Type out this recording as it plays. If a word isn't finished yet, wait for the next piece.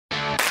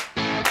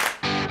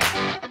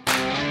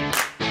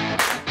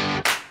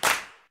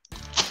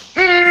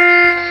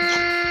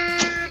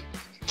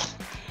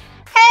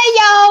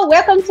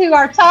to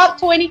our top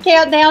 20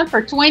 countdown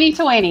for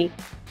 2020.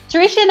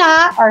 Trish and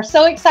I are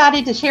so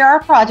excited to share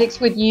our projects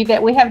with you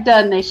that we have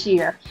done this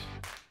year.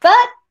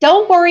 But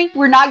don't worry,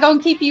 we're not going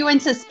to keep you in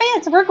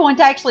suspense. We're going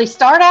to actually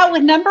start out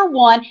with number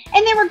 1,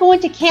 and then we're going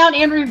to count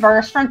in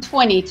reverse from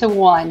 20 to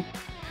 1.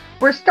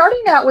 We're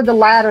starting out with the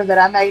ladder that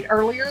I made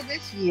earlier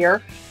this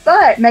year,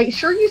 but make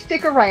sure you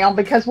stick around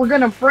because we're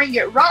going to bring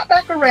it right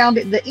back around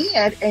at the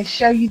end and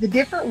show you the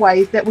different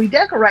ways that we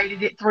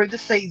decorated it through the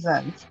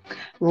seasons.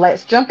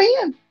 Let's jump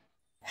in.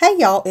 Hey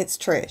y'all, it's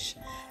Trish.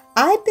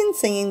 I've been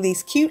seeing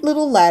these cute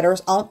little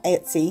ladders on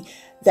Etsy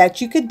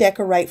that you could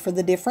decorate for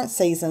the different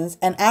seasons,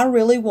 and I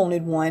really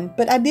wanted one,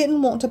 but I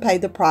didn't want to pay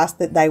the price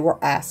that they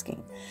were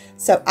asking.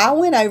 So I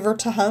went over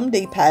to Home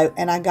Depot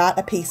and I got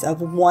a piece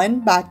of 1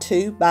 by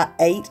 2 by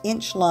 8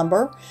 inch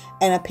lumber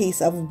and a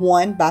piece of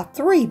 1 by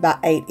 3 by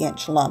 8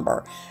 inch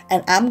lumber,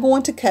 and I'm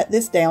going to cut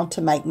this down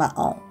to make my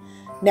own.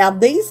 Now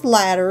these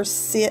ladders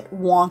sit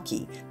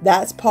wonky.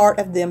 That's part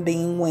of them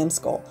being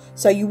whimsical.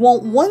 So you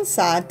want one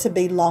side to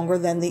be longer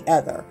than the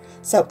other.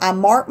 So I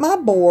marked my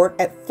board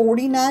at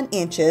 49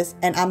 inches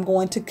and I'm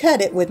going to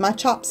cut it with my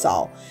chop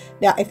saw.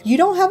 Now if you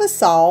don't have a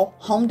saw,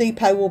 Home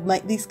Depot will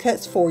make these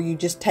cuts for you.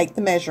 Just take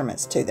the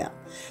measurements to them.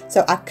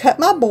 So I cut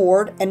my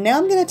board, and now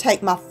I'm going to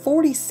take my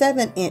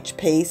 47-inch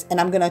piece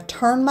and I'm going to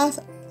turn my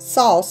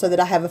saw so that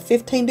I have a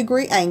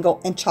 15-degree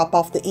angle and chop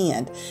off the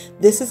end.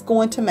 This is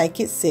going to make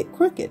it sit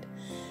crooked.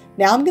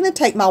 Now I'm going to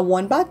take my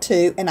 1 by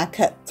 2 and I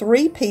cut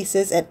 3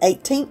 pieces at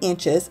 18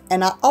 inches,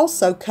 and I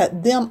also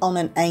cut them on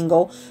an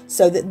angle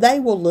so that they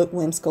will look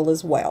whimsical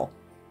as well.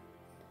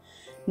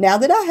 Now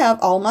that I have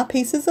all my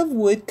pieces of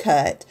wood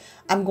cut,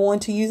 I'm going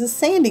to use a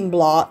sanding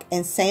block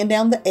and sand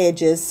down the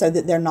edges so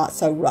that they're not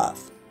so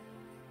rough.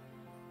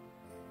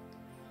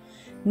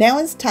 Now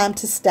it's time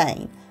to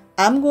stain.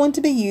 I'm going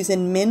to be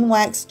using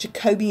Minwax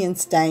Jacobian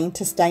stain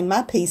to stain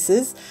my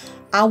pieces.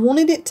 I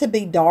wanted it to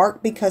be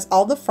dark because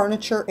all the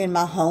furniture in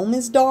my home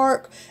is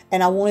dark,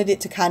 and I wanted it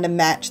to kind of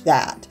match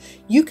that.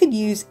 You could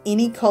use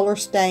any color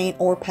stain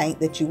or paint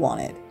that you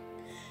wanted.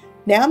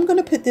 Now I'm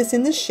going to put this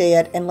in the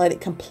shed and let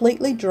it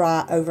completely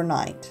dry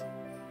overnight.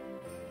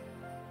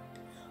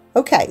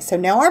 Okay, so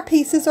now our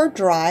pieces are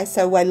dry,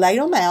 so I laid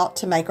them out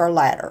to make our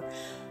ladder.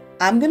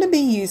 I'm going to be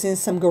using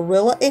some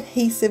Gorilla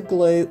adhesive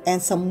glue and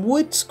some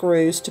wood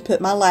screws to put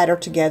my ladder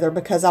together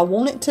because I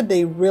want it to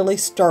be really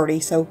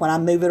sturdy so when I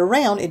move it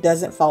around it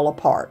doesn't fall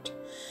apart.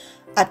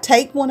 I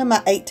take one of my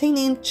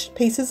 18-inch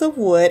pieces of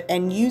wood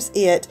and use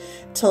it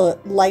to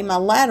lay my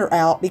ladder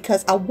out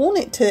because I want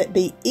it to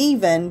be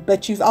even,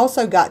 but you've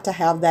also got to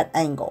have that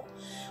angle.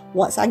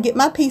 Once I get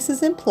my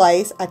pieces in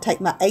place, I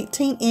take my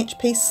 18-inch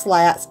piece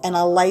slats and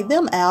I lay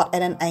them out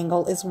at an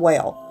angle as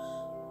well.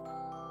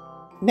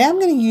 Now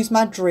I'm going to use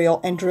my drill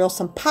and drill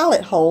some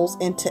pilot holes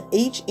into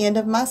each end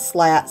of my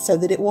slat so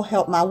that it will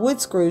help my wood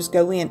screws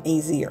go in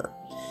easier.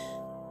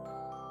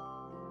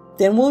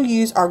 Then we'll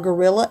use our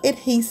Gorilla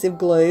adhesive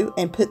glue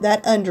and put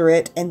that under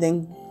it, and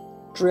then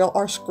drill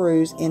our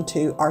screws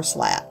into our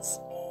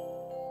slats.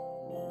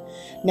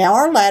 Now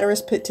our ladder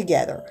is put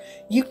together.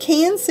 You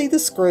can see the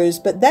screws,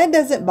 but that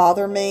doesn't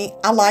bother me.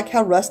 I like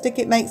how rustic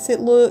it makes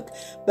it look,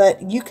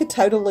 but you could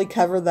totally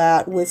cover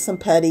that with some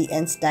putty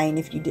and stain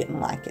if you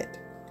didn't like it.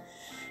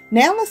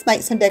 Now let's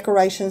make some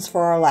decorations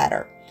for our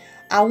ladder.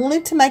 I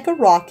wanted to make a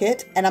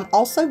rocket, and I'm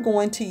also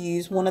going to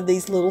use one of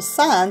these little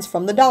signs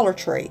from the Dollar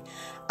Tree.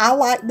 I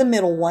like the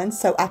middle one,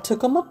 so I took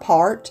them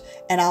apart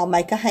and I'll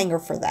make a hanger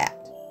for that.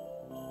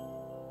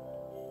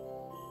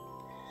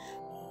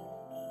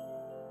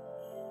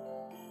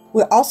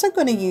 We're also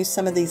going to use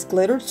some of these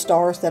glittered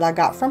stars that I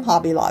got from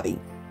Hobby Lobby.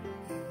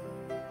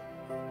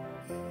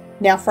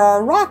 Now for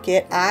our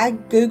rocket, I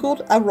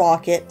Googled a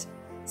rocket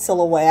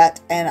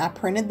silhouette and I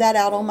printed that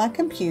out on my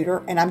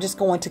computer, and I'm just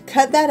going to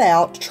cut that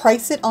out,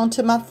 trace it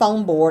onto my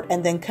foam board,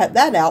 and then cut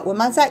that out with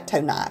my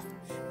X-Acto knife.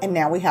 And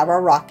now we have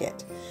our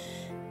rocket.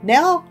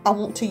 Now I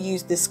want to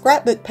use this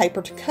scrapbook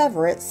paper to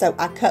cover it, so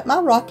I cut my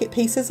rocket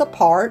pieces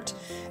apart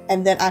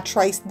and then I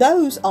traced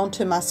those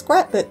onto my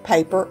scrapbook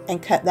paper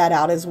and cut that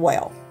out as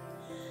well.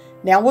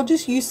 Now we'll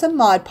just use some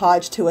Mod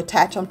Podge to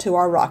attach them to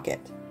our rocket.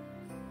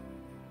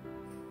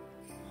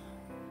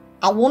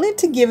 I wanted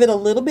to give it a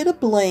little bit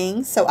of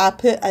bling, so I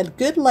put a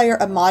good layer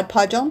of Mod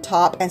Podge on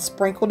top and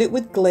sprinkled it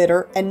with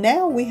glitter, and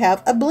now we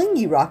have a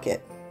blingy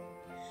rocket.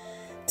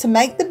 To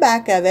make the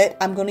back of it,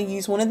 I'm going to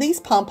use one of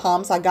these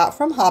pom-poms I got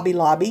from Hobby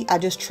Lobby. I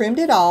just trimmed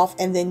it off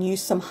and then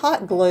used some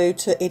hot glue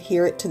to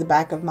adhere it to the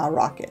back of my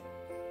rocket.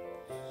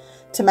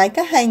 To make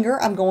a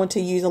hanger, I'm going to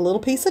use a little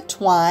piece of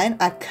twine.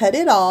 I cut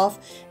it off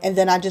and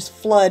then I just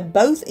flood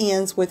both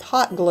ends with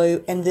hot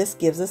glue, and this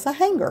gives us a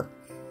hanger.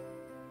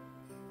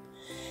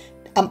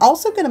 I'm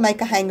also going to make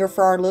a hanger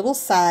for our little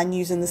sign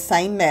using the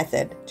same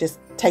method. Just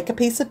take a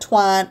piece of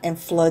twine and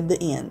flood the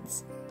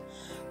ends.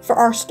 For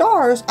our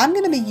stars, I'm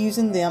going to be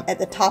using them at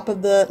the top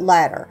of the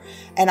ladder,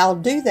 and I'll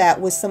do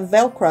that with some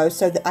Velcro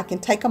so that I can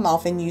take them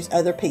off and use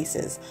other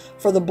pieces.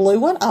 For the blue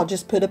one, I'll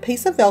just put a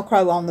piece of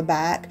Velcro on the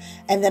back,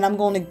 and then I'm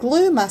going to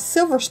glue my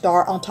silver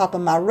star on top of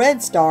my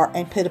red star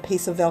and put a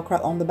piece of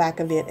Velcro on the back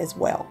of it as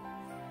well.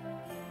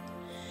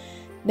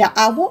 Now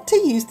I want to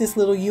use this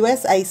little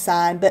USA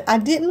sign, but I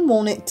didn't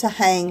want it to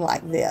hang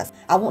like this.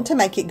 I want to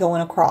make it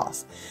going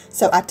across.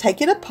 So I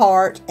take it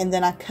apart and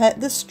then I cut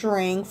the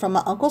string from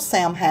my Uncle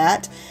Sam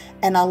hat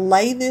and I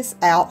lay this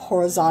out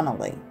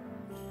horizontally.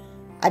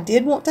 I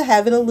did want to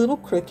have it a little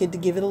crooked to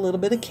give it a little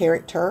bit of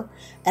character,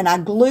 and I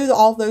glued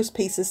all those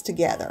pieces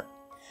together.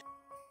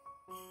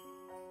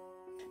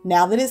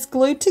 Now that it's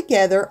glued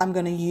together, I'm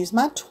going to use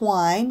my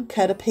twine,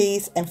 cut a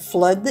piece, and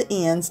flood the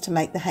ends to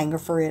make the hanger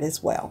for it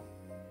as well.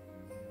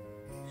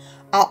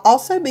 I'll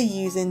also be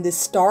using this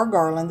star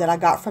garland that I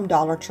got from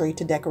Dollar Tree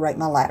to decorate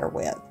my ladder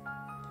with.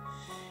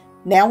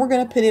 Now we're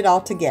going to put it all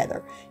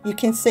together. You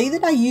can see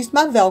that I used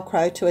my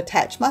Velcro to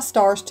attach my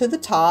stars to the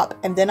top,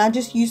 and then I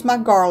just used my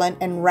garland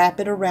and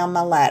wrap it around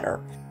my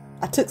ladder.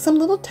 I took some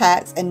little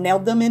tacks and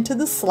nailed them into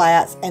the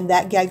slats, and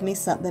that gave me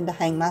something to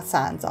hang my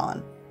signs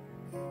on.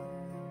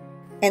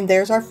 And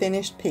there's our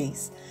finished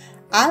piece.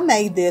 I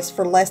made this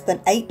for less than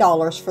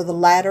 $8 for the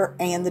ladder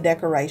and the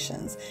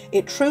decorations.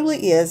 It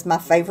truly is my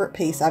favorite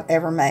piece I've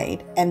ever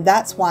made, and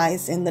that's why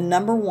it's in the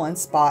 #1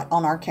 spot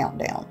on our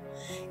countdown.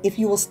 If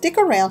you will stick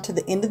around to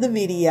the end of the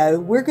video,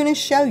 we're going to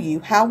show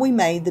you how we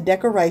made the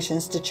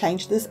decorations to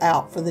change this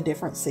out for the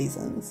different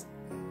seasons.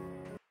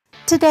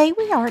 Today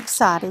we are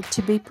excited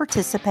to be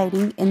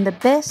participating in the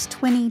Best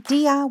 20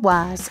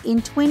 DIYs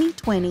in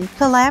 2020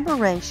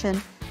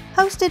 collaboration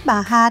hosted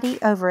by Heidi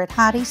over at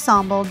Heidi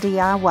Somble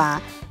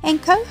DIY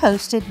and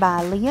co-hosted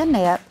by Leah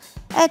Knepp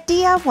at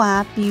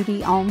DIY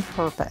Beauty on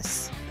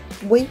Purpose.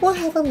 We will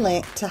have a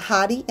link to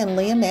Heidi and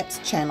Leah Knepp's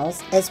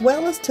channels as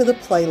well as to the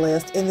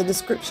playlist in the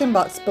description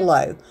box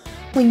below.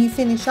 When you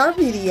finish our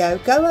video,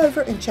 go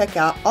over and check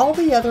out all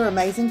the other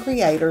amazing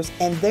creators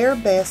and their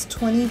best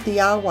 20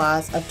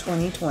 DIYs of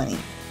 2020.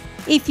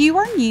 If you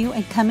are new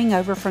and coming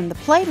over from the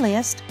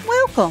playlist,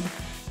 welcome!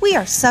 We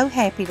are so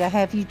happy to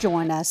have you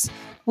join us.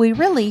 We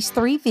release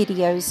 3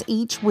 videos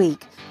each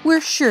week.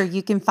 We're sure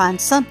you can find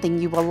something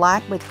you will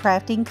like with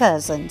crafting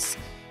cousins.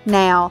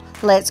 Now,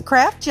 let's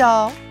craft,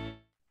 y'all!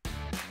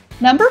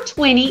 Number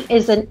 20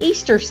 is an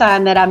Easter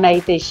sign that I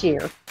made this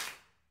year.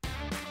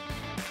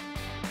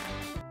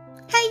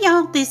 Hey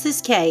y'all, this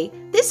is Kay.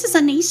 This is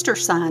an Easter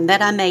sign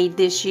that I made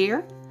this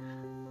year.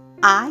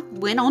 I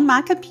went on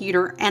my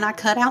computer and I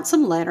cut out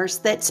some letters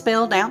that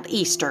spelled out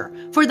Easter.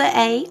 For the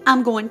A,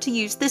 I'm going to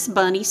use this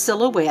bunny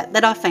silhouette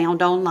that I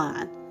found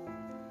online.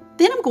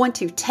 Then I'm going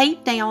to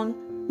tape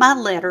down my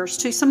letters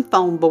to some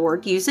foam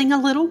board using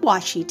a little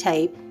washi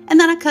tape, and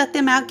then I cut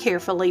them out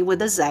carefully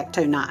with a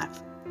X-Acto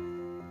knife.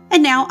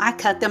 And now I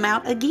cut them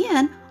out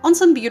again on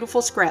some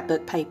beautiful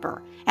scrapbook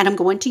paper, and I'm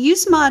going to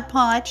use Mod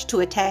Podge to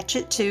attach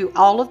it to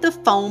all of the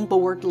foam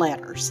board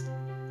letters.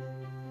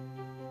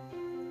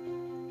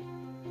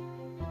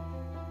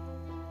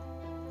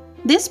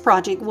 This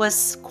project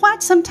was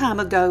quite some time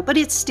ago, but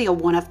it's still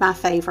one of my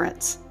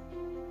favorites.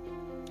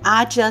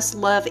 I just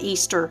love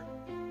Easter.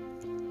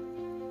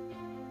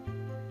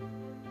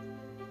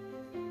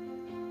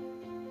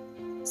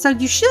 So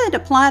you should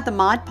apply the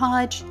Mod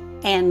Podge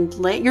and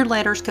let your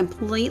letters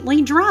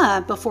completely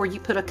dry before you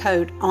put a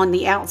coat on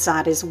the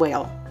outside as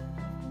well.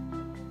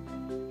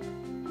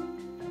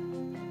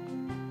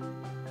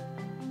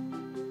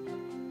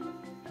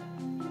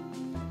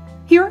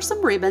 Here are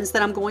some ribbons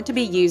that I'm going to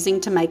be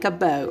using to make a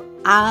bow.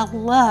 I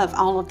love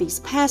all of these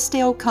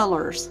pastel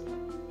colors.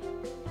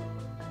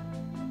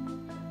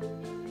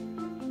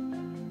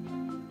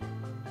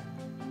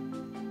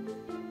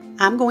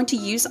 I'm going to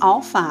use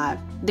all 5.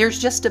 There's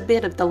just a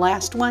bit of the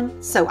last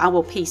one, so I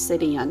will piece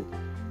it in.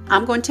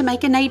 I'm going to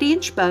make an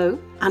 8-inch bow.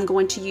 I'm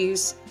going to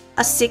use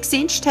a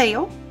 6-inch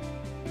tail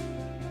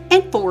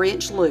and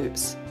 4-inch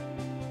loops.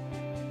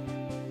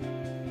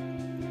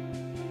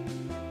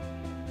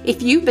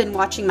 If you've been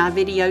watching my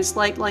videos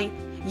lately,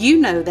 you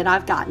know that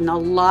I've gotten a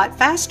lot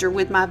faster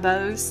with my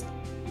bows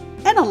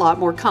and a lot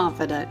more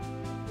confident.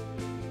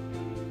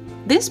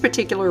 This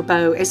particular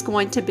bow is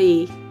going to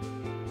be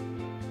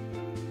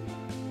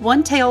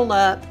 1 tail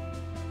up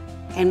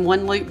and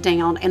 1 loop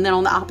down, and then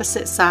on the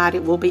opposite side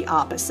it will be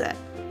opposite.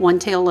 1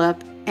 tail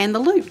up and the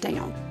loop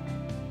down.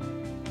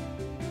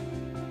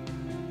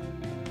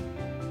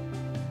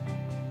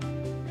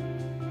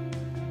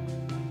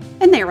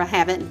 And there I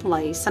have it in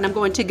place, and I'm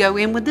going to go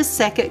in with the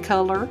second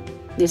color,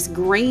 this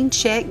green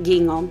check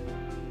gingham.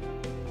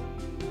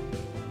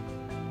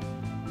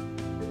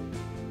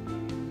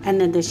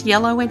 And then this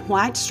yellow and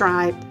white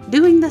stripe,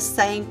 doing the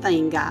same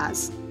thing,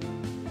 guys.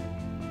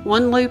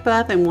 1 loop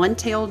up and 1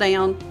 tail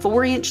down,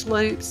 4-inch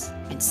loops,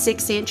 and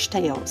 6-inch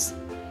tails.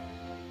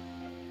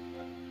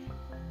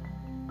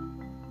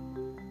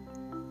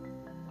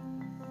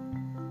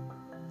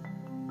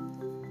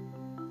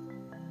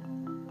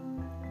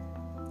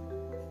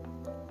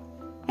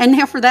 And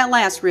now for that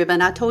last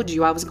ribbon, I told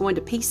you I was going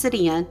to piece it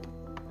in.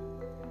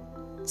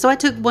 So I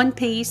took 1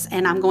 piece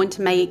and I'm going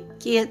to make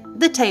it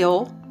the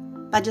tail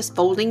by just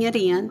folding it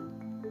in.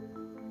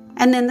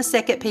 And then the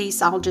second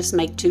piece, I'll just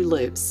make 2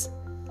 loops.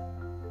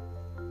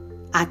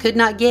 I could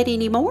not get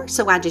any more,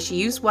 so I just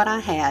used what I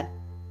had.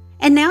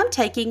 And now I'm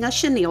taking a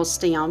chenille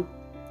stem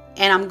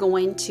and I'm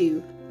going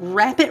to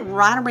wrap it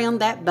right around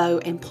that bow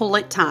and pull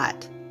it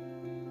tight.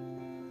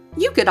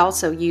 You could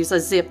also use a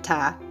zip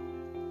tie.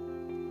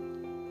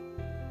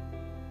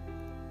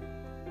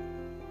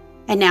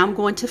 And now I'm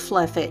going to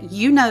fluff it.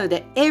 You know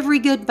that every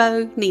good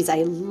bow needs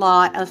a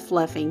lot of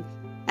fluffing,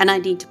 and I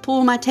need to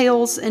pull my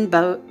tails and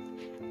bow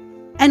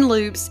and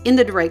loops in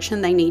the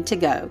direction they need to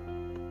go.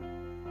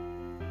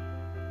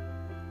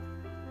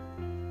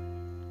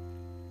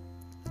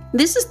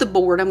 This is the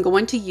board I'm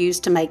going to use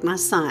to make my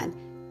sign.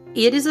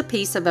 It is a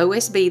piece of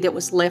OSB that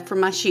was left from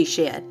my she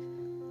shed.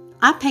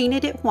 I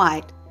painted it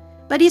white,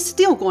 but it's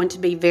still going to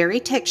be very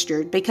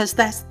textured because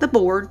that's the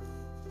board,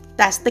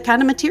 that's the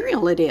kind of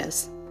material it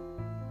is.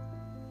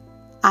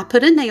 I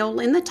put a nail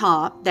in the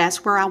top,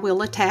 that's where I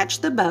will attach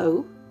the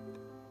bow.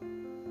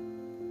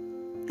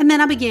 And then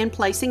I began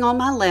placing all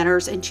my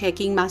letters and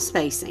checking my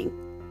spacing.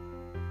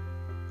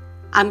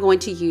 I'm going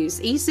to use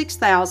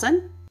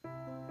E6000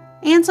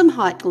 and some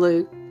hot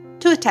glue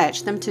to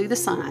attach them to the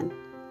sign.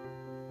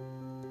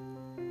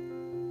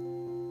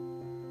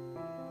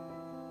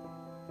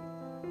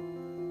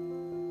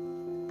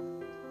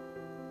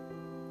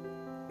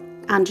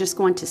 I'm just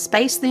going to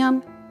space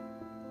them,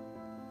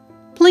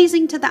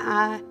 pleasing to the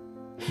eye,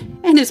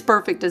 and as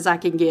perfect as I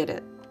can get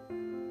it.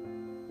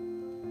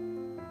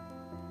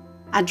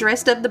 I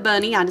dressed up the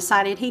bunny. I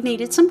decided he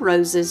needed some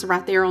roses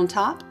right there on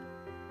top.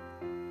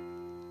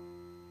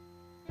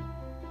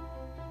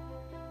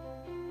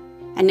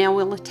 And now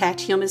we'll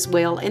attach him as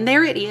well. And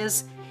there it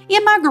is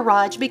in my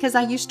garage because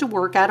I used to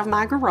work out of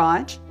my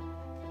garage.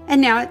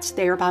 And now it's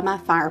there by my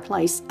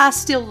fireplace. I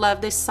still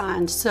love this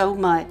sign so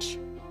much.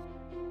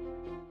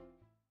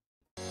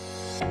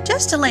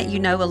 Just to let you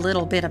know a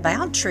little bit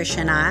about Trish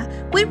and I,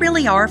 we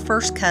really are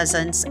first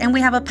cousins and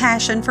we have a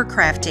passion for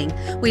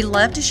crafting. We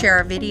love to share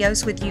our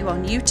videos with you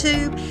on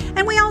YouTube,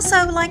 and we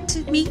also like to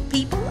meet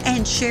people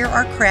and share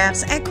our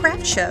crafts at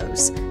craft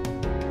shows.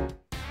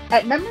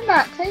 At number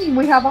 19,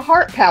 we have a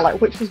heart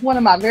palette, which was one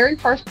of my very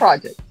first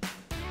projects.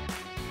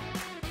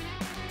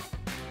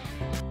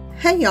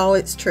 Hey y'all,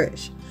 it's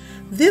Trish.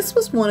 This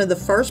was one of the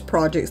first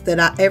projects that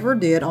I ever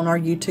did on our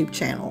YouTube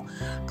channel.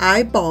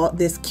 I bought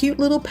this cute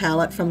little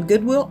palette from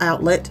Goodwill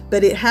Outlet,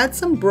 but it had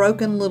some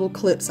broken little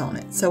clips on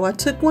it. So I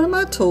took one of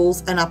my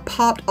tools and I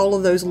popped all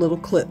of those little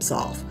clips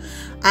off.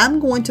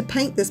 I'm going to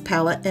paint this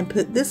palette and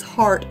put this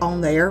heart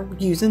on there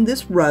using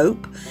this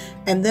rope,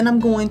 and then I'm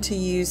going to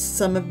use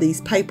some of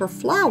these paper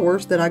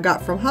flowers that I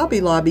got from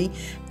Hobby Lobby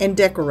and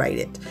decorate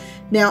it.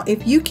 Now,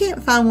 if you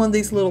can't find one of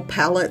these little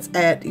palettes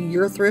at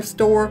your thrift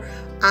store,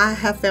 I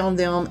have found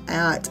them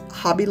at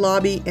Hobby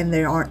Lobby and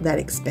they aren't that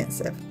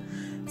expensive.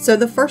 So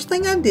the first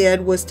thing I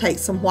did was take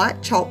some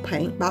white chalk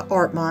paint by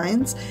Art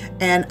Minds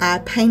and I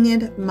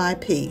painted my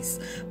piece.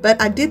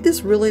 But I did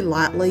this really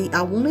lightly.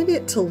 I wanted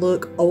it to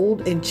look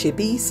old and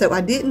chippy, so I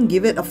didn't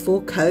give it a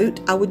full coat.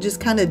 I would just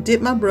kind of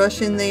dip my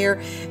brush in there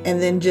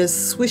and then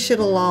just swish it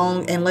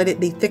along and let it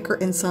be thicker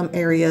in some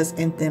areas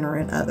and thinner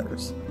in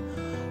others.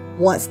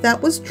 Once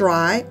that was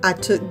dry, I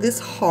took this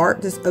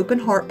heart, this open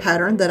heart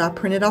pattern that I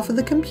printed off of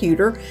the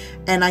computer,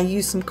 and I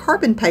used some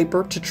carbon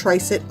paper to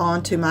trace it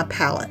onto my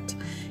palette.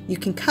 You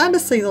can kind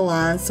of see the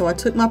lines, so I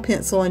took my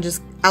pencil and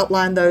just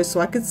outlined those so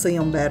I could see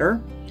them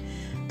better.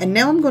 And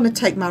now I'm going to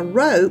take my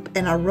rope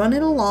and I run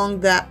it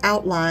along that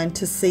outline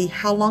to see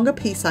how long a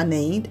piece I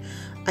need.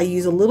 I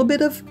use a little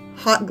bit of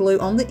hot glue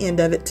on the end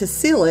of it to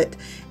seal it,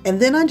 and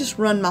then I just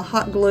run my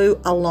hot glue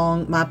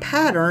along my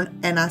pattern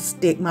and I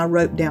stick my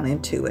rope down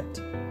into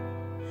it.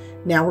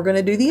 Now we're going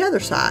to do the other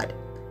side.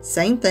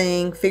 Same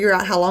thing, figure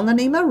out how long I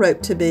need my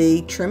rope to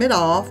be, trim it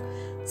off,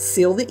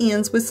 seal the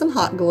ends with some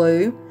hot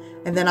glue,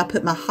 and then I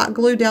put my hot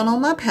glue down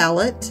on my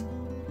palette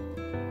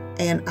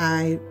and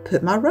I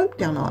put my rope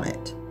down on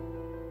it.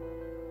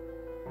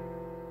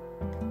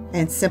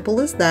 And simple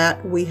as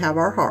that, we have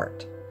our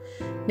heart.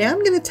 Now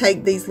I'm going to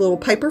take these little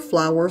paper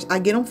flowers, I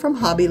get them from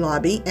Hobby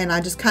Lobby, and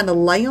I just kind of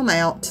lay them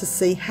out to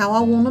see how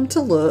I want them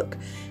to look,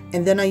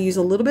 and then I use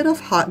a little bit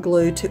of hot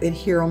glue to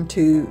adhere them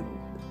to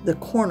the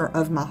corner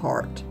of my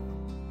heart.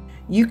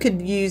 You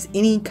could use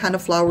any kind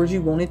of flowers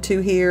you wanted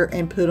to here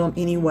and put them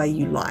any way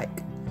you like.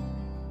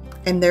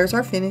 And there's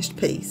our finished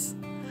piece.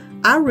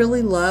 I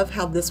really love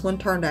how this one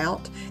turned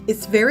out.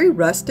 It's very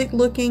rustic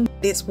looking.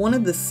 It's one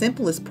of the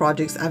simplest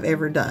projects I've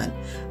ever done.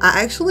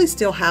 I actually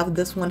still have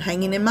this one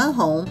hanging in my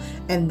home,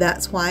 and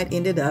that's why it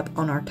ended up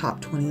on our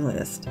top 20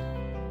 list.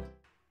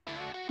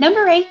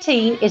 Number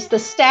 18 is the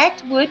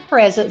stacked wood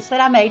presents that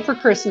I made for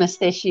Christmas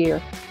this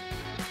year.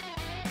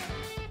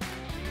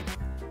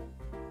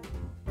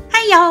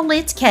 Hey y'all,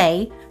 it's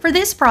Kay. For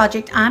this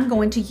project, I'm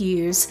going to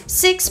use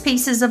 6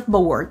 pieces of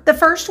board. The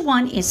first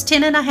one is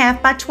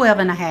 10.5 by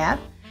 12.5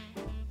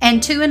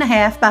 and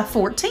 2.5 by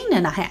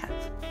 14.5.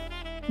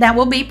 That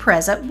will be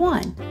present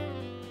 1.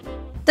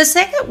 The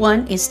second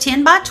one is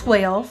 10 by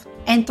 12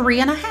 and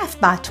 3.5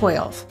 by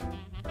 12.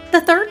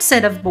 The third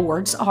set of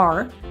boards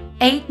are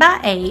 8 by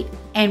 8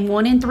 and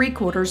 1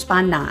 3/4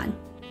 by 9.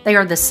 They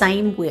are the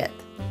same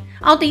width.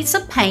 I'll need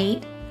some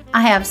paint.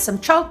 I have some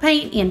chalk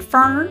paint in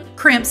fern,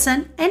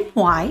 crimson, and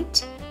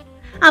white.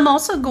 I'm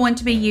also going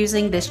to be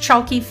using this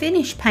chalky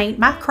finish paint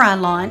by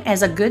Krylon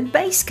as a good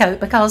base coat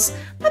because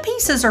my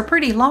pieces are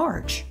pretty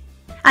large.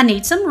 I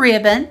need some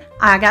ribbon.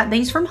 I got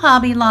these from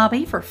Hobby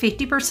Lobby for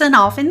 50%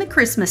 off in the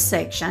Christmas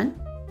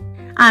section.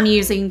 I'm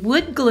using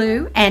wood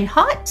glue and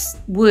hot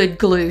wood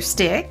glue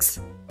sticks,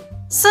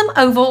 some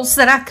ovals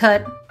that I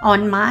cut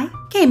on my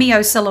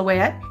cameo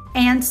silhouette,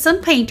 and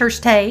some painter's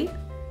tape,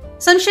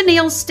 some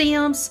chenille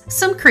stems,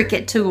 some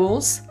Cricut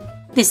tools,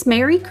 this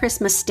Merry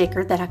Christmas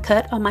sticker that I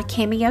cut on my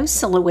cameo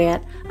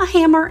silhouette, a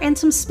hammer and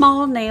some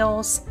small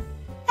nails,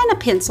 and a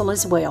pencil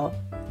as well,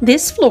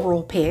 this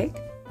floral pig,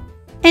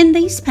 and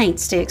these paint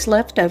sticks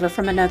left over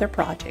from another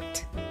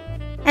project,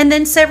 and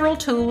then several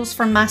tools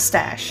from my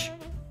stash.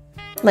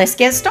 Let's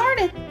get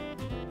started.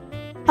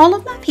 All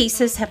of my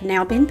pieces have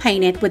now been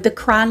painted with the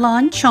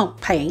Krylon chalk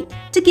paint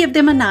to give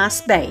them a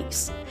nice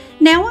base.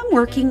 Now I'm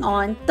working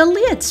on the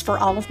lids for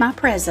all of my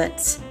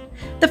presents.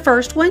 The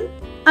first one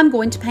I'm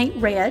going to paint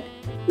red.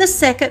 The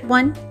second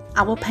one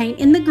I will paint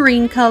in the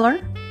green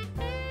color.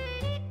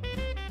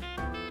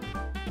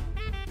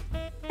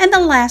 And the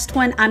last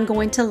one I'm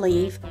going to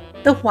leave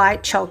the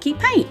white chalky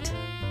paint.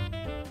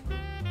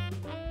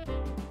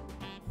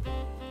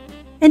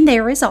 And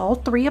there is all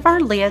 3 of our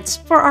lids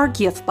for our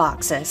gift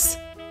boxes.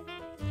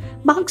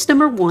 Box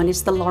number 1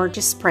 is the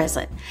largest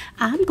present.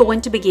 I'm going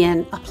to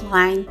begin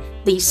applying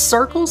these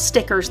circle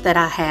stickers that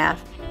I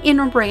have in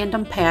a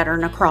random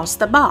pattern across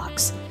the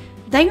box.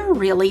 They are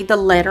really the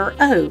letter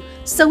O,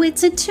 so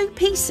it's in 2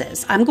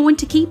 pieces. I'm going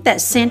to keep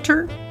that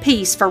center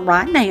piece for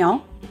right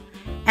now,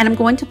 and I'm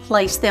going to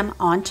place them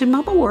onto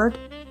my board.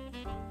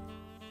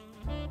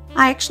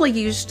 I actually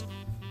used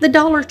the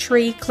Dollar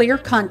Tree clear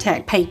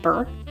contact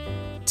paper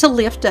to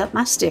lift up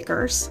my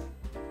stickers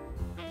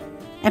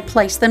and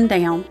place them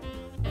down.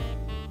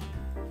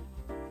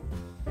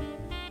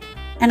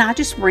 And I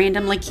just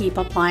randomly keep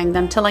applying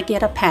them till I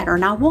get a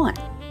pattern I want.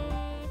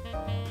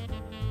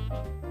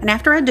 And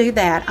after I do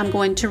that, I'm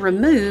going to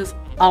remove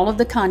all of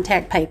the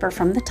contact paper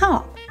from the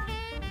top.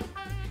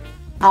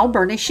 I'll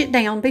burnish it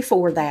down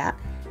before that,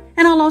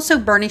 and I'll also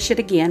burnish it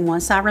again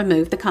once I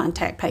remove the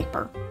contact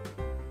paper.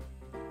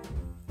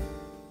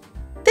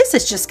 This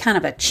is just kind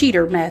of a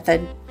cheater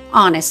method,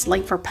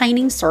 honestly, for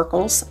painting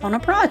circles on a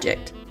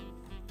project.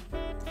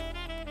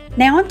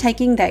 Now I'm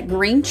taking that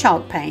green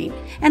chalk paint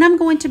and I'm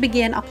going to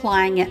begin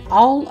applying it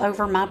all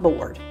over my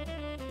board.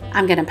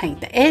 I'm going to paint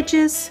the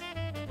edges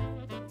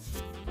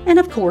and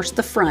of course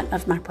the front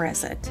of my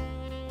present.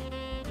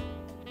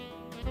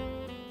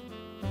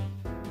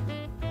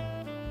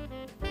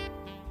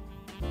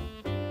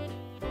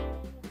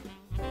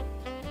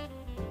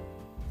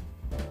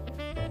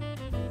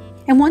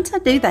 And once I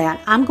do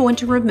that, I'm going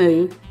to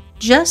remove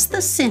just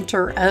the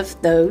center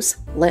of those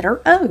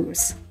letter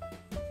O's.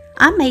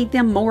 I made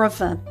them more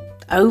of an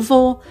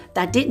oval.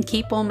 I didn't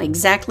keep them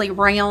exactly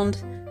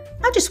round.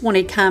 I just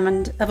wanted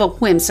kind of a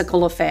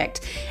whimsical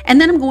effect.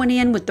 And then I'm going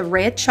in with the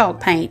red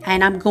chalk paint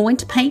and I'm going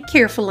to paint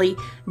carefully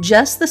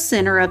just the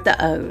center of the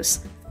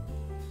O's.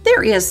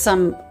 There is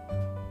some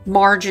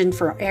margin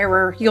for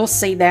error. You'll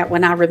see that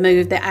when I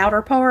remove the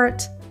outer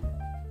part.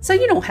 So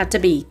you don't have to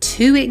be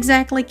too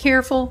exactly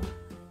careful,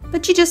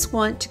 but you just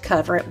want to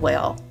cover it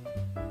well.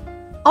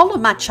 All of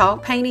my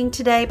chalk painting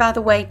today, by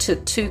the way,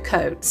 took 2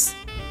 coats.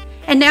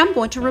 And now I'm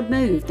going to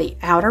remove the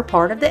outer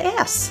part of the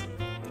S.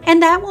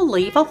 And that will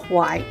leave a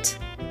white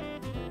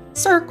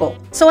circle.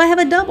 So I have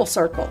a double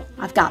circle.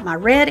 I've got my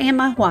red and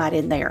my white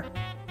in there.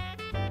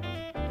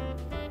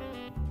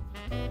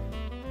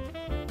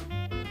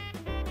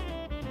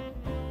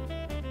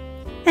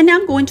 And now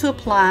I'm going to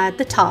apply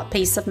the top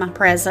piece of my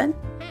present.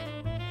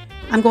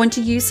 I'm going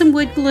to use some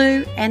wood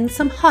glue and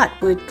some hot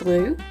wood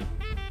glue.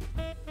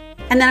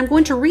 And then I'm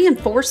going to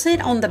reinforce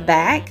it on the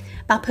back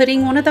by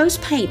putting one of those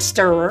paint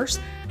stirrers.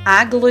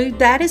 I glued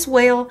that as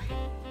well,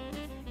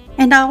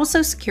 and I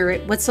also secure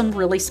it with some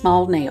really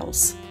small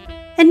nails.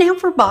 And now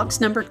for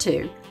box number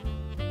 2.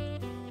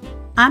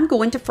 I'm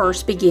going to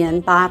first begin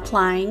by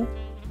applying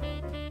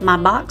my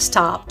box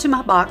top to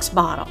my box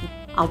bottom.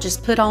 I'll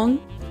just put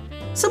on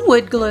some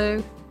wood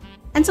glue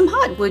and some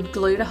hot wood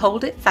glue to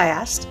hold it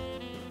fast.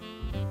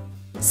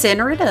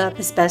 Center it up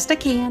as best I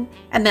can,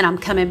 and then I'm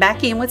coming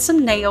back in with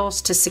some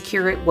nails to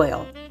secure it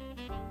well.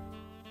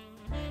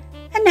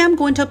 And now I'm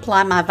going to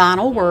apply my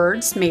vinyl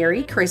words,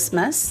 Merry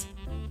Christmas.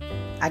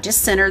 I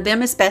just center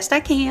them as best I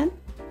can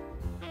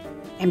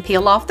and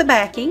peel off the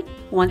backing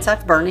once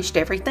I've burnished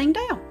everything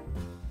down.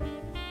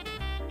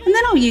 And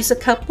then I'll use a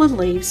couple of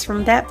leaves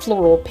from that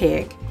floral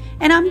pig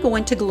and I'm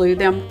going to glue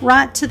them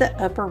right to the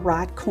upper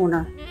right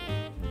corner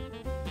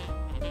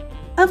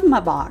of my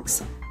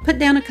box. Put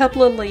down a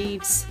couple of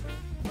leaves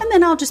and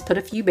then I'll just put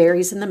a few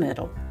berries in the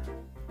middle.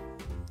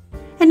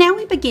 And now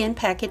we begin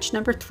package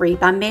number 3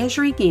 by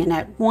measuring in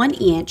at 1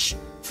 inch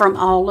from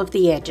all of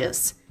the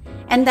edges.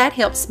 And that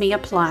helps me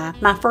apply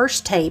my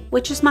first tape,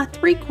 which is my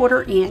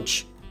 3/4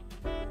 inch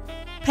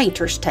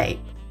painter's tape.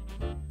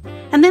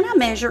 And then I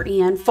measure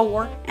in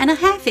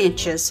 4.5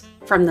 inches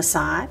from the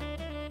side.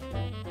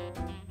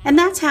 And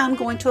that's how I'm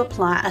going to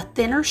apply a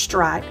thinner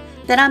stripe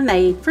that I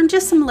made from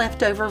just some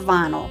leftover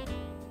vinyl.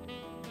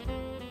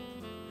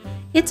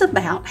 It's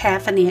about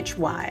 1/2 inch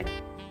wide.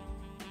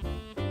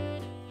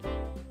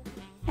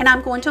 And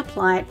I'm going to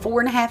apply it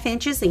 4.5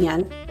 inches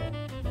in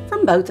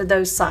from both of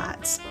those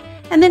sides.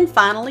 And then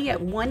finally at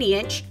 1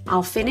 inch,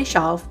 I'll finish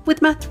off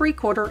with my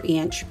 3/4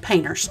 inch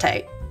painter's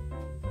tape.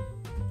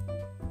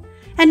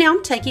 And now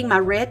I'm taking my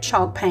red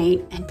chalk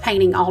paint and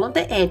painting all of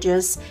the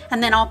edges,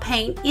 and then I'll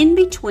paint in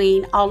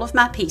between all of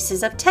my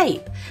pieces of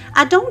tape.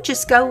 I don't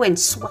just go and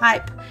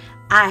swipe,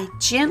 I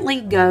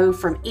gently go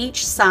from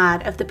each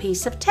side of the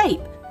piece of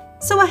tape,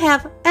 so I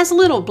have as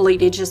little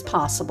bleedage as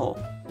possible.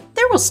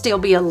 There will still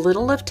be a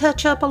little of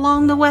touch-up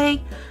along the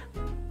way,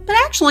 but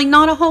actually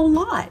not a whole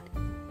lot.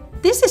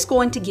 This is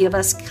going to give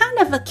us kind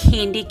of a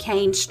candy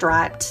cane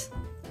striped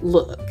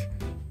look.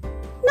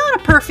 Not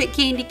a perfect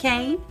candy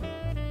cane.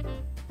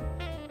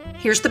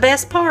 Here's the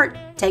best part,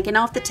 taking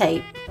off the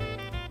tape.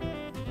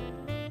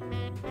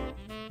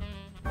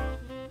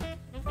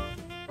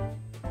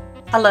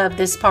 I love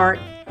this part,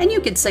 and you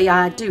can see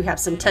I do have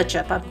some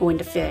touch-up I'm going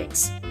to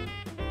fix.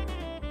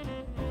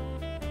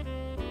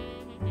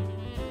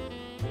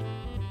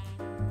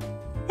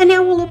 And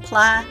now we'll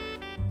apply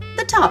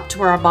the top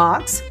to our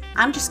box.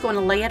 I'm just going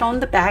to lay it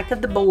on the back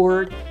of the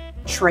board,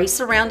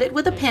 trace around it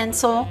with a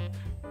pencil,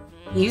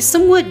 use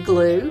some wood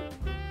glue,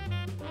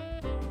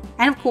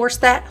 and of course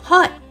that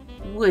hot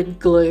wood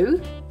glue,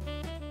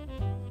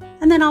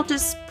 and then I'll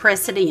just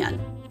press it in.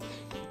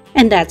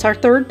 And that's our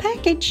third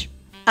package.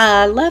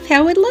 I love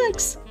how it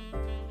looks.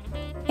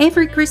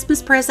 Every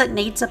Christmas present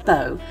needs a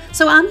bow,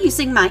 so I'm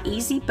using my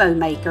Easy Bow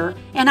Maker,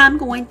 and I'm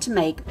going to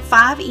make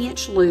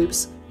 5-inch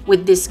loops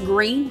with this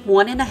green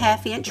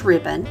 1.5 inch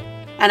ribbon,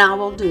 and I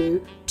will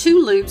do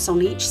 2 loops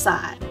on each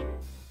side.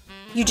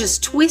 You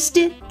just twist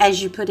it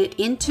as you put it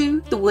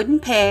into the wooden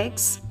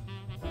pegs,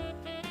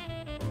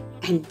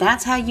 and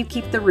that's how you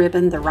keep the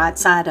ribbon the right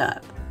side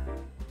up.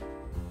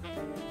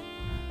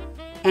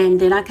 And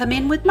then I come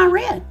in with my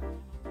red.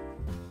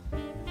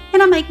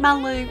 And I make my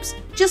loops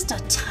just a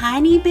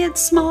tiny bit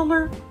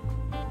smaller.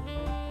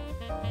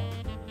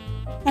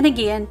 And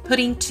again,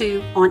 putting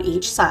 2 on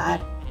each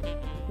side.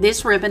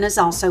 This ribbon is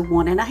also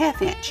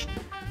 1.5 inch.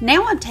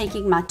 Now I'm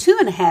taking my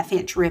 2.5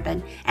 inch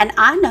ribbon, and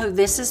I know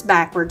this is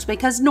backwards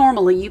because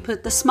normally you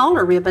put the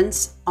smaller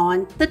ribbons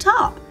on the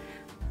top.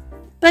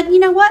 But you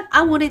know what?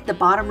 I wanted the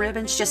bottom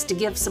ribbons just to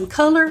give some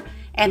color,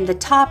 and the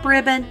top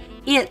ribbon,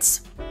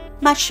 it's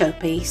my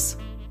showpiece.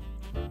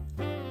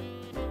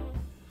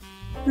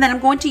 And then I'm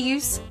going to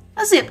use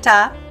a zip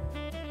tie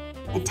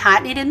and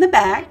tighten it in the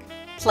back,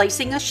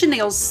 placing a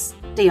chenille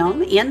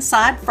stem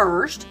inside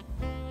first.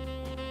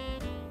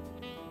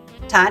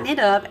 Tighten it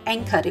up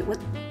and cut it with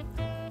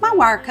my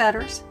wire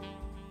cutters.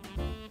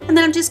 And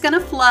then I'm just going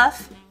to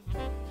fluff.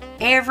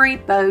 Every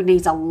bow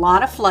needs a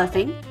lot of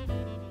fluffing.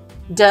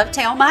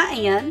 Dovetail my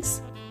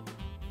ends.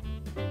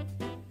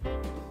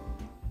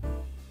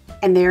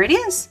 And there it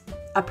is,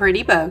 a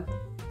pretty bow.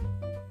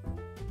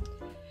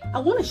 I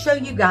want to show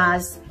you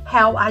guys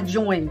how I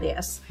joined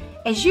this.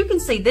 As you can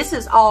see, this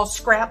is all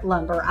scrap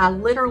lumber. I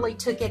literally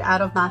took it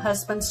out of my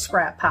husband's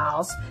scrap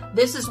piles.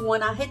 This is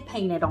one I had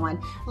painted on.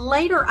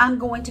 Later, I'm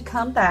going to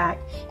come back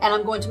and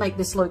I'm going to make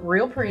this look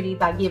real pretty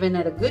by giving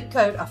it a good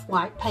coat of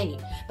white paint.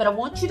 But I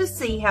want you to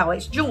see how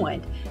it's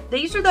joined.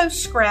 These are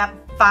those scrap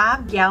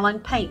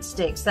 5-gallon paint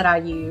sticks that I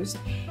used,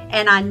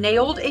 and I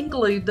nailed and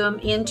glued them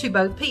into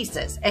both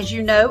pieces. As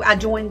you know, I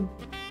joined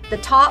the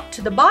top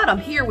to the bottom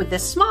here with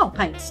this small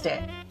paint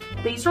stick.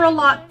 These are a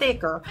lot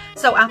thicker,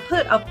 so I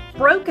put a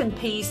broken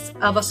piece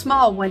of a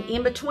small one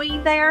in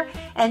between there,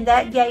 and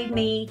that gave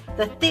me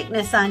the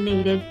thickness I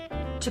needed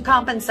to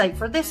compensate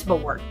for this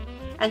board.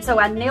 And so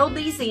I nailed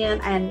these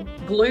in and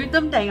glued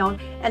them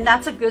down, and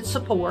that's a good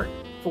support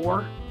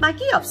for my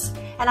gifts.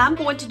 And I'm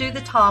going to do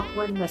the top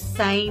one the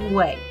same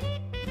way.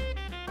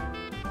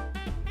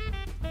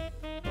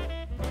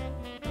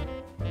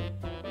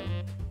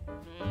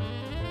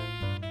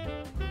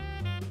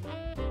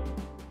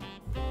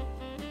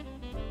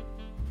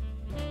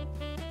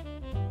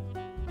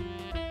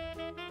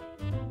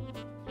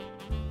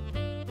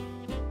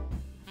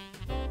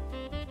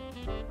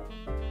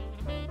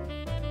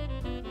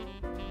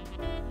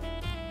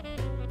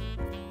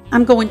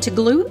 I'm going to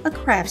glue a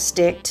craft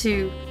stick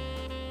to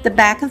the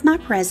back of my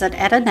present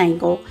at an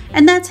angle,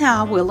 and that's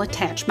how I will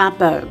attach my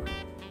bow.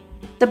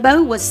 The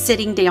bow was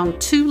sitting down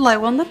too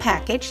low on the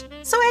package,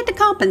 so I had to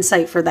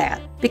compensate for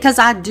that, because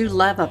I do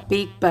love a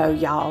big bow,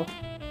 y'all.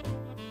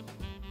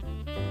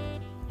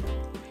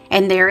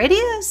 And there it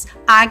is.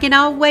 I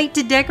cannot wait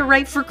to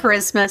decorate for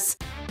Christmas.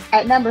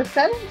 At number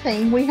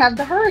 17, we have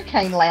the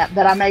hurricane lamp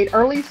that I made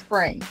early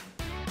spring.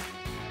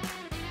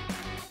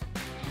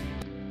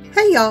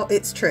 Hey y'all,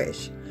 it's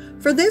Trish.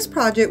 For this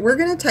project, we're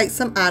going to take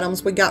some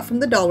items we got from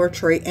the Dollar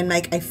Tree and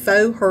make a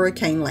faux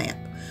hurricane lamp.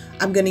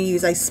 I'm going to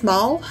use a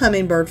small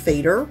hummingbird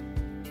feeder,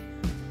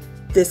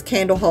 this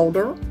candle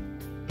holder,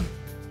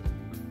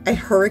 a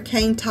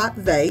hurricane type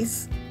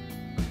vase,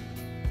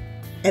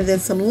 and then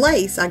some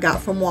lace I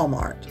got from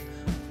Walmart.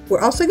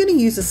 We're also going to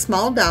use a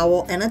small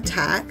dowel and a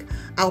tack.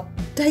 I'll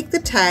take the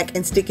tack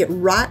and stick it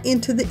right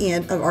into the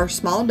end of our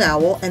small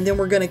dowel, and then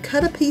we're going to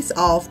cut a piece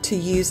off to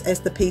use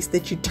as the piece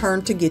that you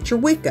turn to get your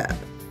wick up.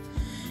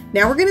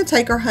 Now we're going to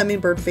take our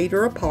hummingbird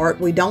feeder apart.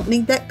 We don't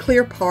need that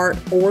clear part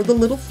or the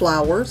little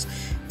flowers,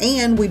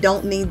 and we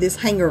don't need this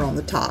hanger on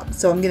the top.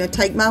 So I'm going to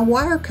take my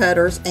wire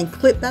cutters and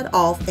clip that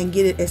off and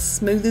get it as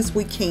smooth as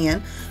we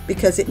can,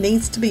 because it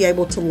needs to be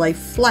able to lay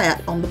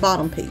flat on the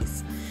bottom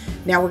piece.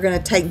 Now we're going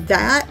to take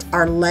that,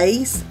 our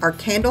lace, our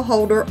candle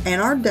holder,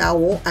 and our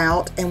dowel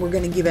out, and we're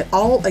going to give it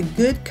all a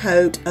good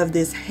coat of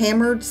this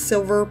hammered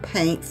silver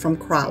paint from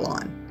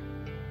Krylon.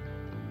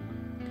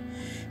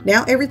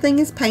 Now everything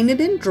is painted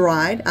and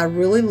dried. I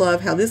really love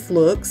how this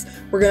looks.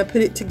 We're going to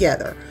put it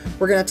together.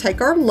 We're going to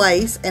take our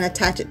lace and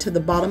attach it to the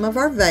bottom of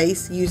our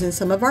vase using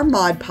some of our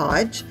Mod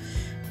Podge.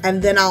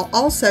 And then I'll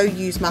also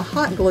use my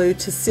hot glue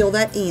to seal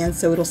that in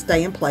so it'll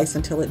stay in place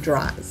until it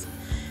dries.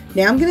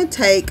 Now I'm going to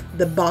take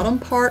the bottom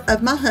part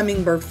of my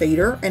hummingbird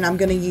feeder, and I'm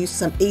going to use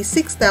some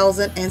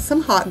E6000 and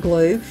some hot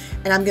glue,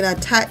 and I'm going to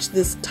attach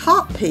this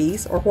top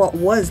piece, or what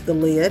was the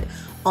lid,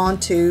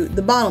 onto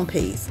the bottom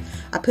piece.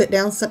 I put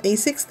down some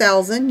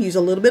E6000, use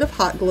a little bit of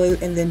hot glue,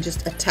 and then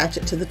just attach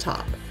it to the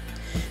top.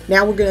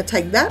 Now we're going to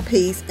take that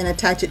piece and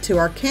attach it to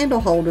our candle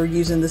holder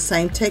using the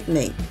same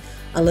technique.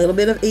 A little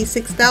bit of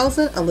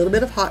E6000, a little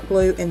bit of hot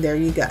glue, and there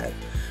you go.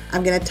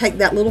 I'm going to take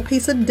that little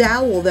piece of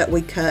dowel that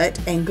we cut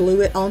and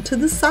glue it onto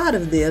the side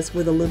of this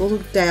with a little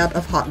dab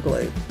of hot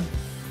glue.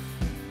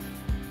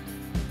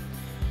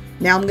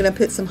 Now I'm going to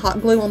put some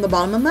hot glue on the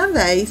bottom of my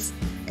vase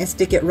and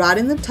stick it right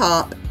in the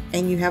top,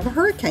 and you have a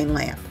hurricane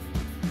lamp.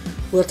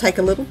 We'll take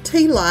a little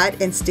tea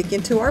light and stick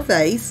into our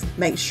vase.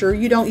 Make sure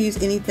you don't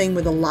use anything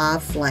with a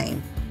live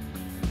flame.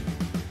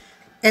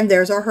 And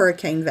there's our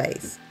hurricane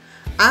vase.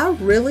 I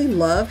really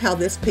love how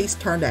this piece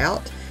turned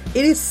out.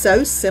 It is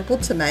so simple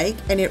to make,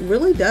 and it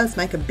really does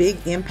make a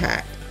big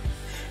impact.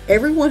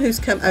 Everyone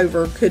who's come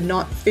over could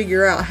not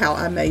figure out how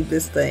I made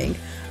this thing.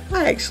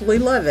 I actually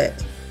love it.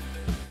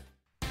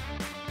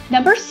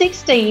 Number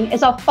 16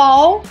 is a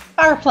fall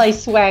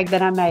fireplace swag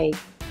that I made.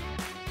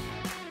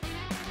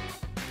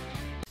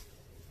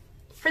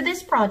 For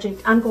this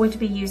project, I'm going to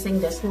be using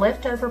this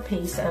leftover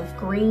piece of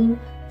green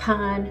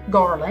pine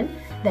garland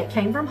that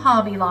came from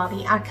Hobby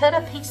Lobby. I cut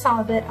a piece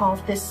of it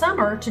off this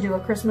summer to do a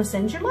Christmas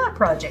in July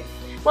project.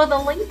 Well, the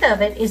length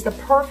of it is the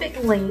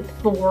perfect length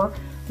for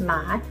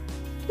my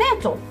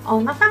mantle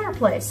on my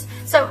fireplace.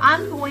 So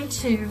I'm going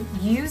to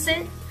use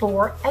it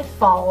for a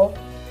fall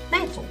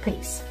mantle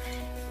piece.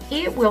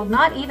 It will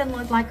not even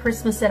look like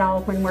Christmas at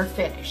all when we're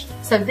finished.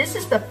 So this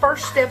is the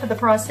first step of the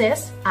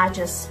process. I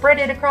just spread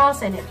it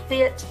across and it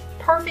fit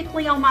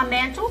perfectly on my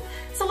mantle.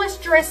 So let's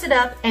dress it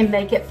up and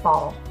make it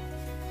fall.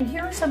 And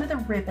here are some of the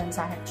ribbons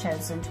I have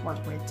chosen to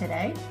work with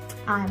today.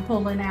 I am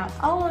pulling out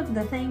all of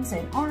the things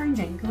in orange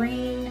and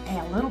green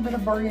and a little bit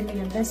of burgundy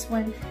in this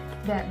one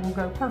that will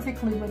go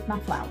perfectly with my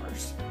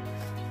flowers.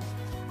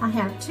 I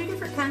have two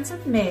different kinds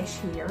of mesh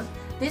here.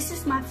 This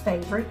is my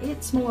favorite.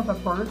 It's more of a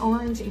burnt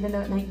orange, even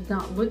though it may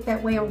not look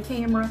that way on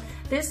camera.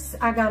 This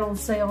I got on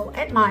sale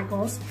at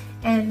Michael's,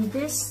 and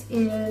this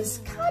is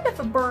kind of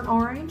a burnt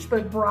orange,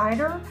 but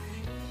brighter.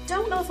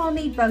 Don't know if I'll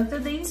need both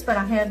of these, but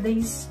I have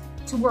these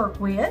to work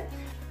with.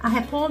 I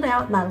have pulled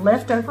out my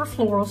leftover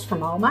florals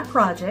from all my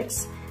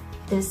projects.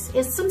 This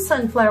is some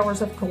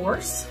sunflowers, of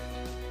course.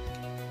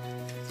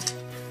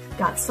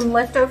 Got some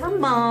leftover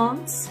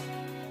mums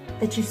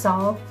that you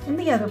saw in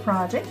the other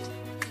project.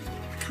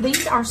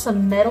 These are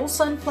some metal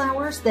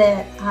sunflowers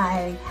that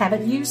I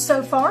haven't used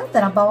so far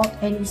that I bought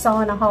and you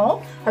saw in a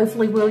haul.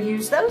 Hopefully we'll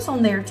use those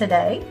on there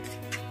today.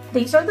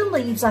 These are the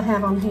leaves I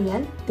have on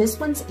hand. This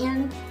one's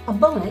in a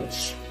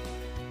bunch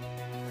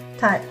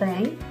type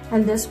thing,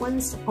 and this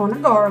one's on a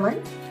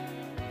garland.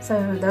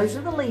 So those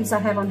are the leaves I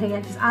have on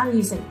hand because I'm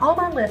using all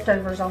my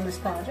leftovers on this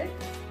project.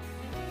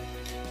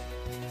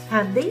 I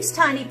have these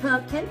tiny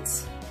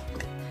pumpkins,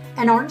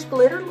 an orange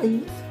glitter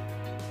leaf,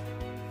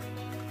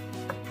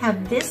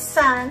 have this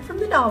sign from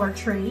the Dollar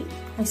Tree.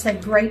 They say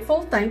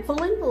grateful,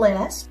 thankful, and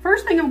blessed.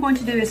 First thing I'm going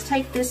to do is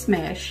take this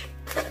mesh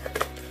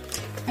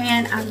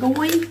and I'm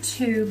going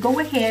to go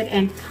ahead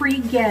and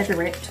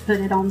pre-gather it to put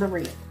it on the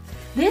rib.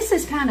 This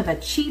is kind of a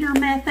cheater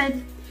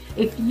method.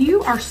 If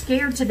you are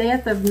scared to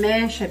death of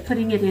mesh and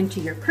putting it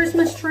into your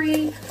Christmas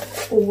tree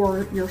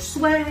or your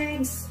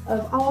swags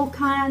of all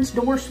kinds,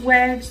 door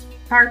swags,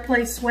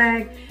 fireplace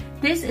swag,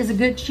 this is a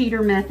good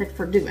cheater method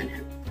for doing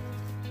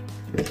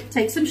it.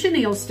 Take some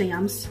chenille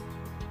stems.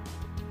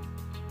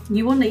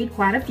 You will need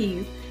quite a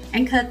few,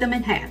 and cut them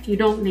in half. You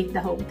don't need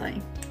the whole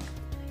thing.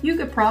 You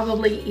could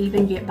probably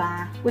even get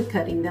by with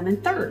cutting them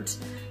in thirds,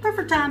 but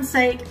for time's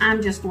sake,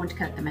 I'm just going to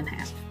cut them in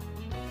half.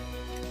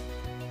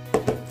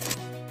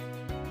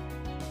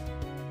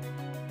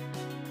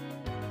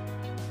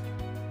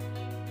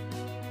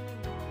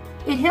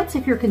 It helps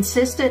if you're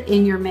consistent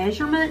in your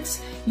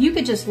measurements. You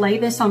could just lay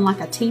this on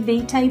like a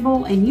TV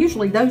table, and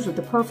usually those are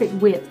the perfect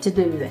width to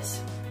do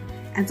this.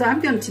 And so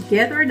I'm going to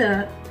gather it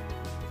up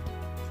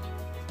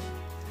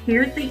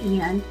here at the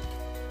end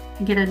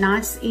and get a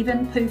nice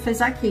even poof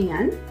as I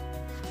can.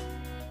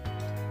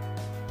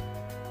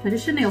 put a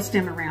chenille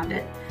stem around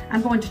it.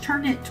 I'm going to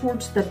turn it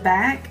towards the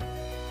back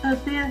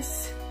of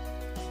this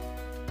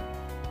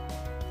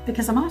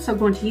because I'm also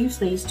going to use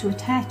these to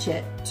attach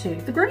it to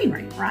the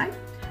greenery, right?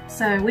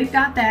 So we've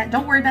got that.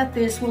 Don't worry about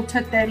this. We'll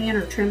tuck that in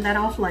or trim that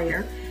off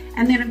later.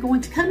 And then I'm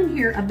going to come in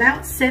here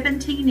about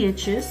 17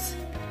 inches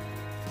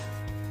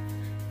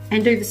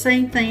and do the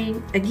same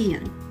thing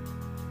again.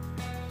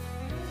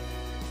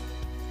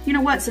 You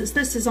know what, since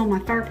this is on my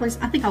fireplace,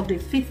 I think I'll do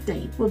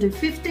 15. We'll do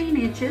 15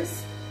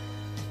 inches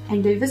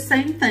and do the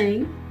same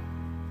thing.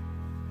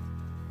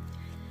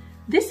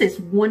 This is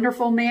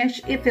wonderful mesh.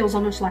 It feels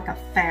almost like a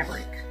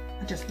fabric.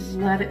 I just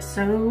love it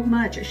so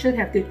much. It should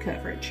have good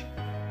coverage.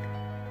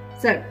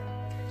 So,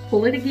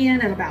 pull it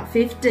again at about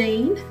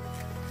 15.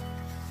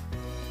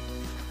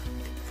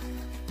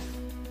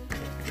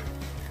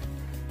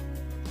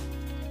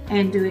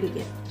 And do it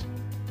again.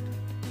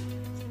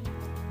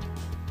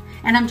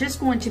 And I'm just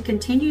going to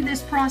continue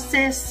this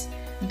process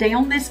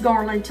down this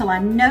garland till I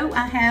know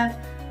I have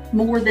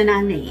more than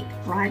I need,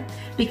 right?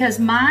 Because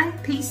my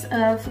piece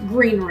of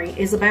greenery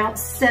is about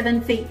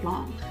 7 feet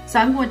long. So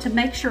I'm going to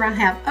make sure I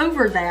have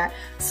over that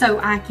so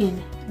I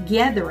can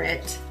gather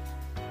it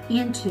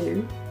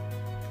into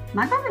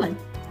my garland.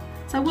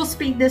 So we'll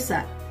speed this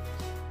up.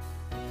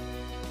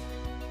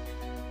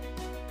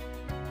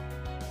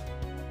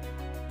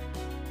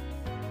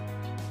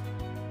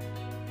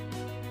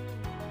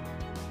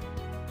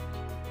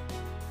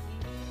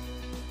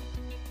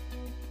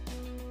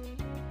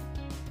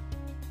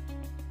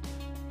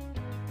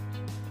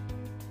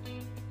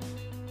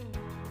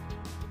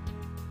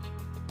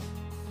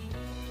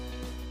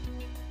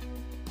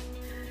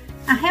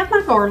 I have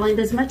my garland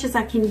as much as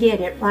I can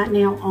get it right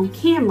now on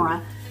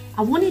camera.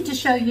 I wanted to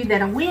show you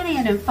that I went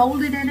in and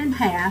folded it in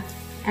half,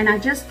 and I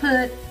just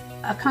put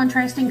a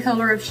contrasting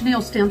color of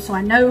chenille stem so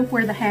I know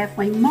where the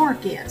halfway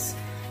mark is.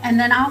 And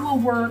then I will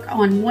work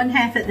on one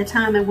half at the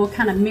time and we'll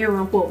kind of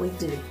mirror what we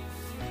do.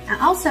 I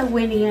also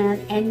went in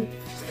and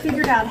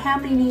figured out how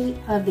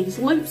many of these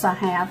loops I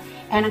have,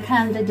 and I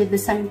kind of did the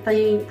same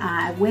thing.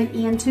 I went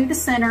into the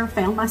center,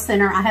 found my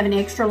center. I have an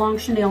extra long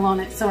chenille on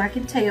it so I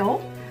can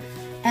tell.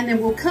 And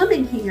then we'll come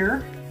in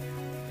here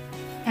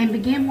and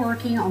begin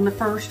working on the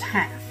first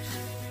half.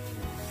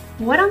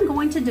 What I'm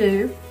going to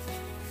do,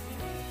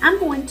 I'm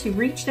going to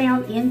reach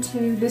down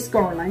into this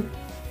garland,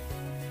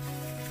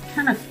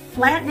 kind of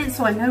flatten it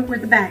so I know where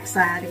the back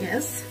side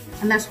is.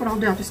 And that's what I'll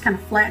do. I'll just kind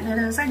of flatten it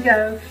as I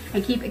go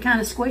and keep it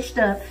kind of squished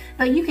up.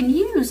 But you can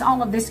use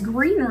all of this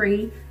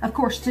greenery, of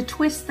course, to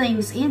twist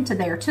things into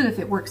there too if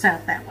it works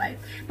out that way.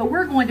 But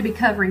we're going to be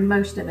covering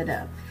most of it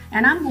up.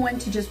 And I'm going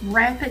to just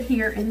wrap it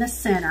here in the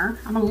center.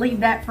 I'm going to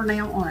leave that for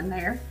now on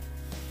there.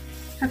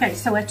 Okay,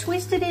 so I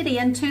twisted it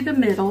into the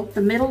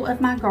middle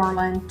of my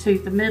garland to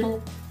the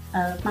middle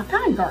of my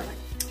pine garland.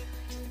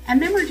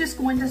 And then we're just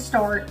going to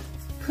start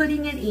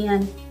putting it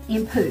in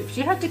poofs.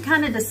 You have to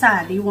kind of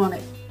decide, do you want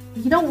it,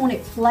 you don't want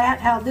it flat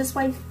out this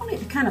way, you want it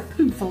to kind of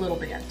poof a little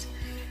bit.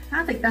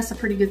 I think that's a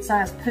pretty good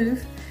size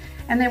poof.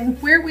 And then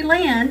where we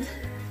land,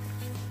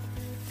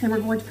 then we're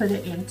going to put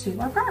it into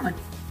our garland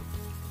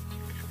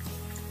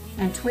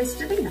and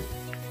twist it in.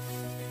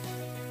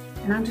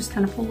 And I'm just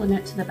kind of pulling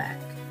it to the back.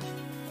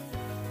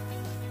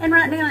 And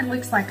right now it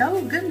looks like,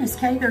 oh goodness,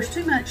 Kay, there's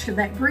too much of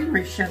that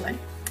greenery showing.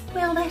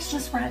 Well, that's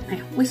just right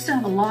now. We still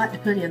have a lot to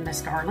put in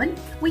this garland.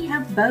 We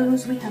have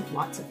bows, we have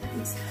lots of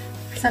things.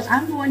 So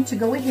I'm going to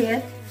go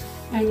ahead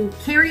and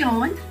carry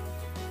on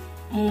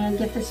and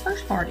get this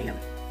first part in.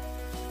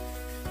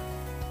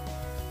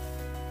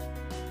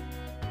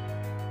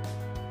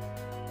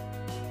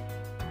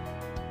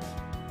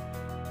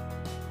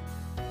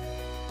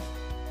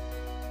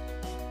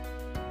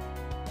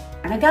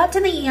 When I got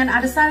to the end, I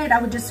decided I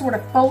would just sort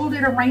of fold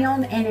it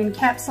around and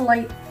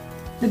encapsulate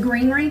the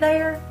greenery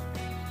there,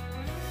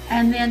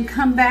 and then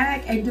come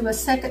back and do a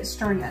second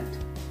strand.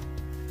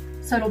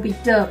 So it'll be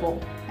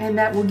double, and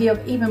that will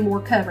give even more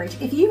coverage.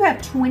 If you have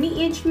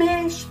 20-inch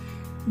mesh,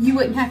 you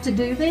wouldn't have to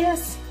do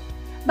this,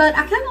 but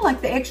I kind of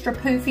like the extra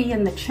poofy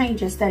and the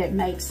changes that it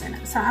makes in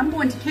it. So I'm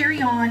going to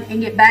carry on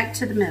and get back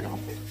to the middle.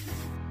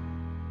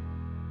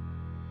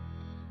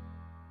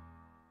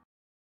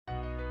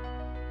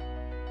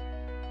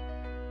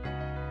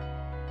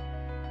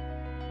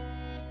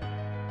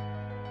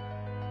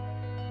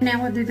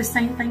 Now we'll do the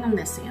same thing on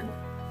this end.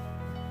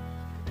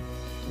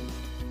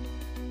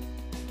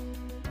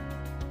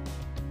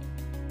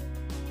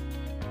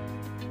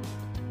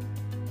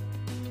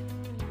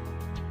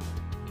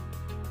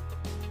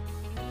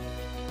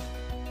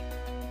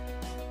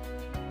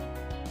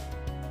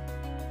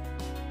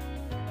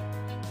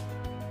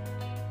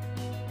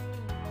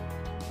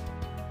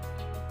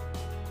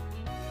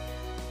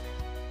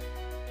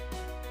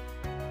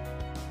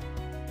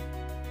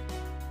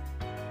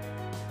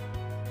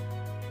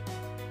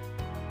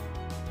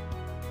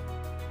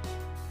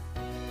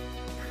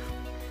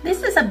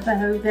 This is a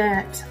bow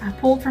that I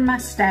pulled from my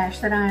stash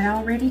that I had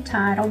already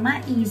tied on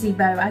my easy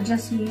bow. I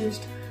just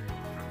used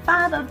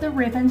 5 of the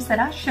ribbons that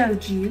I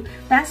showed you.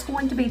 That's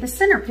going to be the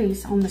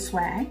centerpiece on the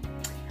swag.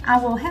 I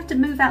will have to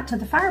move out to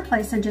the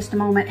fireplace in just a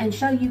moment and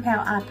show you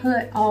how I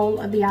put all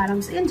of the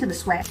items into the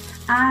swag.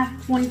 I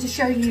wanted to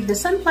show you the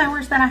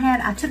sunflowers that I had.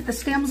 I took the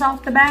stems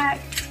off the back,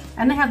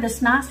 and they have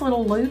this nice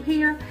little loop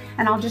here,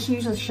 and I'll just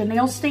use a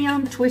chenille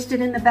stem, twist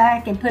it in the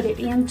back, and put it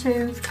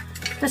into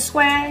the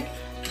swag.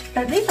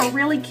 But these are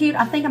really cute.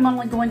 I think I'm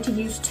only going to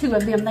use 2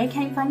 of them. They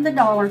came from the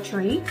Dollar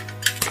Tree.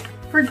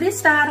 For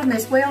this item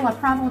as well, I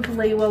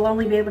probably will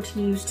only be able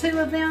to use 2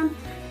 of them.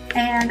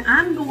 And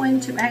I'm going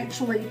to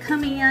actually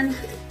come in,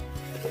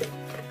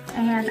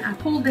 and I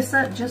pulled this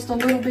up just a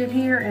little bit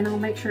here, and I'll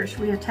make sure it's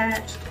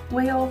reattached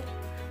well.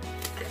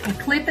 And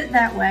clip it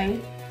that way.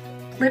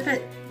 Clip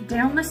it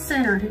down the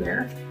center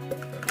here.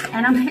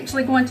 And I'm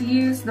actually going to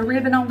use the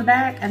ribbon on the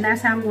back, and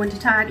that's how I'm going to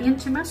tie it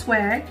into my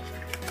swag.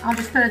 I'll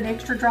just put an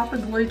extra drop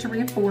of glue to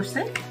reinforce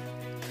it.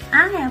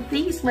 I have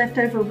these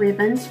leftover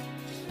ribbons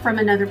from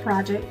another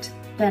project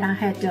that I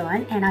had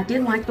done, and I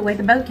didn't like the way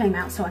the bow came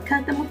out, so I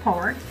cut them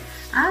apart.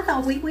 I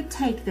thought we would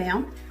take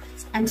them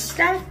and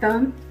stack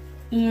them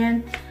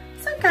in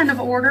some kind of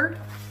order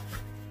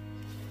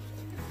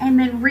and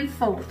then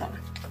refold them.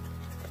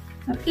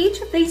 Now,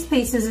 each of these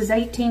pieces is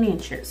 18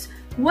 inches.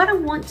 What I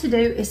want to do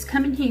is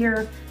come in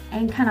here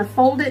and kind of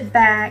fold it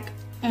back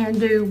and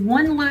do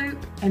 1 loop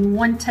and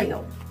 1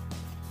 tail,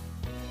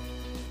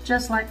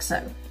 just like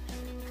so.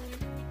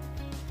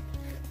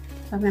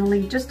 So I'm going to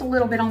leave just a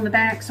little bit on the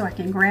back so I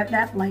can grab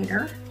that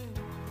later.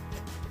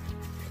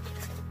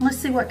 Let's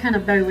see what kind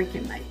of bow we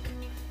can make.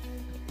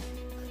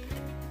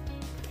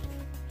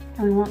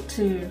 And we want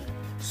to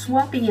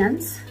swap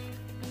ends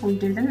when we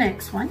do the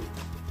next one,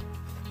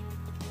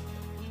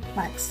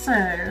 like so.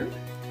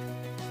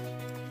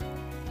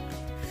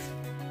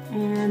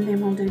 And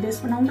then we'll do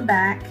this one on the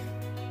back.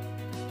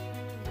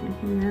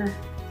 And here,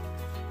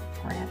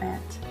 grab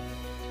it.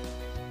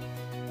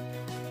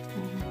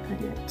 And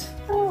put it,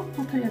 oh,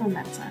 we'll put it on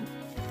that side.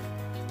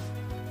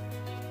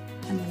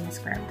 And then let's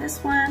grab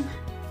this one.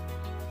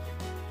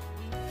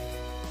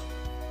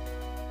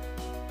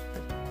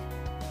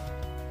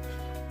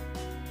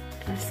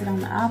 Place it on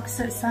the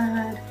opposite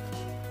side.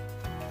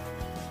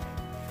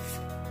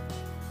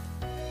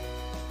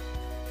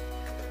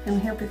 It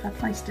would help if I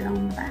placed it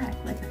on the back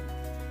with it.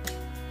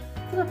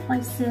 We'll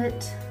place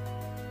it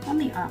on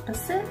the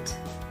opposite.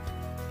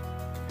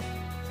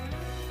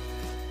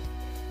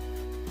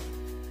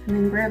 And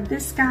then grab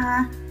this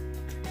guy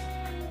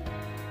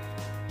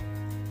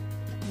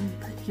and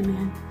put him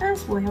in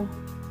as well.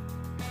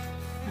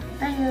 Right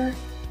there.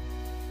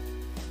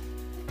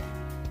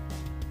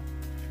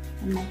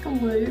 And make a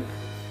loop.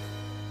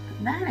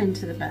 Put that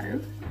into the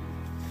bow.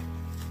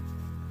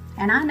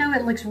 And I know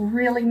it looks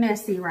really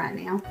messy right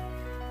now.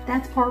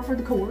 That's par for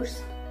the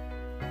course.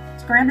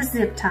 Let's grab a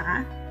zip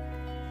tie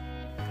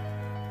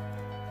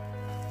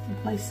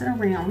and place it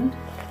around.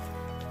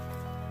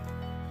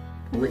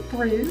 Pull it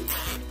through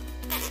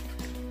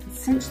and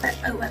cinch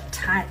that bow up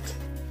tight.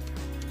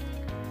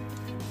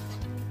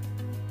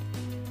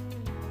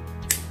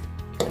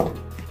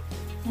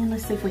 And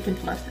let's see if we can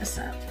fluff this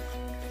up.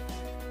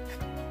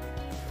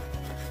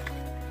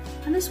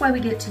 And this way we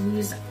get to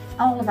use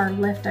all of our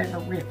leftover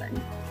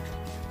ribbon.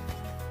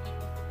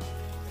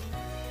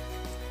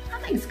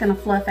 It's going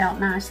to fluff out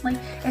nicely.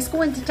 It's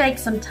going to take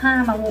some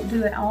time. I won't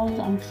do it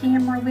all on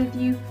camera with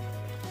you.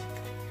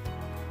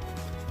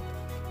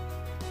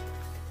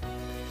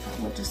 But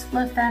we'll just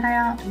fluff that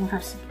out, and we'll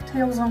have some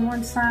tails on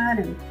one side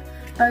and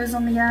bows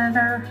on the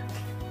other.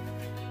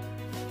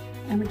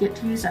 And we get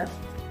to use up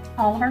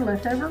all of our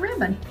leftover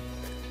ribbon.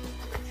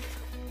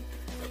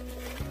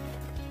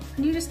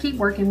 And you just keep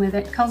working with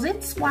it because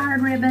it's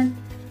wired ribbon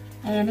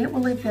and it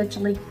will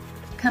eventually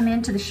come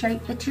into the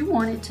shape that you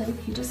want it to.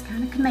 You just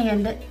kind of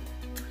command it.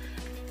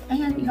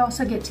 And you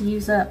also get to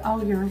use up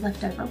all your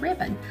leftover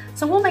ribbon.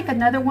 So we'll make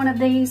another one of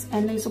these,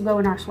 and these will go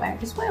in our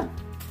swag as well.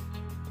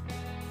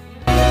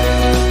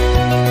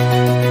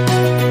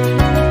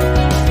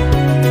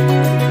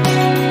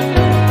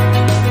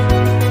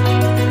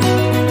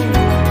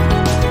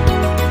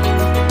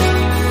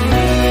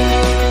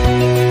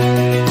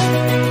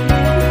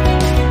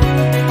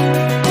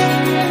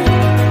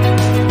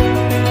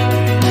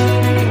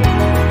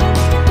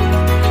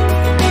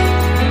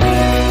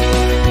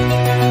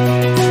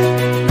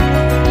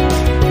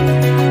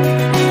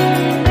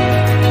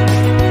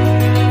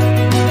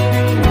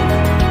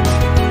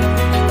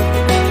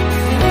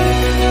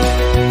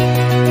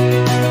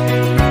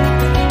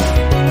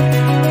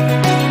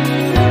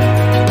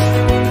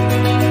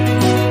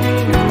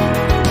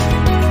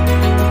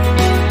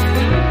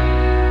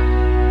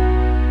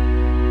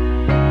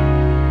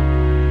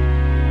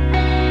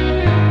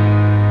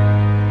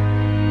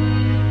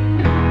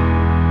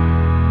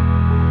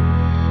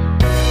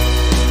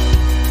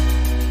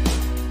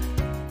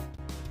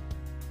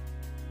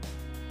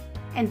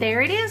 And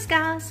there it is,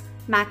 guys,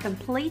 my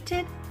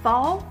completed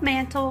fall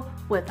mantle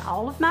with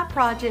all of my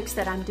projects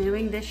that I'm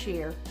doing this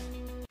year.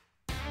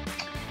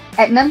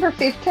 At number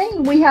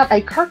 15, we have a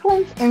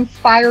Kirkland's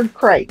inspired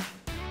crate.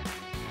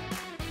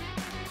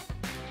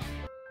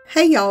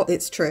 Hey y'all,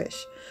 it's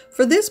Trish.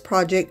 For this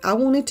project, I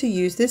wanted to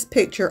use this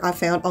picture I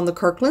found on the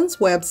Kirkland's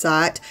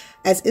website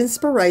as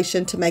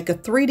inspiration to make a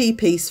 3D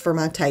piece for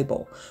my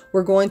table.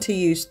 We're going to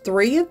use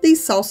 3 of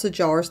these salsa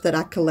jars that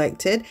I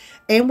collected,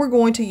 and we're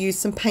going to use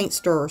some paint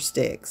stirrer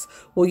sticks.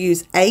 We'll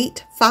use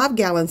 8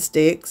 5-gallon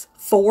sticks,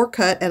 4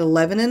 cut at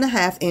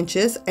 11.5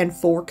 inches and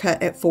 4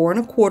 cut at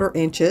 4.25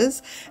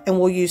 inches, and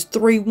we'll use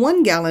 3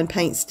 1-gallon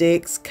paint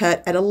sticks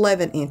cut at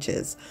 11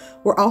 inches.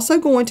 We're also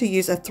going to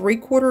use a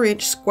 3/4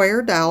 inch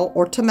square dowel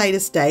or tomato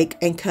stake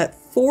and cut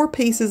 4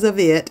 pieces of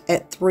it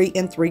at 3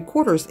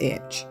 3/4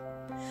 inch.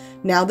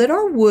 Now that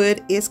our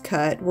wood is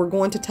cut, we're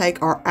going to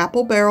take our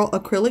apple barrel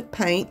acrylic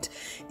paint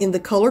in the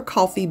color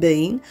coffee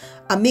bean.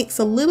 I mix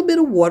a little bit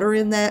of water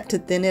in that to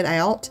thin it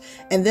out,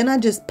 and then I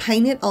just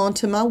paint it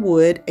onto my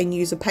wood and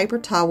use a paper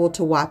towel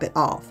to wipe it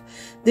off.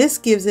 This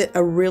gives it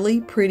a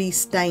really pretty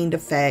stained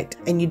effect,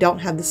 and you don't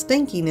have the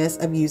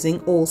stinkiness of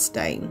using oil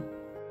stain.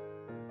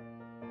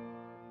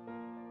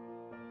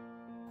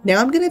 Now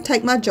I'm going to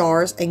take my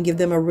jars and give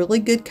them a really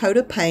good coat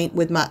of paint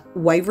with my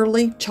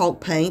Waverly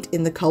chalk paint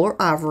in the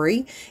color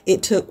ivory.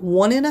 It took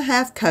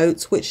 1.5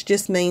 coats, which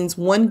just means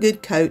 1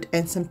 good coat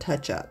and some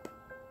touch-up.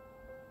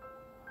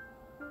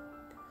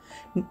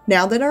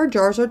 Now that our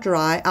jars are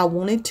dry, I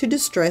wanted to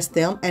distress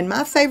them, and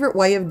my favorite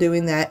way of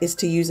doing that is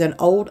to use an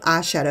old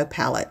eyeshadow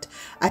palette.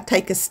 I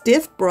take a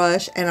stiff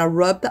brush and I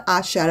rub the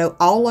eyeshadow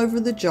all over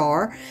the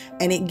jar,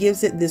 and it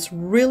gives it this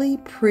really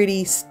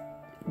pretty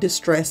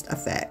distressed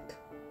effect.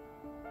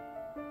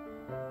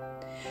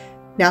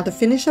 Now to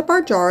finish up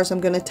our jars, I'm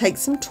going to take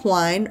some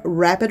twine,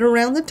 wrap it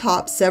around the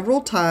top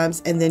several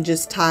times, and then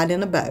just tie it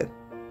in a bow.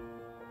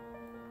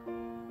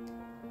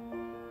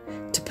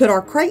 To put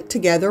our crate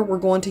together, we're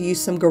going to use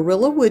some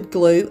Gorilla wood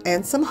glue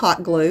and some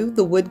hot glue.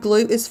 The wood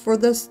glue is for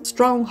the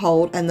strong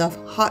hold and the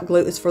hot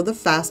glue is for the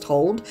fast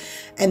hold.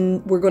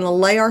 And we're going to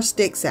lay our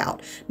sticks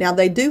out. Now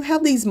they do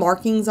have these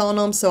markings on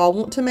them, so I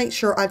want to make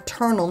sure I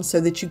turn them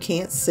so that you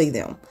can't see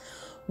them.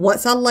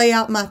 Once I lay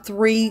out my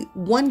 3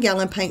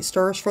 1-gallon paint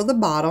stirrers for the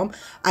bottom,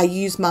 I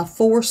use my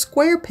 4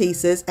 square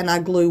pieces and I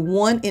glue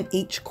 1 in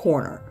each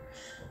corner.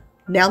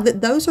 Now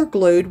that those are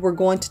glued, we're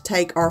going to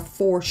take our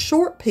 4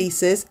 short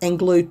pieces and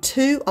glue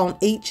 2 on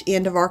each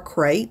end of our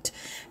crate,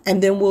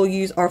 and then we'll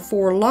use our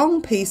 4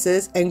 long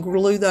pieces and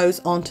glue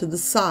those onto the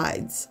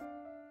sides.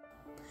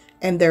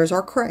 And there's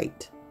our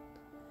crate.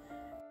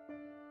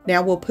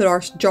 Now we'll put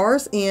our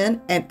jars in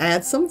and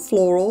add some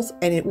florals,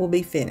 and it will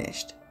be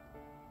finished.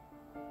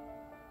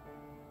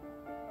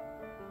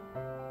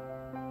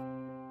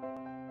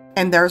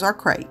 And there's our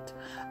crate.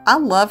 I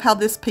love how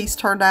this piece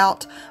turned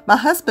out. My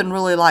husband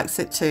really likes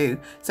it too,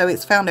 so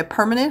it's found a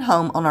permanent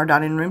home on our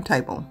dining room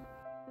table.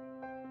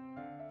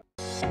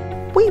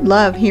 We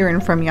love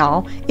hearing from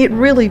y'all. It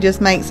really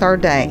just makes our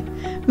day.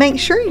 Make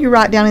sure you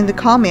write down in the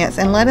comments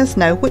and let us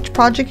know which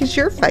project is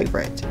your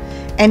favorite.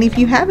 And if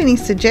you have any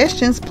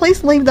suggestions,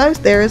 please leave those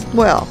there as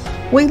well.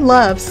 We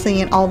love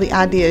seeing all the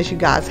ideas you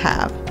guys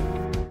have.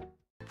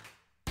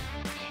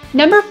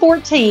 Number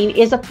 14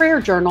 is a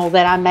prayer journal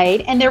that I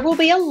made, and there will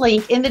be a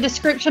link in the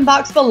description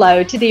box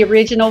below to the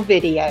original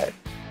video.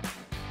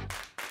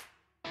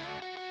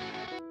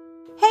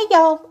 Hey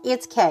y'all,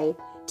 it's Kay.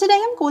 Today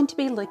I'm going to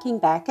be looking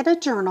back at a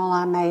journal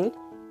I made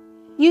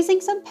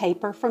using some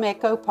paper from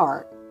Echo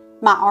Park,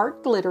 my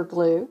art glitter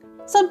glue,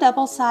 some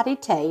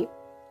double-sided tape,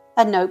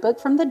 a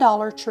notebook from the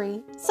Dollar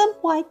Tree, some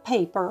white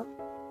paper,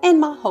 and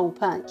my hole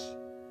punch.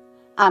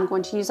 I'm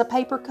going to use a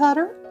paper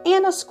cutter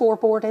and a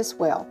scoreboard as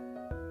well.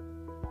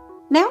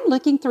 Now I'm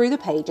looking through the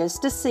pages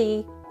to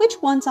see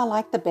which ones I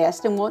like the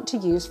best and want to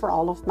use for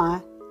all of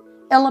my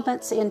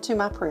elements into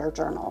my prayer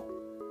journal.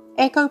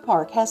 Echo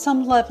Park has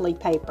some lovely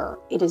paper.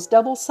 It is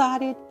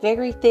double-sided,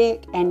 very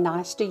thick, and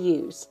nice to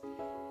use.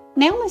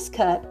 Now let's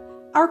cut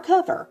our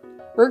cover.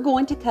 We're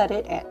going to cut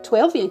it at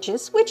 12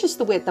 inches, which is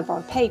the width of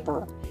our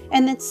paper,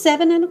 and then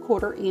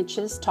 7.25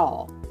 inches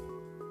tall.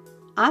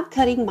 I'm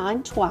cutting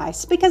mine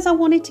twice because I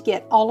wanted to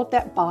get all of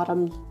that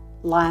bottom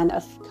line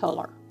of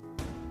color.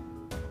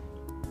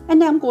 And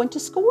now I'm going to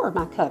score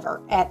my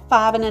cover at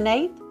 5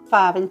 1/8,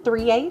 5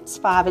 3/8,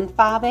 5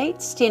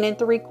 5/8, 10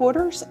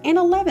 3/4, and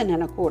 11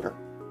 1/4.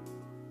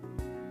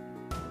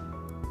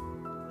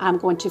 I'm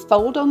going to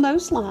fold on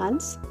those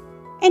lines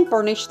and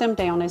burnish them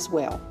down as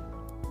well.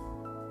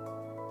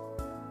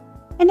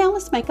 And now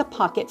let's make a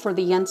pocket for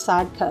the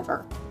inside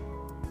cover.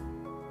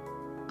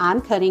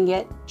 I'm cutting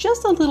it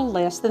just a little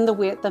less than the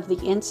width of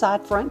the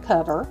inside front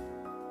cover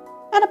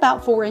at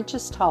about 4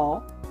 inches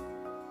tall.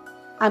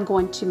 I'm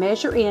going to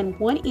measure in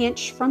 1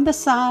 inch from the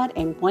side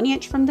and 1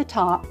 inch from the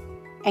top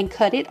and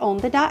cut it on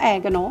the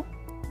diagonal,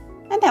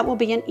 and that will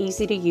be an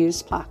easy to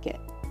use pocket.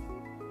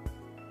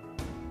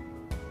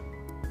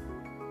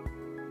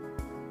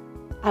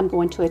 I'm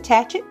going to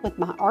attach it with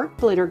my art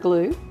glitter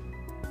glue.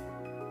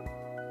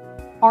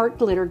 Art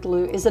glitter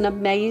glue is an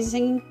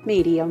amazing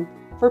medium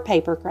for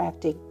paper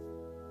crafting.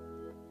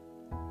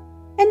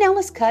 And now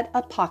let's cut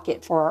a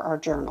pocket for our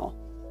journal.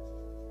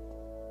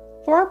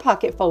 For our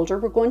pocket folder,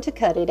 we're going to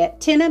cut it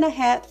at 10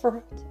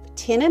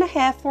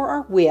 1/2 for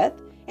our width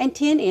and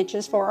 10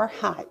 inches for our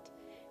height.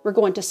 We're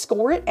going to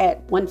score it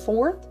at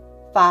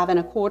 1/4, 5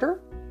 1/4,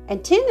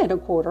 and 10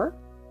 1/4,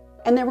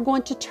 and then we're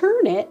going to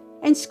turn it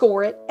and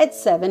score it at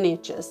 7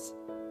 inches.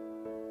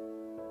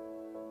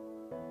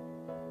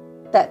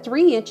 That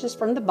 3 inches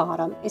from the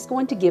bottom is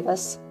going to give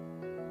us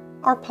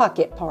our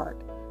pocket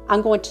part.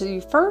 I'm going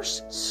to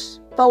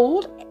first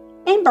fold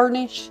and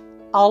burnish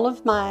all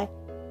of my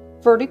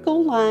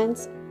vertical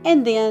lines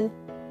and then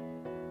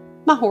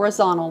my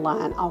horizontal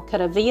line. I'll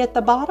cut a V at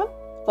the bottom,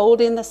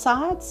 fold in the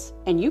sides,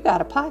 and you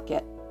got a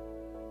pocket.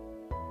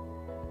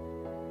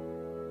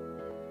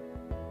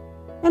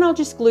 And I'll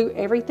just glue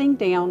everything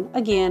down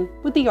again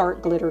with the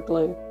art glitter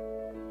glue.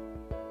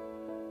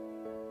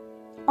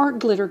 Art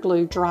glitter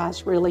glue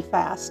dries really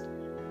fast.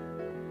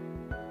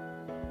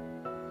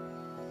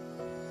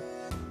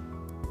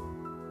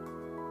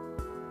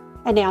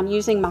 And now I'm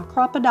using my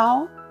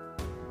crocodile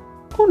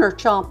corner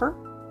chomper,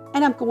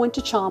 and I'm going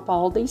to chomp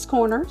all these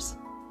corners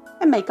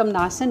and make them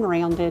nice and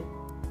rounded.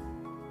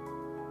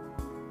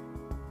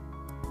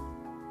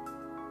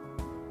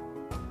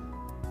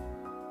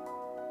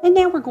 And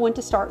now we're going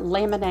to start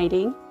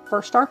laminating.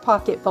 First, our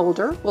pocket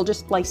folder. We'll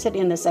just place it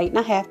in this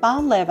 8.5 by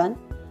 11.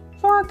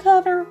 For our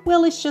cover,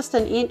 well, it's just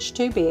an inch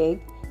too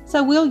big,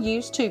 so we'll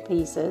use 2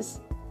 pieces.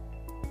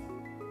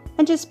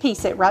 And just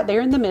piece it right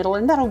there in the middle,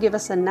 and that'll give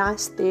us a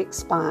nice thick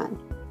spine.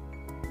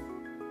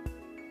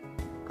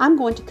 I'm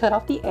going to cut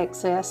off the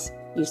excess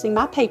using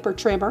my paper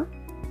trimmer.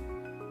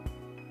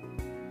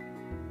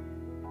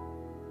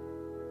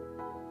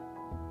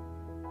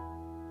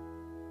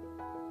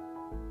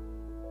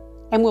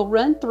 And we'll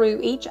run through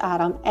each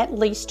item at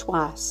least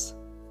twice.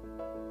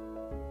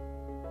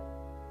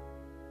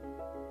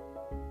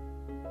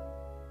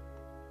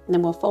 And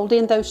then we'll fold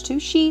in those 2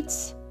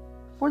 sheets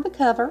for the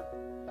cover.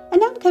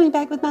 And now I'm coming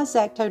back with my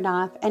X-Acto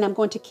knife, and I'm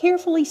going to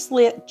carefully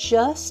slit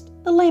just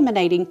the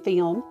laminating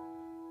film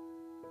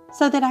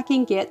so that I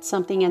can get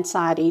something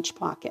inside each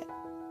pocket.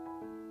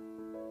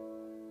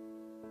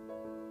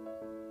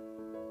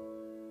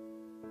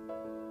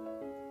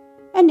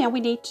 And now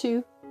we need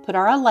to put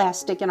our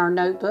elastic in our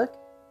notebook.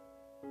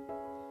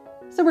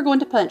 So we're going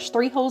to punch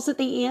 3 holes at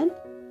the end,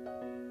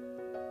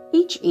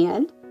 each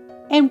end,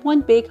 and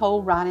 1 big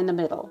hole right in the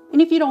middle.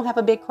 And if you don't have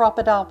a big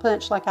crocodile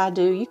punch like I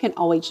do, you can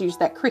always use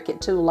that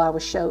Cricut tool I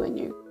was showing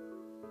you.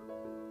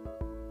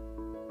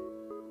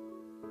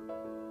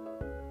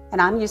 And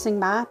I'm using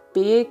my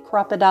big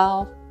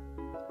crocodile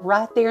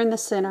right there in the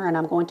center, and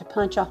I'm going to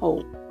punch a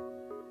hole.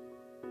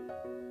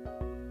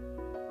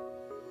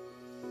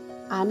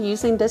 I'm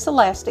using this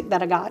elastic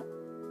that I got.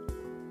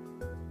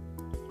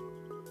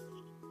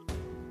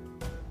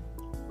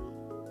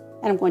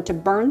 And I'm going to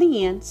burn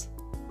the ends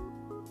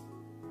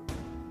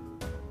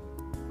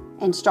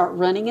and start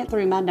running it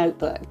through my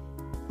notebook.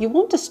 You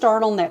want to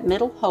start on that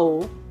middle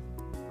hole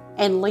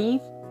and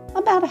leave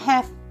about a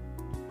half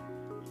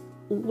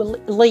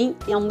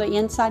length on the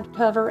inside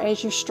cover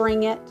as you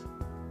string it.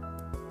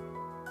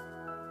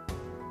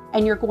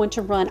 And you're going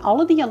to run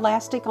all of the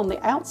elastic on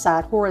the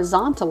outside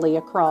horizontally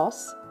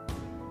across,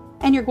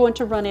 and you're going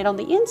to run it on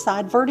the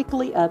inside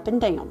vertically up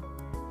and down.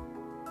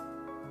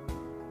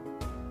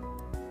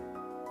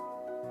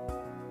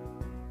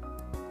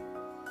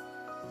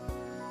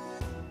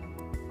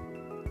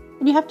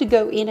 And you have to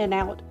go in and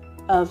out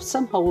of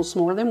some holes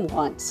more than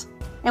once.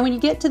 And when you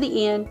get to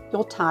the end,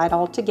 you'll tie it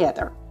all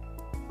together.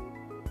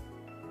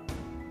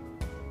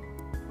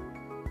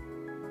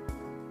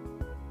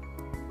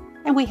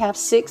 And we have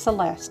 6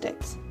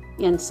 elastics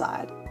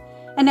inside.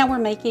 And now we're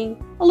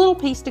making a little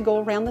piece to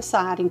go around the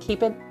side and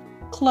keep it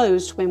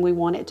closed when we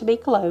want it to be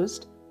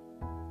closed.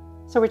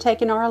 So we're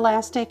taking our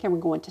elastic and we're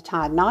going to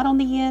tie a knot on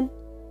the end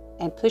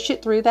and push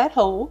it through that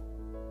hole.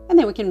 And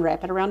then we can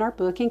wrap it around our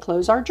book and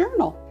close our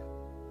journal.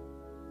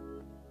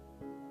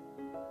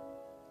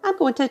 I'm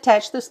going to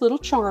attach this little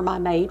charm I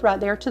made right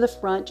there to the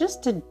front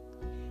just to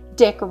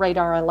decorate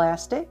our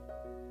elastic.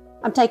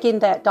 I'm taking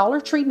that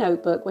Dollar Tree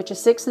notebook, which is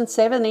 6 and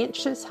 7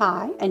 inches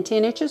high and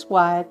 10 inches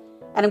wide,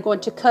 and I'm going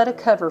to cut a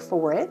cover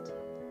for it.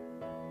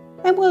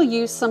 And we'll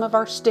use some of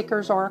our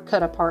stickers or our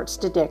cut-aparts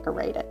to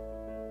decorate it.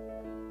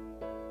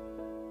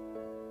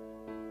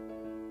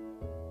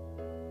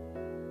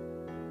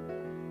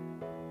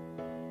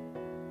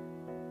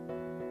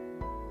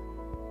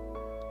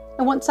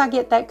 And once I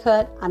get that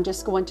cut, I'm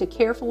just going to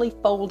carefully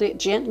fold it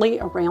gently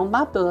around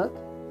my book.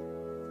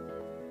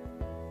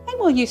 And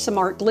we'll use some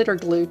art glitter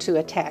glue to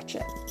attach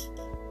it.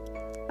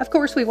 Of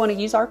course, we want to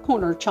use our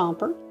corner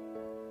chomper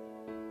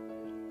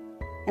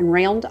and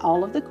round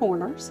all of the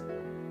corners.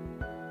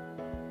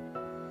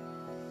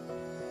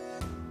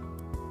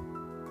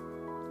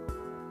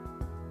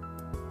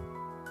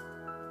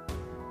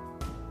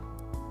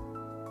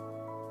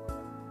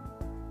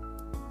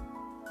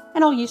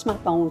 And I'll use my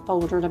bone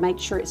folder to make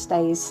sure it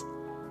stays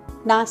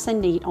nice and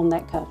neat on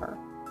that cover.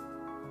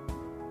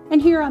 And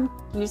here I'm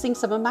using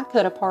some of my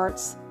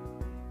cut-aparts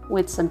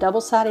with some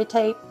double-sided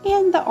tape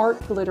and the art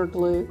glitter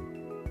glue.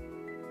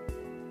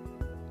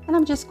 And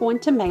I'm just going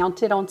to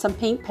mount it on some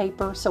pink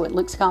paper so it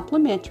looks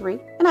complimentary.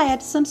 And I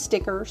add some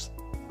stickers.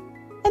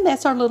 And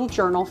that's our little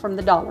journal from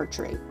the Dollar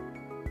Tree.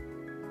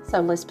 So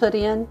let's put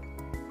in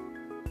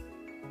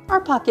our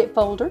pocket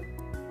folder.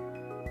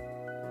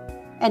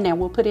 And now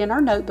we'll put in our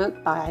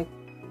notebook by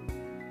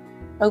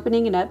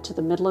opening it up to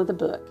the middle of the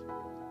book.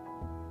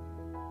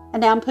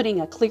 And now I'm putting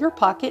a clear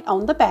pocket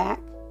on the back.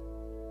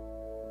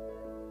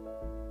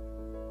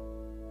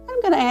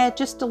 I'm going to add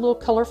just a little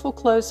colorful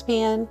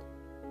clothespin,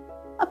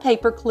 a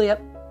paper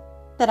clip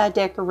that I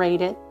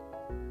decorated.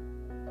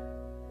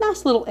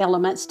 Nice little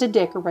elements to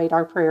decorate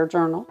our prayer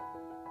journal.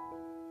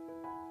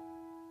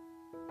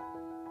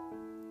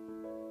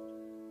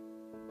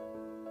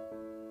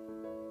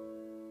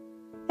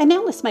 And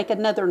now let's make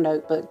another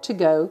notebook to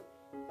go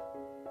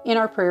in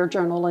our prayer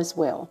journal as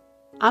well.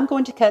 I'm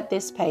going to cut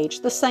this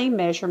page the same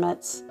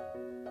measurements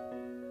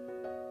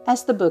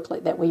as the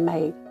booklet that we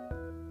made.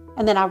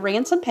 And then I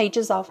ran some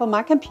pages off of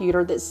my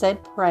computer that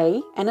said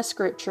pray and a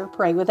scripture,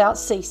 pray without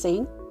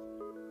ceasing.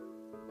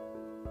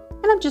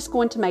 And I'm just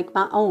going to make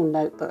my own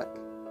notebook.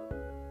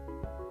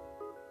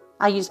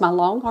 I use my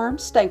long arm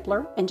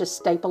stapler and just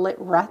staple it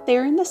right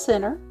there in the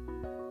center.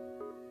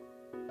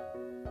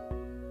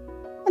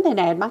 And then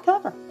add my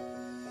cover.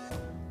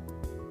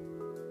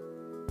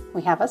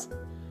 We have a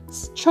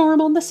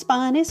charm on the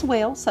spine as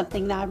well,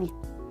 something that I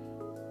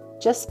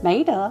just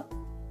made up.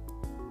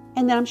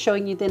 And then I'm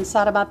showing you the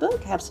inside of my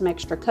book. I have some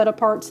extra cut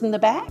aparts in the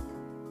back,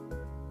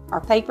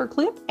 our paper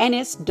clip, and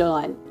it's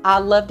done. I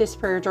love this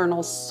prayer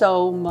journal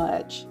so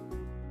much.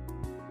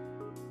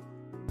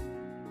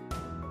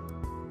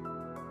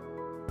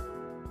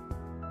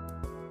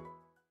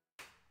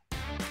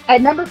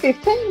 At number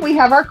 15, we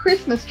have our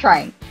Christmas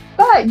train,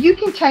 but you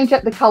can change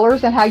up the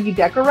colors and how you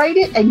decorate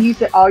it and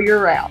use it all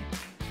year round.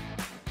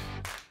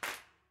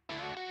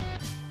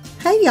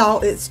 Hey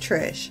y'all, it's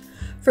Trish.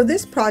 For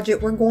this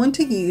project, we're going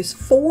to use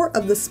 4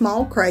 of the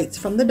small crates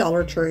from the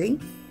Dollar Tree,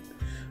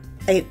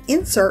 an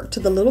insert to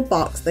the little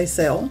box they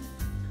sell,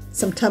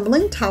 some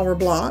tumbling tower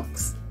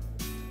blocks,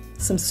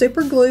 some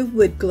super glue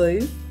wood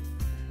glue,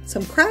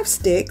 some craft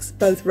sticks,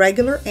 both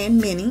regular and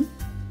mini,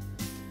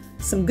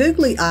 some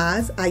googly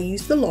eyes, I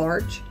used the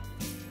large,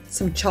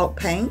 some chalk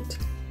paint,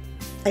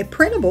 a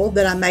printable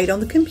that I made on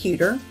the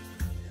computer,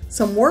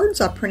 some words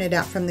I printed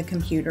out from the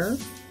computer,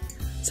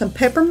 some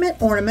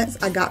peppermint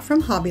ornaments I got from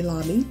Hobby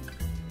Lobby,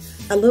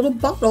 a little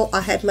bottle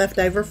I had left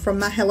over from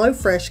my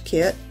HelloFresh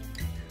kit,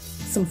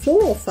 some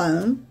floral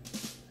foam,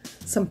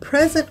 some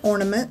present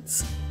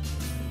ornaments,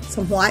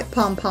 some white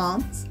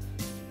pom-poms,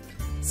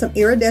 some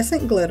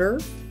iridescent glitter,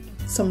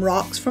 some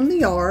rocks from the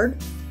yard,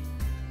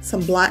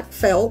 some black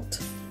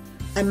felt,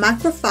 a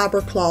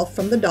microfiber cloth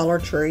from the Dollar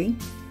Tree,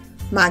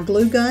 my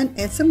glue gun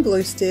and some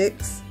glue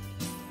sticks,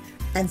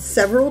 and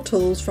several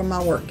tools from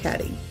my work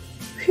caddy.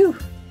 Phew!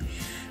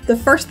 The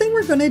first thing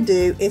we're going to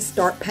do is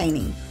start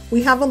painting.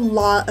 We have a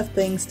lot of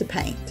things to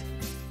paint.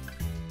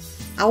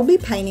 I'll be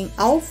painting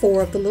all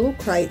 4 of the little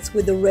crates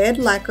with the red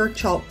lacquer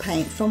chalk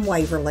paint from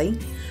Waverly.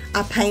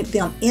 I paint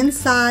them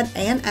inside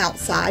and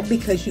outside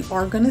because you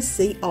are going to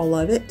see all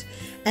of it.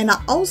 And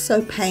I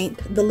also paint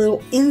the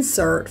little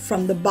insert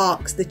from the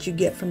box that you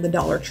get from the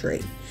Dollar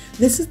Tree.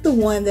 This is the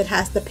one that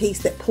has the piece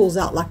that pulls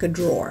out like a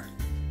drawer.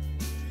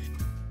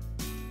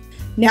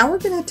 Now we're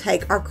going to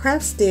take our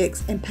craft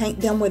sticks and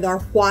paint them with our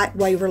white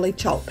Waverly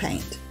chalk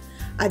paint.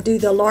 I do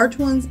the large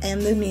ones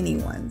and the mini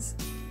ones.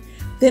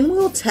 Then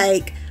we'll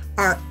take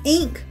our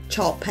ink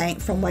chalk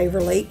paint from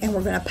Waverly and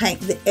we're going to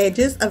paint the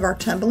edges of our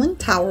tumbling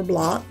tower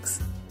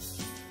blocks.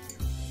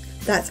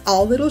 That's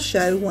all it'll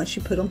show once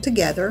you put them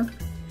together.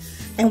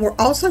 And we're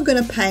also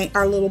going to paint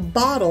our little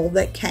bottle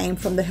that came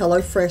from the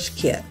HelloFresh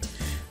kit.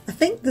 I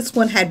think this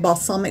one had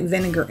balsamic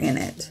vinegar in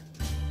it.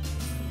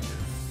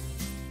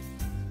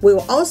 We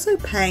will also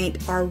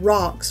paint our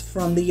rocks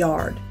from the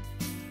yard.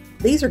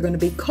 These are going to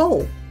be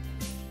coal.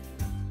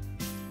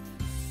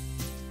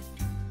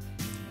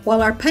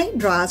 While our paint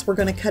dries, we're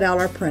going to cut out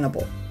our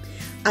printable.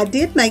 I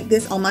did make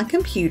this on my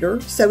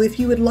computer, so if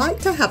you would like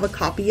to have a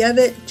copy of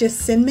it, just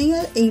send me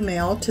an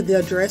email to the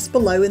address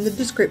below in the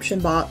description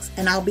box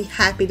and I'll be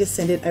happy to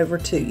send it over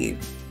to you.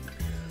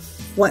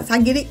 Once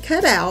I get it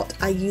cut out,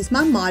 I use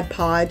my Mod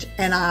Podge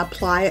and I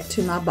apply it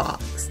to my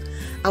box.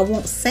 I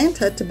want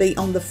Santa to be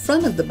on the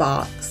front of the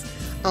box.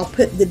 I'll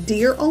put the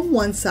deer on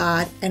one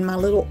side and my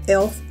little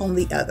elf on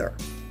the other.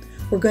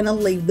 We're going to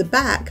leave the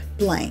back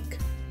blank.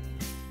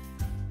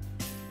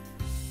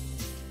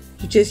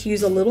 You just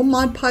use a little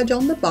Mod Podge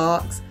on the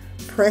box,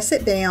 press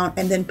it down,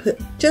 and then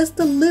put just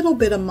a little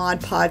bit of Mod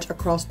Podge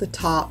across the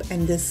top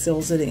and this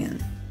seals it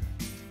in.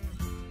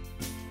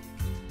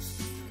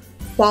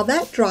 While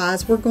that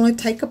dries, we're going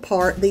to take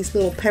apart these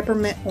little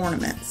peppermint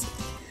ornaments.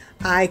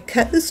 I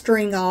cut the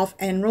string off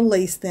and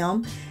release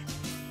them.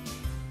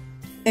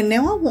 And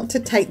now I want to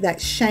take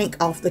that shank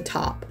off the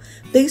top.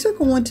 These are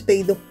going to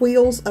be the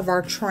wheels of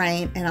our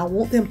train and I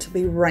want them to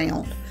be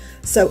round.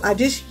 So I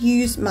just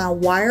use my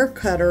wire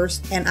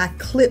cutters and I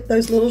clip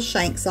those little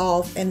shanks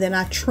off and then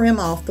I trim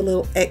off the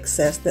little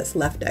excess that's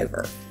left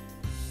over.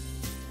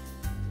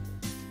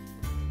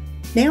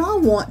 Now I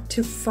want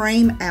to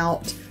frame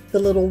out the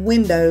little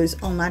windows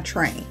on my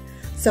train.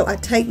 So I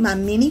take my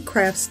mini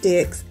craft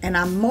sticks and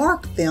I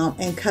mark them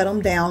and cut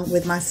them down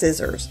with my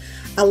scissors.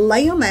 I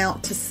lay them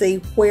out to see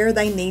where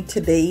they need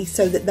to be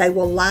so that they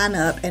will line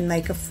up and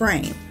make a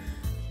frame.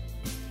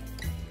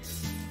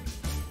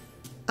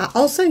 I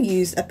also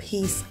use a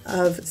piece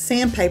of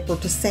sandpaper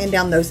to sand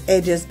down those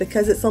edges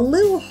because it's a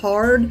little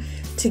hard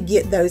to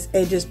get those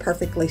edges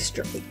perfectly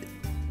straight.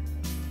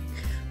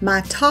 My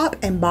top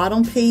and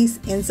bottom piece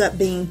ends up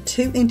being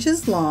 2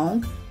 inches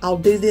long. I'll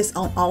do this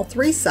on all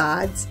 3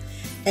 sides,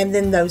 and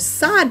then those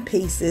side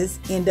pieces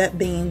end up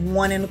being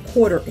 1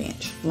 1/4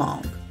 inch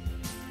long.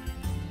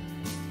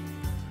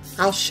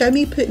 I'll show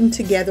me putting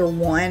together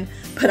one,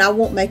 but I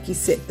won't make you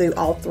sit through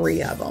all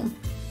 3 of them.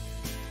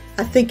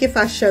 I think if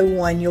I show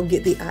one, you'll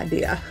get the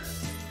idea.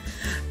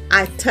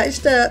 I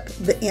touched up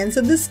the ends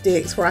of the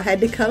sticks where I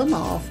had to cut them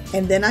off,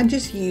 and then I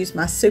just used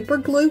my super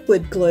glue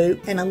wood glue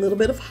and a little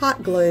bit of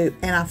hot glue,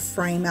 and I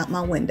frame out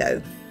my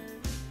window.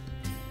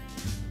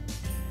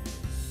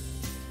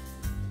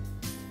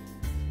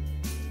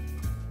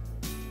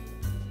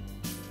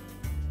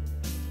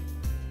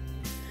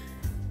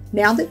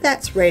 Now that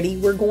that's ready,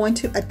 we're going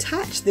to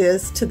attach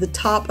this to the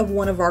top of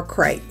one of our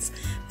crates.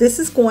 This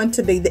is going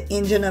to be the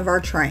engine of our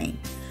train.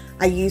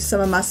 I use some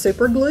of my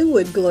super glue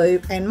wood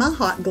glue and my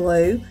hot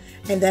glue,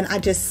 and then I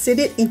just sit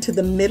it into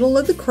the middle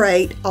of the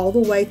crate all the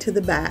way to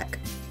the back.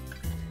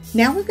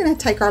 Now we're going to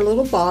take our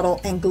little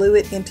bottle and glue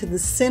it into the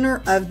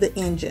center of the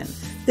engine.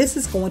 This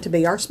is going to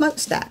be our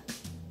smokestack.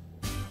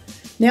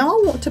 Now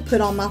I want to put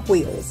on my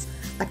wheels.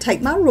 I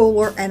take my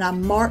ruler and I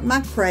mark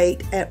my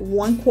crate at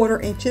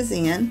 1/4 inches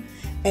in,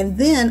 and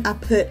then I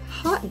put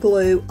hot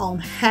glue on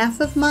half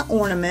of my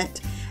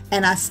ornament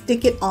and I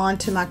stick it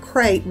onto my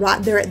crate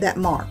right there at that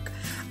mark.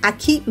 I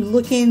keep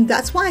looking,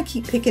 that's why I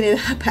keep picking it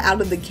up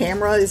out of the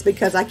camera, is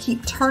because I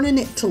keep turning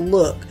it to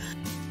look.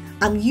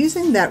 I'm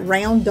using that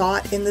round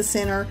dot in the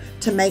center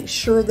to make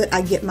sure that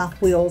I get my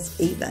wheels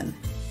even.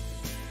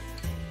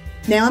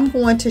 Now I'm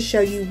going to show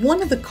you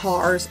one of the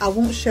cars. I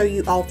won't show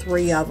you all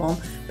 3 of them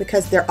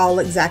because they're all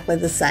exactly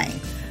the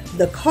same.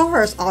 The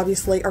cars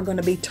obviously are going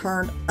to be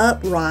turned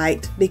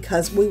upright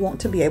because we want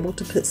to be able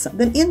to put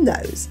something in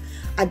those.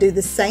 I do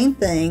the same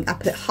thing. I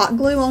put hot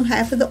glue on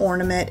half of the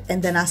ornament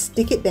and then I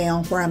stick it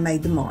down where I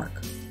made the mark.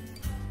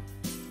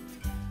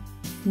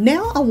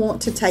 Now I want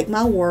to take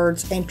my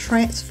words and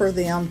transfer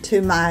them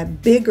to my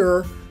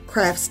bigger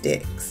craft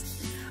sticks.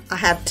 I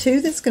have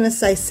 2 that's going to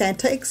say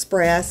Santa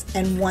Express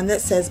and 1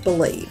 that says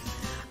Believe.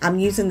 I'm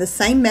using the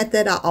same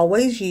method I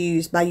always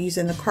use by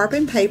using the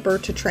carbon paper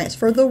to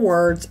transfer the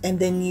words and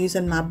then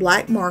using my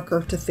black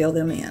marker to fill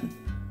them in.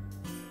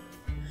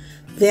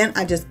 Then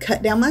I just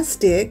cut down my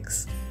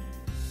sticks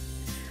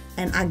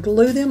and I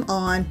glue them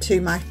on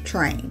to my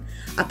train.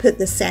 I put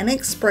the Santa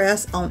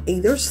Express on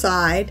either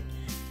side,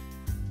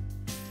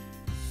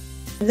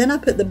 and then I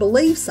put the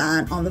Believe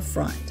sign on the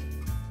front.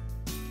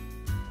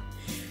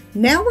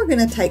 Now we're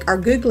going to take our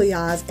googly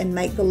eyes and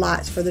make the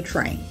lights for the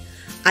train.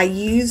 I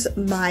use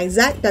my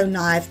X-Acto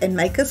knife and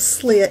make a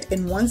slit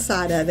in one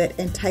side of it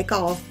and take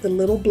off the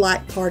little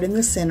black part in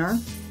the center.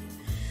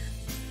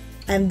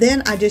 And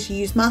then I just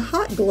use my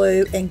hot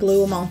glue and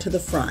glue them onto the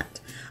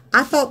front.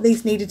 I thought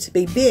these needed to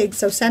be big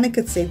so Santa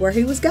could see where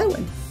he was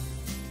going.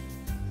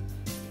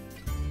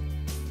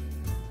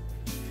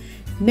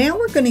 Now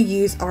we're going to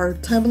use our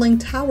tumbling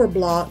tower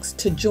blocks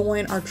to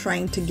join our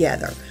train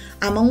together.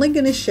 I'm only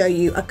going to show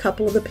you a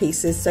couple of the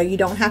pieces so you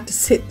don't have to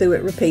sit through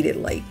it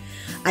repeatedly.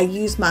 I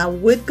use my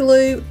wood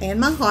glue and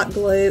my hot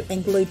glue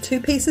and glue 2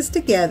 pieces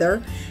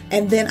together,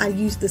 and then I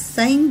use the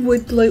same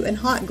wood glue and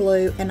hot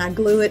glue and I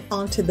glue it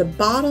onto the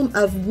bottom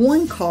of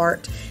one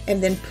cart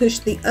and then push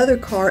the other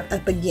cart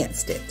up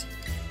against it.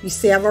 You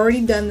see, I've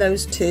already done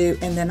those 2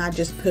 and then I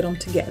just put them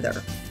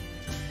together.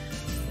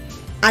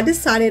 I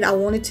decided I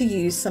wanted to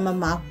use some of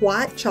my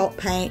white chalk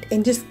paint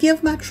and just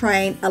give my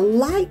train a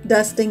light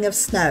dusting of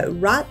snow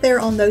right there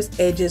on those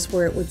edges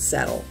where it would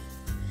settle.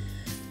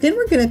 Then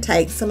we're going to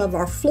take some of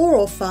our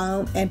floral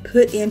foam and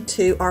put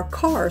into our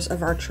cars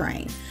of our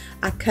train.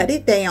 I cut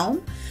it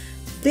down.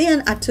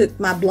 Then I took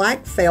my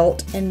black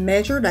felt and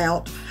measured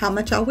out how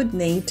much I would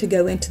need to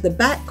go into the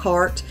back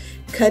cart,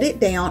 cut it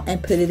down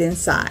and put it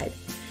inside.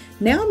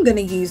 Now I'm going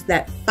to use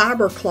that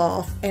fiber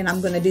cloth and I'm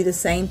going to do the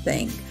same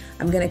thing.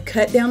 I'm going to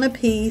cut down a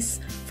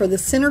piece for the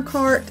center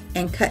cart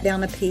and cut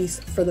down a piece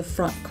for the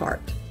front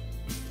cart.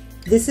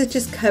 This is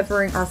just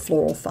covering our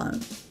floral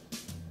foam.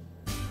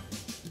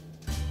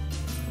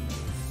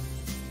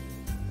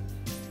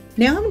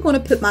 Now I'm going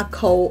to put my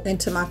coal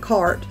into my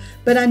cart,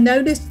 but I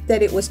noticed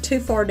that it was too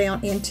far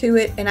down into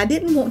it and I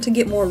didn't want to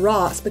get more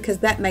rocks because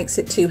that makes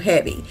it too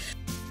heavy.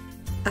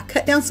 I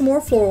cut down some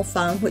more floral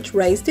foam which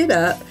raised it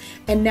up,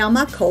 and now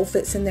my coal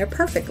fits in there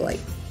perfectly.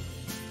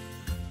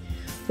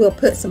 We'll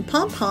put some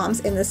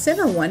pom-poms in the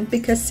center one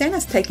because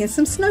Santa's taking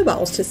some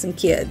snowballs to some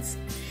kids.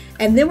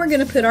 And then we're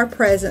going to put our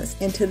presents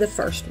into the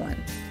first one.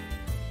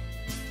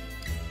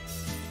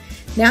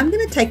 Now I'm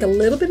going to take a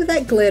little bit of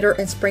that glitter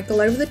and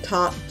sprinkle over the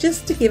top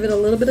just to give it a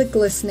little bit of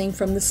glistening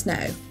from the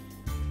snow.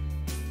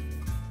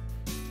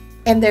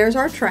 And there's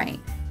our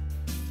train.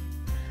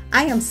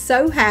 I am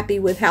so happy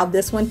with how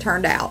this one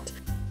turned out.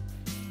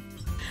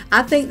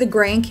 I think the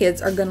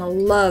grandkids are going to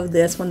love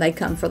this when they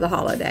come for the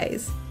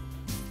holidays.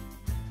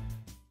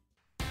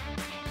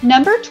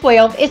 Number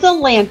 12 is a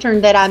lantern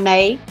that I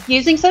made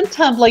using some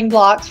tumbling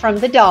blocks from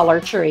the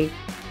Dollar Tree.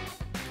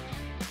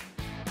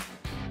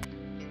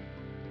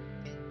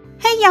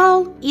 Hey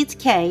y'all, it's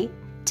Kay.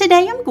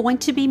 Today I'm going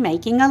to be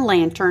making a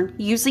lantern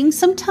using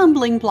some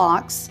tumbling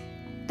blocks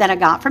that I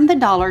got from the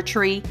Dollar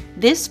Tree,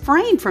 this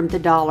frame from the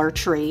Dollar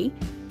Tree,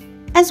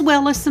 as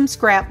well as some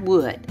scrap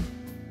wood.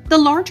 The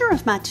larger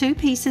of my two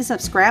pieces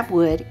of scrap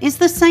wood is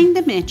the same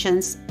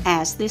dimensions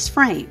as this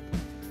frame.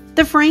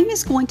 The frame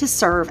is going to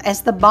serve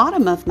as the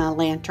bottom of my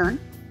lantern,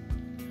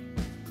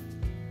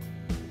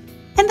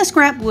 and the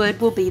scrap wood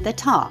will be the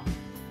top.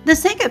 The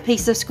second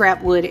piece of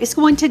scrap wood is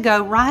going to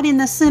go right in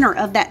the center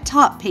of that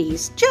top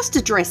piece just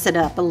to dress it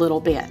up a little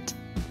bit.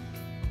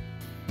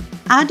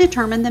 I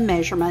determined the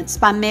measurements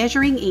by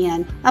measuring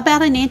in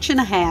about 1.5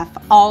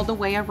 inches all the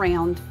way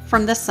around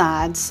from the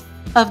sides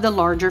of the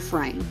larger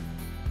frame.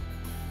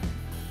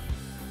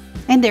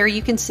 And there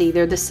you can see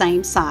they're the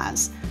same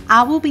size.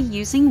 I will be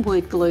using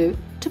wood glue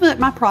to put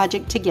my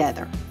project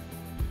together.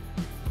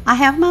 I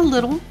have my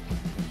little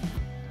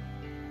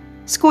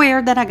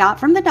square that I got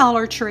from the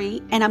Dollar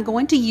Tree, and I'm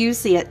going to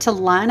use it to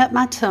line up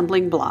my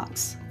tumbling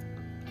blocks.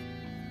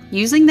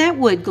 Using that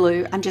wood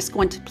glue, I'm just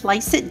going to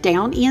place it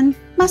down in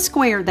my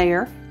square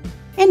there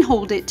and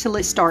hold it till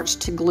it starts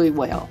to glue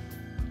well.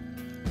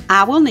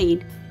 I will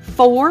need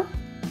 4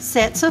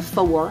 sets of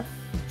 4,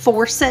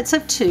 4 sets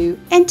of 2,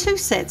 and 2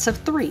 sets of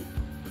 3.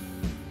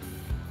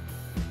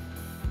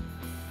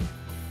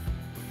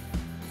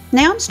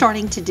 Now I'm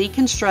starting to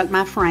deconstruct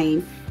my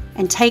frame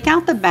and take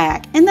out the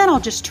back, and then I'll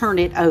just turn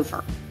it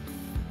over.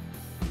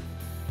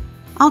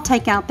 I'll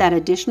take out that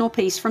additional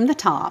piece from the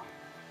top,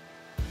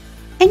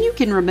 and you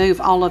can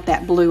remove all of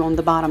that blue on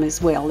the bottom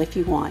as well if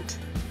you want.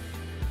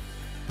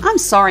 I'm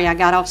sorry I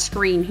got off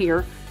screen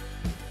here.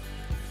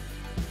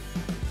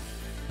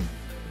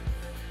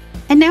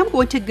 And now I'm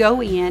going to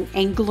go in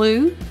and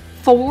glue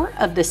 4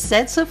 of the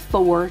sets of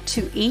 4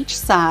 to each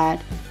side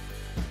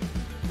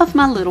of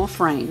my little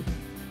frame.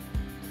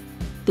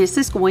 This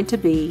is going to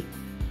be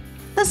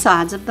the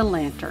sides of the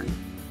lantern.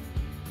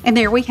 And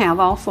there we have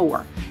all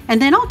 4.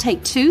 And then I'll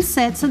take 2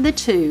 sets of the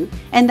 2,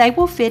 and they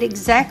will fit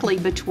exactly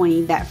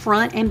between that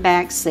front and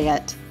back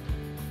set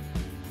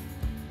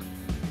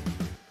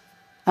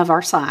of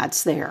our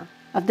sides there,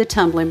 of the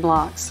tumbling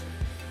blocks.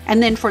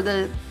 And then for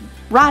the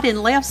right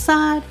and left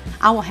side,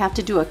 I will have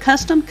to do a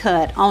custom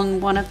cut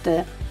on one of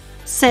the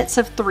sets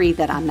of 3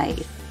 that I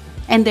made.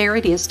 And there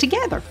it is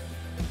together.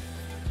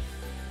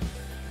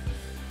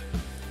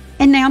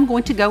 And now I'm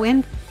going to go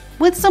in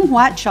with some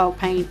white chalk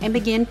paint and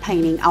begin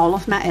painting all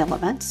of my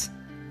elements.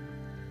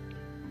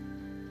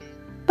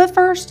 But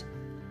first,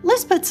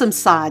 let's put some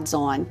sides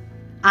on.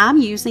 I'm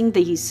using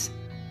these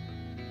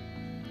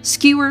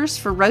skewers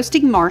for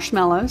roasting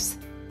marshmallows,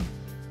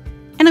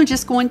 and I'm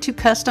just going to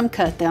custom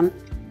cut them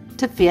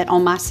to fit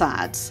on my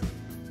sides.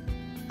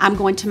 I'm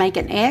going to make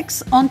an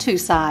X on 2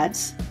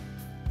 sides,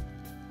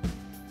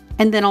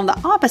 and then on the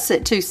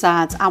opposite 2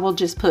 sides, I will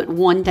just put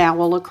 1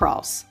 dowel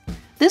across.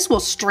 This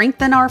will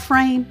strengthen our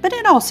frame, but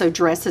it also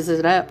dresses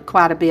it up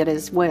quite a bit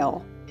as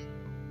well.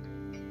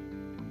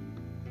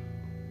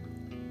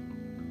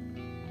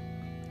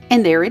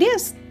 And there it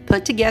is,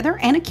 put together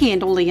and a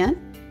candle in.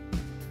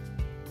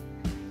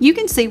 You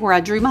can see where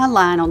I drew my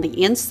line on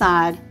the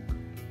inside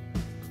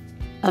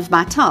of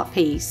my top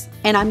piece,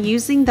 and I'm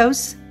using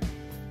those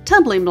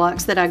tumbling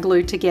blocks that I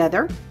glued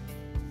together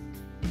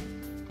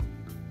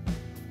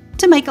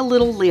to make a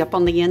little lip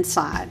on the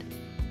inside.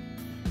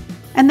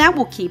 And that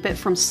will keep it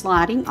from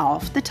sliding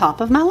off the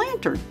top of my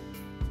lantern.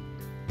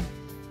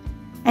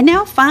 And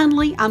now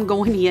finally I'm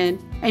going in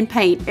and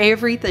paint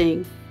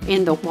everything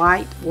in the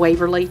white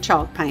Waverly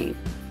chalk paint.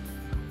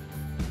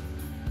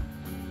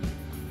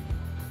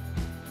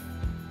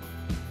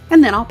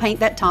 And then I'll paint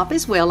that top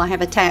as well. I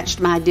have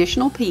attached my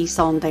additional piece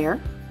on there.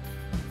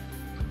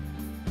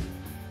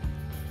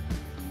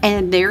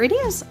 And there it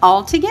is,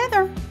 all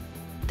together.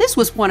 This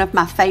was one of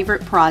my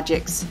favorite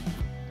projects.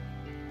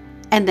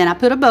 And then I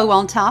put a bow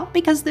on top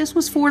because this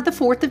was for the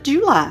 4th of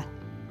July.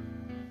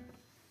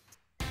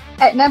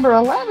 At number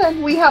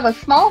 11, we have a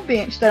small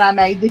bench that I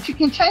made that you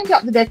can change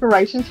out the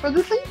decorations for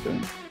the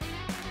season.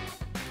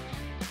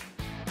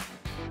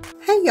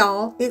 Hey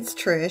y'all, it's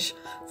Trish.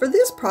 For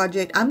this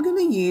project, I'm going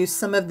to use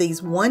some of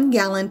these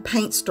 1-gallon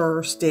paint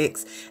stirrer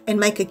sticks and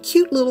make a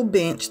cute little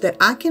bench that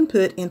I can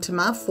put into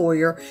my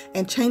foyer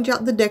and change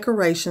out the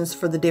decorations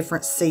for the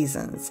different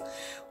seasons.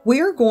 We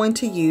are going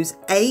to use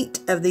 8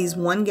 of these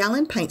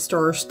 1-gallon paint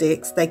stirrer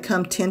sticks. They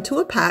come 10 to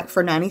a pack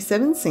for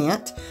 97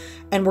 cents.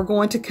 And we're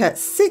going to cut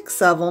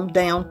 6 of them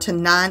down to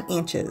 9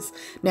 inches.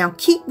 Now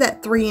keep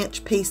that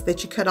 3-inch piece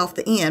that you cut off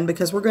the end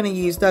because we're going to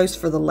use those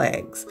for the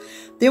legs.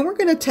 Then we're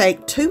going to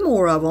take 2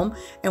 more of them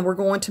and we're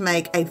going to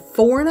make a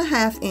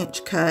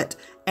 4.5-inch cut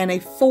and a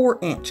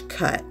 4-inch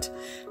cut.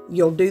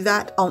 You'll do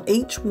that on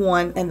each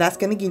one, and that's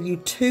going to give you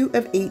 2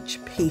 of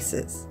each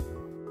pieces.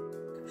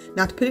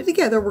 Now to put it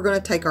together, we're going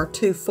to take our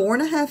two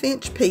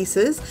 4.5-inch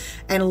pieces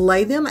and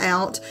lay them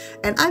out.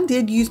 And I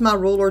did use my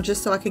ruler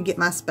just so I could get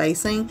my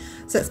spacing.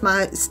 Since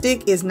my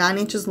stick is 9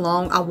 inches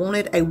long, I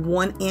wanted a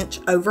 1-inch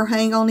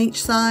overhang on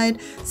each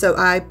side. So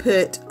I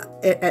put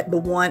it at the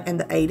 1 and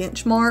the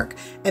 8-inch mark.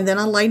 And then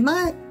I laid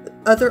my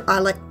I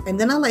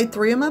laid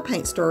 3 of my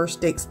paint stirrer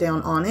sticks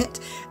down on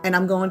it, and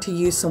I'm going to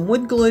use some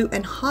wood glue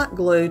and hot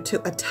glue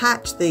to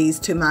attach these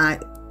to my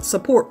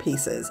support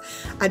pieces.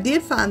 I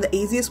did find the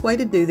easiest way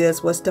to do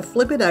this was to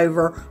flip it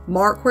over,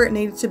 mark where it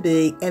needed to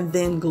be, and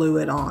then glue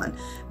it on.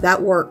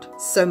 That worked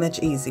so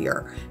much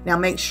easier. Now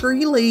make sure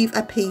you leave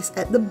a piece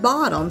at the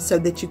bottom so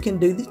that you can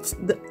do this,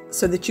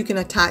 so that you can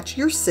attach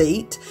your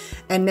seat.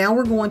 And now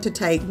we're going to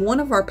take one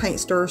of our paint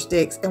stirrer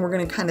sticks and we're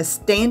going to kind of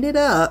stand it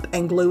up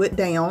and glue it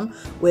down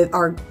with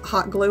our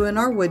hot glue and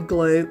our wood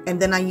glue.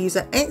 And then I use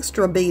an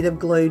extra bead of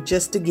glue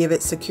just to give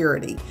it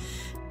security.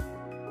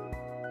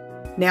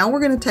 Now we're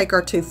going to take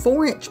our two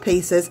 4-inch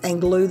pieces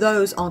and glue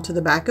those onto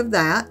the back of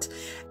that.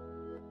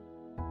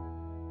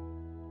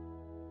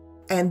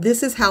 And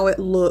this is how it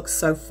looks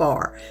so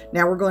far.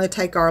 Now we're going to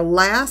take our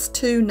last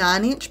two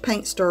 9-inch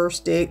paint stirrer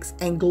sticks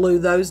and glue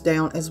those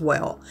down as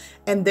well.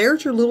 And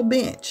there's your little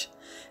bench.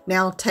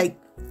 Now take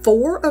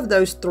 4 of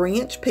those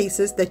 3-inch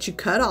pieces that you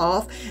cut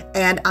off,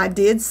 and I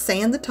did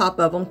sand the top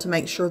of them to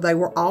make sure they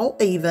were all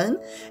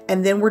even,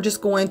 and then we're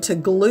just going to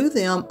glue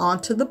them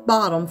onto the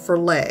bottom for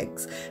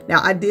legs.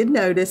 Now I did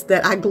notice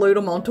that I glued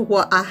them onto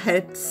what I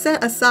had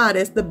set aside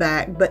as the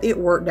back, but it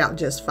worked out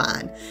just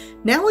fine.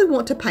 Now we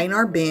want to paint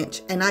our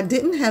bench, and I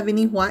didn't have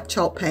any white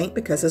chalk paint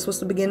because this was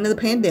the beginning of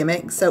the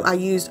pandemic, so I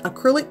used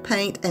acrylic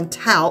paint and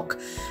talc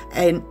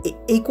in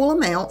equal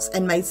amounts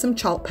and made some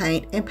chalk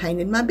paint and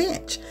painted my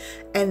bench.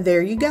 And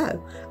there you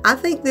go. I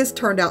think this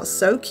turned out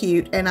so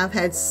cute, and I've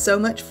had so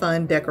much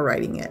fun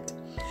decorating it.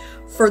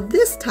 For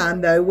this time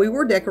though, we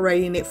were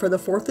decorating it for the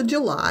 4th of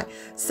July.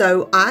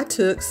 So I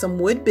took some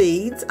wood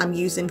beads. I'm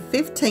using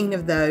 15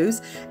 of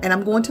those, and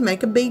I'm going to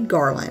make a bead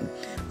garland.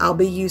 I'll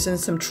be using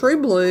some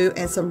true blue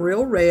and some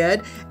real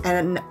red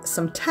and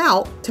some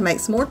talc to make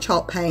some more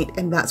chalk paint,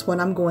 and that's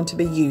what I'm going to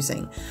be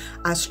using.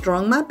 I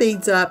strung my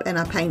beads up and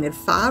I painted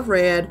 5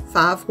 red,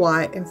 5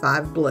 white, and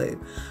 5 blue.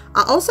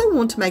 I also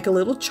want to make a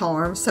little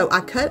charm, so I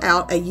cut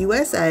out a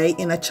USA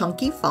in a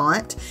chunky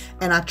font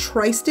and I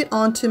traced it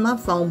onto my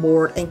foam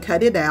board and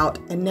cut it out,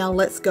 and now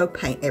let's go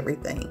paint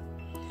everything.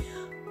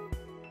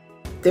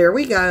 There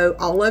we go,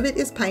 all of it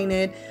is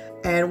painted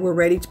and we're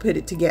ready to put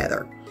it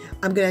together.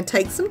 I'm going to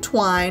take some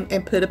twine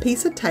and put a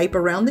piece of tape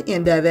around the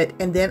end of it,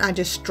 and then I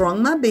just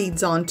strung my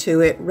beads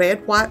onto it,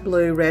 red, white,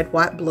 blue,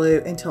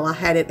 until I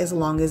had it as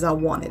long as I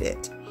wanted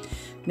it.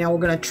 Now we're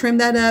going to trim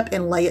that up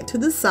and lay it to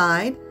the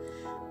side.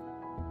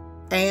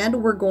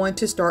 And we're going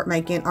to start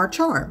making our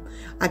charm.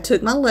 I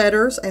took my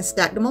letters and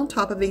stacked them on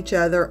top of each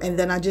other, and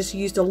then I just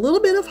used a little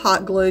bit of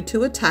hot glue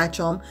to attach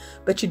them,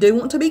 but you do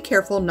want to be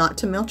careful not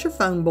to melt your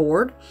foam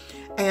board.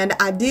 And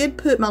I did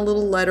put my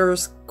little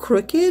letters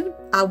crooked.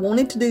 I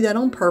wanted to do that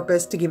on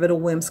purpose to give it a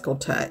whimsical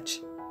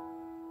touch.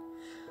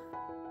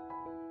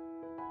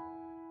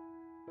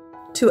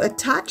 To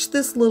attach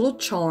this little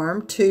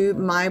charm to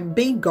my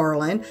bead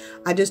garland,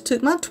 I just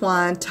took my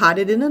twine, tied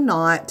it in a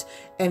knot,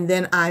 and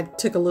then I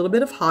took a little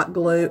bit of hot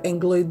glue and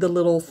glued the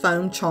little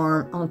foam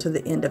charm onto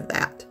the end of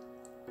that.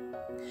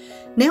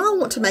 Now I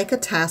want to make a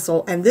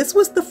tassel, and this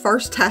was the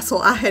first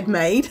tassel I had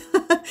made.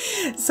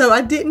 So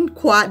I didn't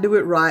quite do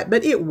it right,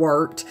 but it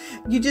worked.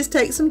 You just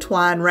take some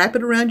twine, wrap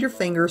it around your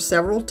finger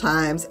several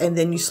times, and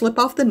then you slip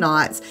off the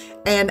knots.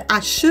 And I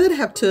should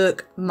have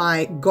took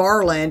my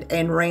garland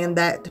and ran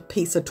that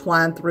piece of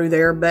twine through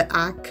there, but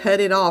I cut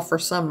it off for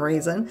some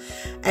reason.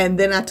 And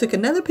then I took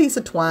another piece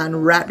of twine,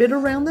 wrapped it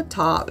around the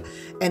top,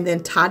 and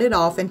then tied it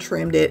off and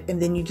trimmed it.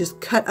 And then you just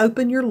cut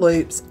open your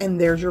loops, and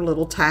there's your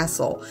little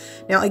tassel.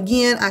 Now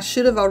again, I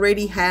should have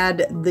already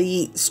had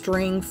the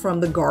string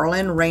from the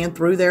garland ran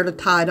through there to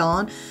tie it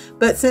on,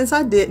 but since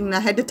I didn't, I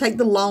had to take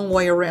the long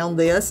way around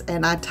this,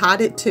 and I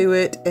tied it to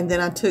it, and then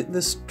I took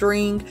the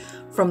string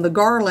from the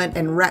garland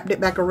and wrapped it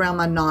back around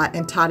my knot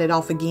and tied it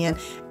off again,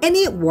 and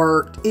it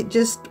worked. It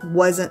just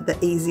wasn't the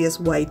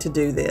easiest way to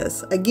do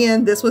this.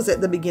 Again, this was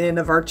at the beginning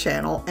of our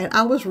channel, and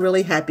I was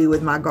really happy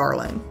with my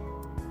garland.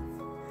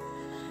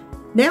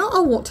 Now I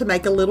want to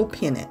make a little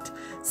pennant.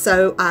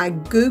 So I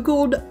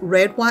Googled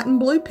red, white, and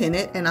blue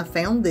pennant, and I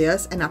found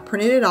this, and I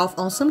printed it off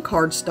on some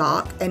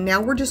cardstock, and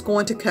now we're just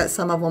going to cut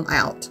some of them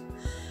out.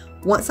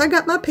 Once I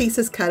got my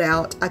pieces cut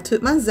out, I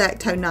took my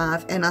X-Acto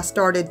knife and I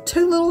started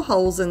 2 little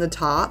holes in the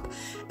top,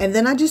 and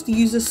then I just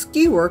used a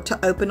skewer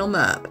to open them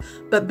up.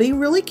 But be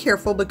really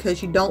careful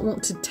because you don't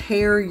want to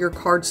tear your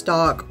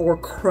cardstock or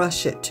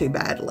crush it too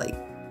badly.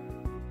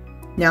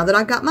 Now that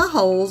I got my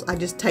holes, I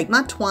just take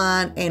my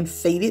twine and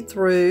feed it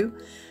through,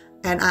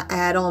 and I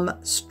add them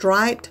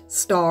striped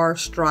star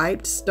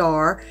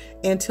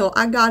until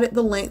I got it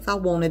the length I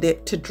wanted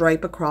it to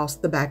drape across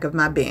the back of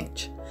my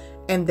bench.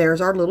 And there's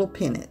our little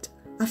pennant.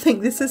 I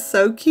think this is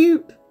so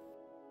cute.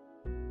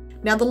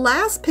 Now the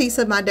last piece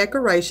of my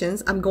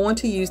decorations, I'm going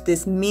to use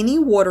this mini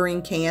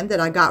watering can that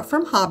I got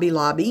from Hobby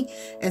Lobby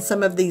and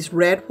some of these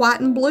red,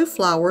 white, and blue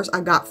flowers I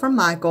got from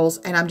Michael's,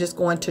 and I'm just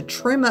going to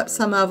trim up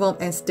some of them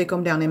and stick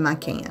them down in my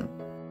can.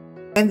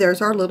 And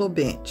there's our little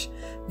bench.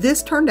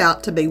 This turned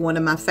out to be one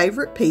of my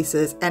favorite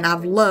pieces, and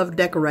I've loved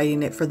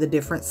decorating it for the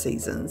different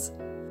seasons.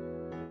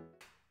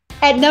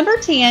 At number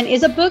 10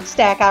 is a book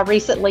stack I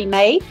recently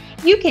made.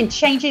 You can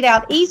change it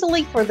out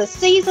easily for the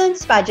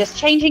seasons by just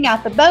changing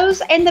out the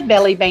bows and the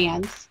belly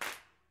bands.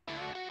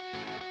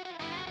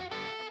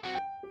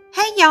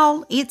 Hey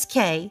y'all, it's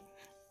Kay.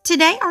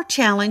 Today our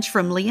challenge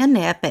from Leah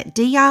Knapp at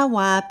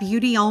DIY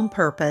Beauty on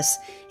Purpose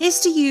is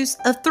to use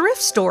a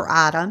thrift store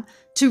item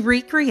to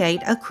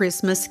recreate a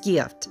Christmas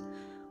gift.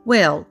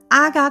 Well,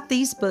 I got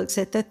these books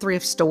at the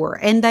thrift store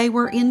and they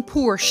were in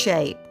poor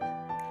shape.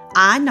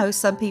 I know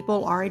some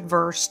people are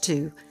adverse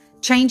to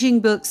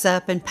changing books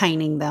up and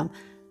painting them,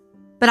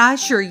 but I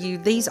assure you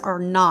these are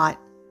not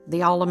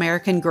the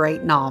All-American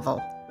Great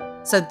novel.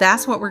 So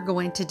that's what we're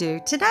going to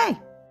do today.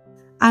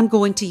 I'm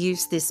going to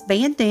use this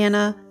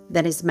bandana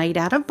that is made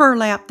out of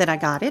burlap that I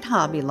got at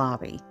Hobby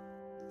Lobby,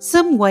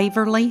 some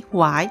Waverly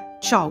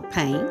white chalk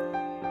paint,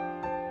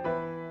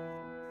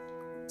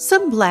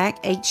 some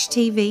black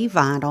HTV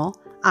vinyl.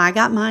 I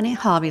got mine at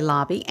Hobby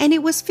Lobby and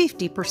it was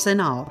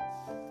 50% off.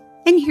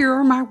 And here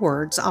are my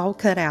words all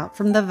cut out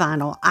from the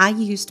vinyl. I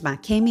used my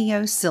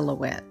Cameo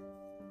silhouette.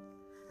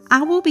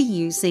 I will be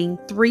using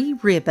 3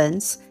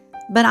 ribbons,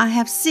 but I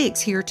have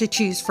 6 here to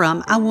choose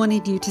from. I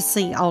wanted you to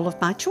see all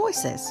of my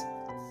choices.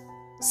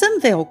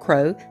 Some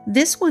Velcro.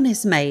 This one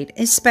is made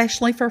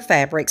especially for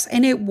fabrics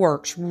and it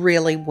works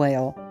really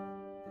well.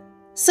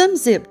 Some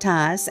zip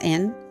ties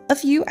and a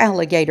few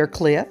alligator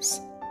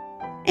clips.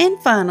 And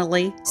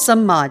finally,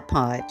 some Mod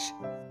Podge.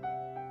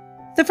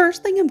 The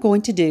first thing I'm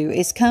going to do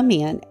is come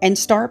in and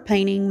start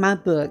painting my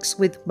books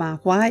with my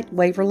white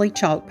Waverly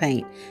chalk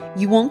paint.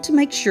 You want to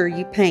make sure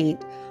you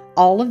paint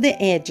all of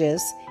the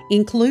edges,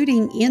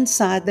 including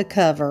inside the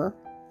cover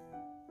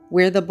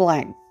where the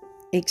black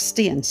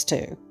extends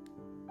to.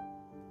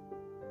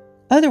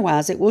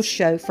 Otherwise, it will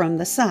show from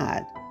the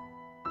side.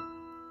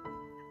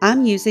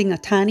 I'm using a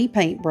tiny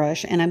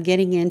paintbrush and I'm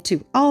getting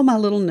into all my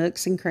little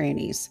nooks and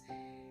crannies.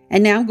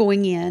 And now I'm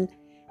going in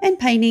and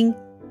painting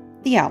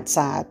the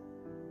outside.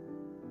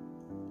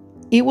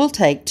 It will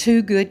take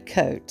 2 good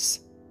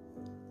coats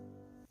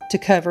to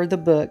cover the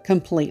book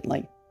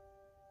completely.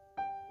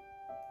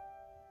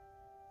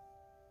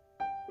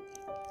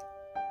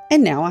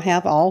 And now I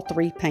have all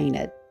 3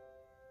 painted.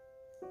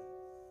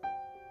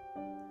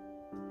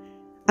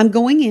 I'm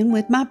going in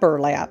with my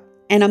burlap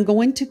and I'm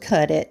going to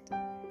cut it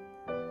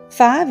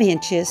 5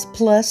 inches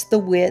plus the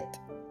width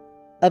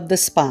of the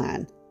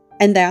spine.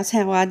 And that's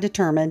how I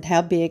determined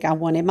how big I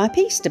wanted my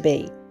piece to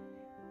be.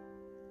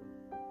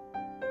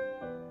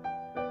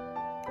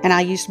 And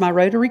I used my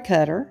rotary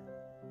cutter.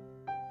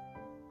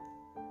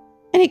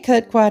 And it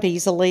cut quite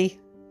easily.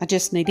 I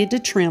just needed to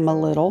trim a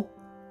little.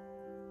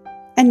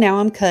 And now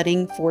I'm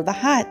cutting for the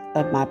height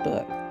of my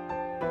book.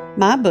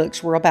 My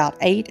books were about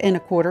 8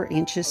 1/4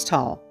 inches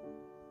tall.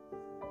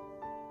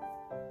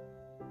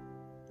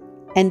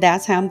 And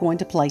that's how I'm going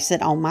to place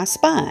it on my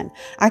spine.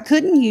 I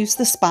couldn't use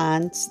the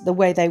spines the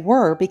way they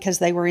were because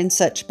they were in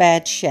such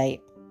bad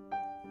shape.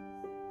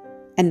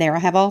 And there I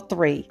have all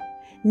 3.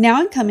 Now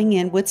I'm coming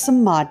in with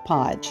some Mod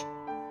Podge.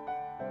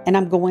 And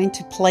I'm going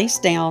to place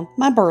down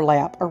my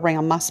burlap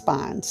around my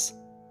spines.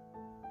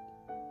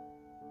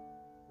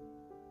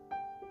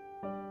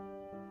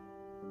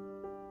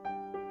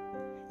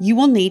 You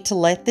will need to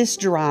let this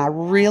dry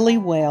really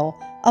well,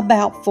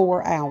 about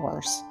 4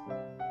 hours.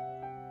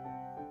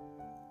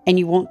 And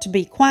you want to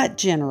be quite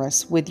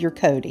generous with your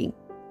coating.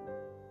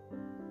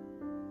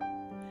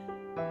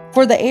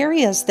 For the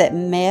areas that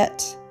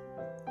met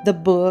the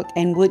book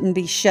and wouldn't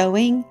be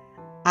showing,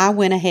 I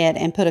went ahead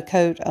and put a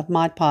coat of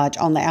Mod Podge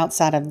on the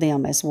outside of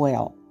them as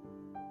well.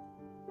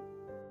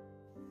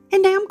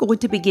 And now I'm going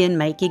to begin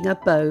making a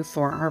bow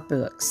for our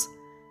books.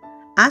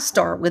 I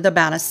start with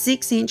about a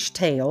 6-inch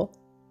tail.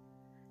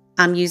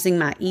 I'm using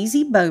my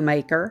Easy Bow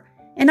Maker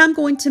and I'm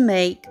going to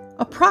make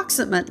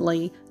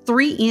approximately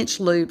 3-inch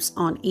loops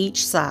on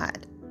each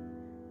side.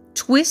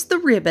 Twist the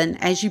ribbon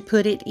as you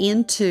put it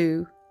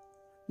into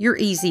your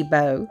Easy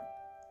Bow,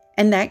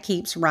 and that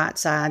keeps right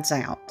sides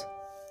out.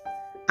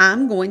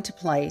 I'm going to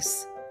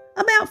place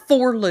about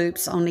 4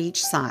 loops on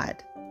each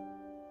side.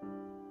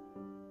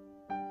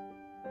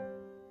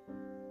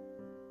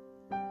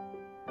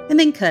 And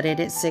then cut it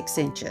at 6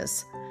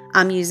 inches.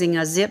 I'm using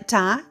a zip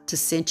tie to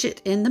cinch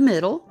it in the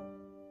middle.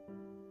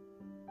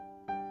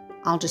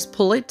 I'll just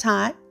pull it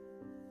tight,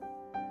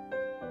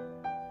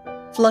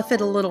 fluff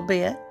it a little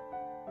bit,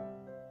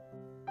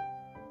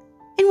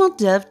 and we'll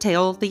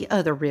dovetail the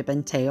other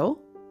ribbon tail.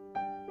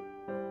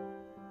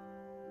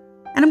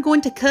 And I'm going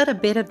to cut a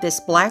bit of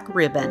this black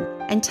ribbon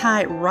and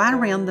tie it right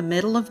around the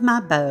middle of my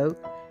bow,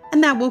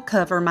 and that will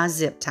cover my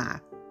zip tie.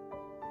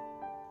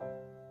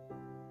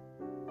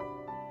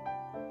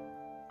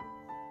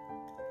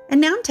 And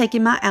now I'm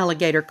taking my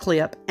alligator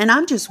clip and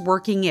I'm just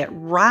working it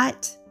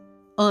right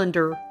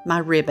under my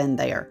ribbon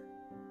there.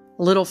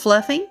 A little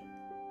fluffing,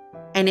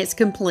 and it's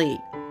complete.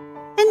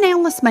 And now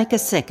let's make a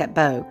second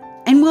bow,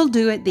 and we'll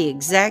do it the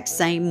exact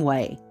same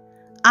way.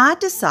 I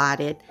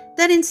decided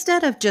that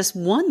instead of just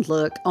one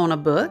look on a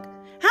book,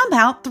 how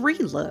about 3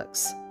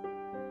 looks?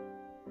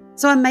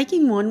 So I'm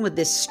making one with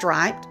this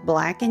striped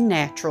black and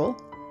natural,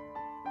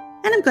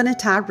 and I'm going to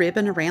tie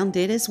ribbon around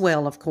it as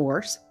well, of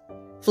course.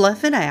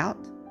 Fluff it out,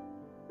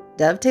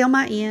 dovetail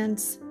my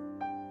ends,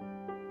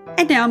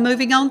 and now I'm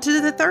moving on to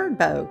the third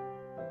bow.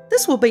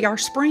 This will be our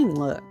spring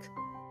look.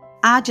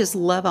 I just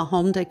love a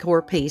home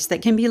decor piece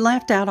that can be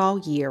left out all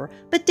year,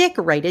 but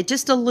decorated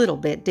just a little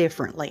bit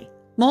differently.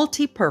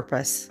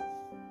 Multi-purpose.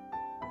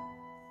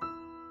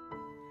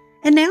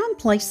 And now I'm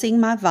placing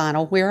my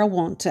vinyl where I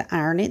want to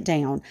iron it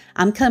down.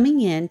 I'm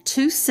coming in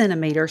 2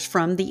 centimeters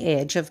from the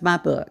edge of my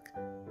book.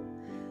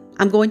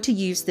 I'm going to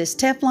use this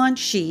Teflon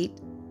sheet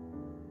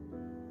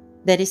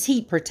that is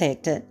heat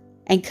protected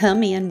and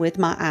come in with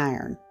my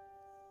iron.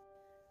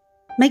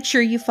 Make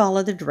sure you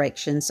follow the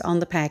directions on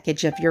the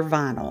package of your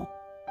vinyl.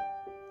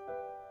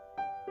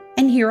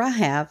 And here I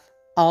have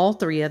all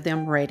 3 of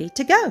them ready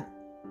to go.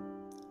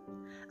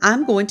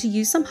 I'm going to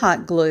use some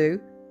hot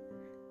glue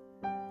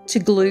to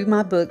glue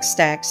my book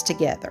stacks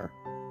together.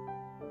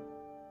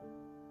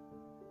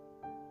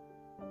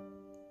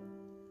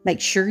 Make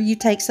sure you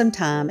take some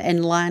time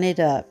and line it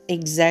up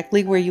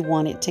exactly where you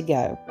want it to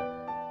go.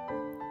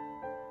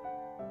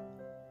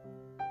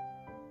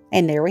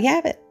 And there we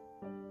have it.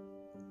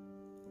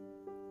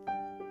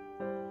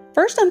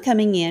 First, I'm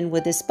coming in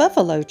with this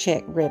buffalo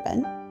check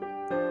ribbon,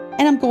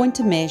 and I'm going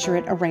to measure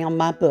it around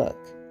my book.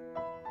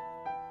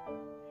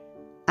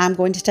 I'm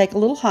going to take a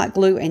little hot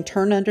glue and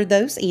turn under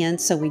those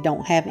ends so we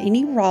don't have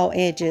any raw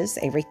edges.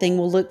 Everything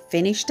will look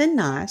finished and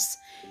nice.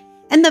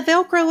 And the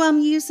Velcro I'm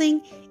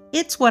using,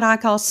 it's what I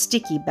call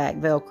sticky back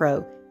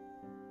Velcro.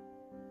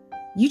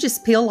 You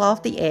just peel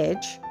off the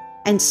edge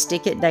and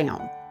stick it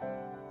down.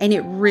 And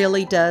it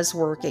really does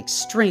work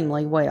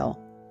extremely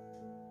well.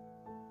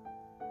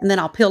 And then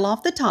I'll peel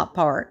off the top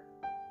part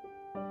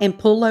and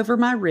pull over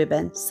my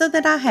ribbon so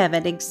that I have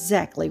it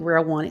exactly where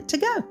I want it to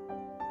go.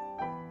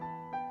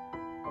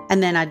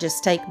 And then I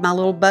just take my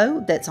little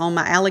bow that's on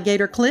my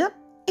alligator clip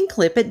and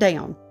clip it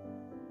down.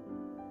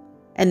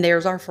 And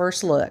there's our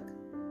first look.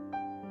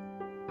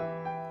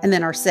 And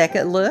then our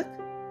second look.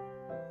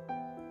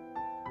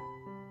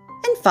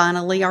 And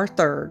finally our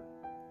third.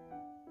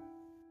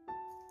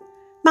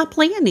 My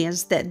plan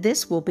is that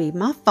this will be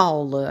my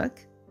fall look.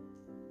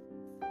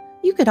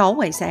 You could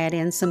always add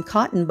in some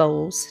cotton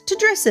bowls to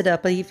dress it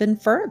up even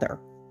further.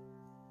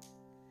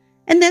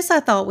 And this I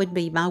thought would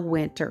be my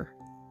winter.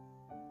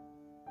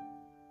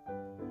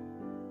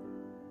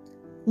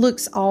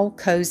 Looks all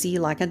cozy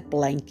like a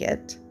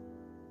blanket.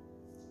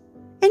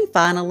 And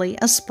finally,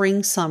 a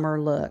spring-summer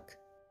look.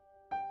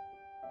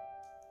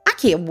 I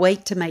can't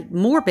wait to make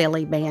more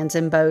belly bands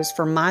and bows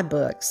for my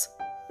books.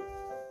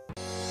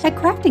 At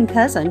Crafting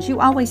Cousins,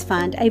 you always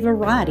find a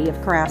variety of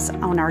crafts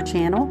on our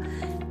channel.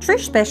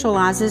 Trish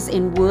specializes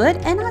in wood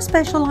and I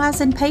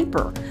specialize in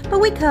paper, but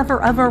we cover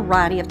a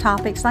variety of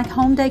topics like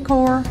home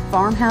decor,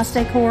 farmhouse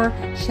decor,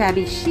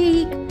 shabby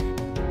chic.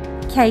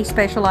 Kay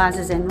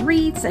specializes in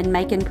wreaths and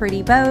making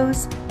pretty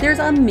bows. There's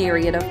a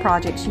myriad of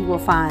projects you will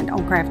find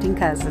on Crafting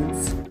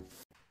Cousins.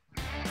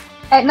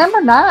 At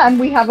number 9,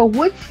 we have a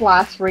wood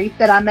slice wreath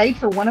that I made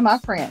for one of my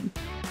friends.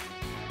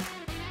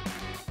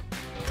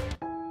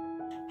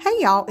 Hey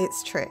y'all,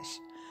 it's Trish.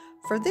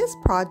 For this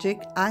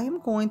project, I am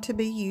going to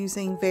be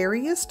using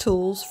various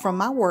tools from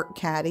my work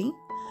caddy,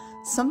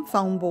 some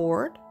foam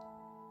board,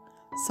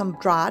 some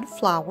dried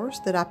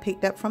flowers that I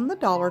picked up from the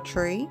Dollar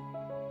Tree,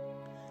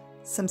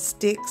 some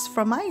sticks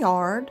from my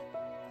yard,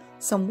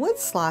 some wood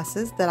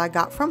slices that I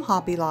got from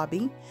Hobby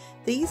Lobby.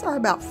 These are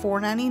about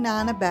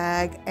 $4.99 a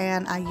bag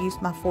and I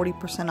used my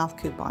 40% off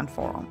coupon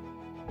for them.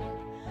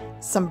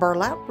 Some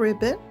burlap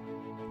ribbon,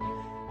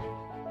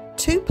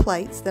 2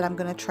 plates that I'm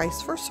going to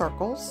trace for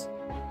circles,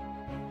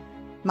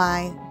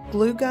 my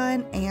glue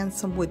gun, and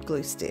some wood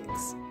glue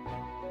sticks.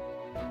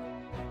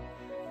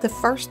 The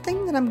first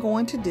thing that I'm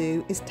going to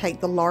do is take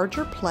the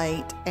larger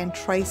plate and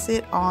trace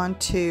it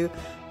onto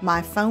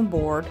my foam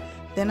board.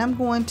 Then I'm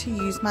going to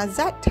use my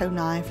X-Acto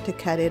knife to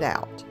cut it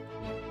out.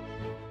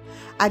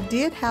 I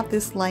did have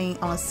this laying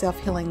on a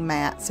self-healing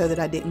mat so that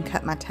I didn't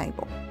cut my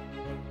table.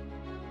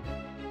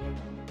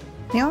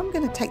 Now I'm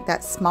going to take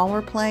that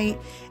smaller plate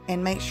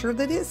and make sure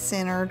that it's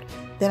centered.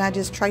 Then I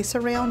just trace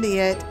around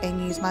it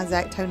and use my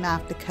X-Acto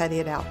knife to cut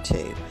it out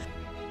too.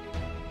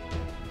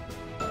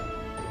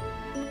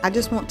 I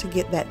just want to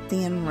get that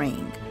thin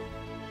ring.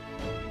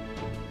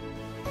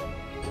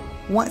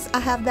 Once I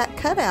have that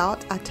cut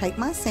out, I take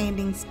my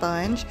sanding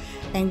sponge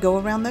and go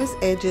around those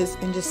edges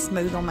and just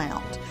smooth them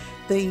out.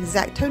 The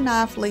X-Acto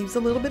knife leaves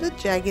a little bit of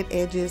jagged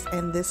edges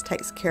and this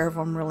takes care of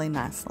them really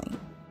nicely.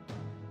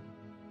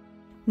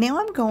 Now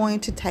I'm going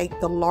to take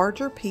the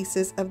larger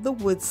pieces of the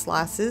wood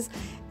slices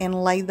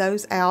and lay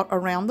those out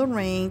around the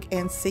ring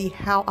and see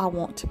how I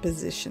want to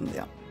position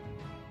them.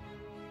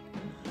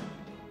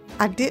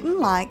 I didn't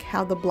like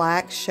how the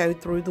black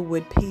showed through the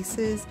wood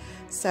pieces,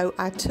 so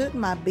I took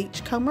my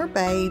Beachcomber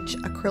Beige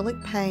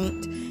acrylic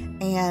paint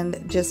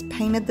and just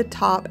painted the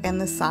top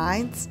and the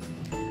sides.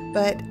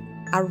 But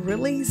I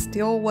really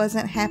still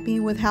wasn't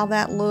happy with how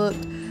that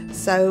looked,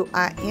 so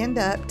I end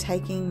up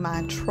taking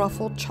my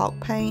truffle chalk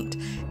paint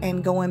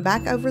and going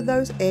back over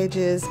those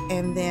edges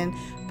and then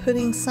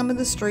putting some of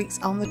the streaks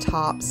on the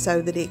top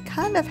so that it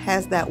kind of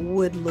has that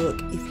wood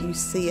look if you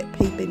see it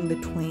peeping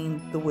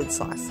between the wood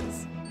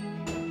slices.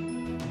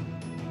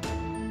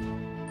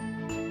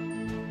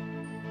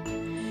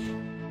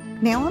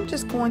 Now I'm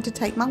just going to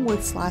take my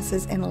wood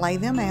slices and lay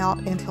them out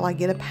until I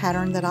get a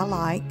pattern that I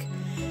like.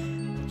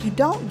 You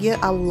don't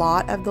get a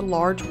lot of the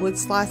large wood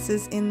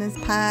slices in this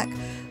pack,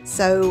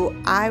 so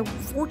I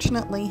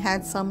fortunately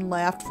had some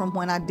left from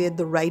when I did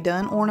the Ray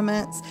Dunn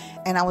ornaments,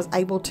 and I was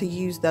able to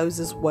use those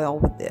as well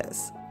with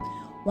this.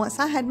 Once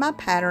I had my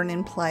pattern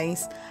in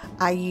place,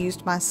 I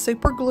used my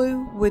super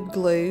glue wood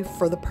glue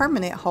for the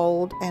permanent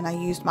hold, and I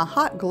used my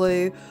hot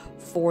glue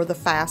for the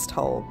fast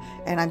hold,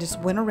 and I just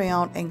went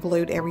around and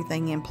glued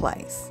everything in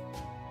place.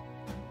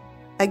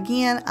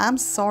 Again, I'm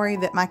sorry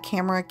that my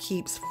camera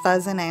keeps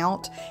fuzzing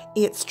out.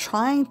 It's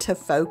trying to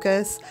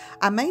focus.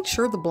 I made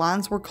sure the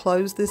blinds were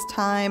closed this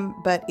time,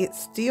 but it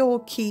still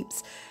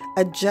keeps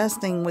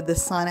adjusting with the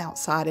sun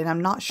outside, and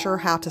I'm not sure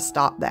how to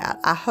stop that.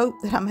 I hope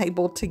that I'm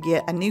able to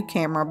get a new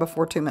camera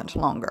before too much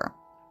longer.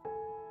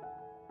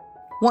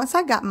 Once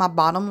I got my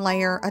bottom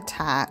layer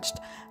attached,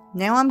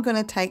 now I'm going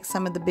to take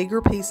some of the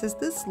bigger pieces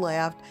that's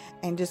left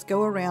and just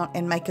go around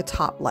and make a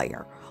top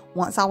layer.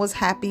 Once I was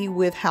happy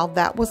with how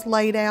that was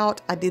laid out,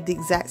 I did the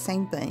exact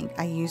same thing.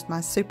 I used my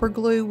super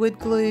glue wood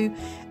glue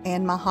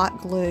and my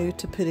hot glue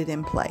to put it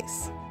in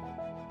place.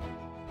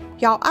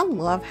 Y'all, I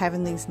love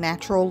having these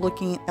natural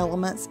looking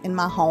elements in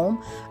my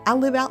home. I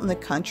live out in the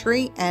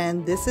country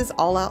and this is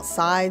all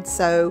outside,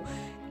 so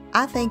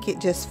I think it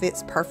just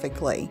fits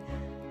perfectly.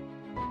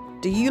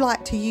 Do you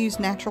like to use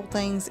natural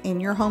things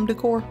in your home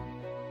decor?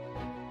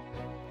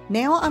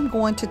 Now I'm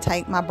going to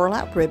take my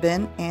burlap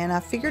ribbon, and I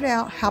figured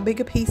out how big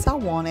a piece I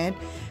wanted.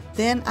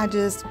 Then I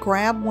just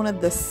grab one of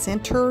the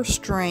center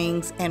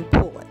strings and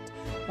pull it.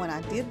 When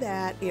I did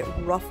that, it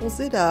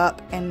ruffles it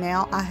up, and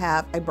now I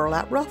have a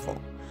burlap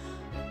ruffle.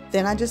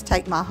 Then I just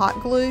take my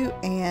hot glue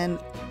and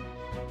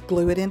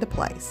glue it into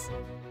place.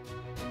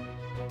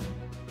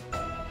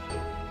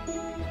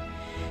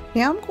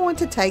 Now I'm going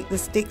to take the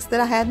sticks that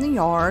I had in the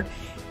yard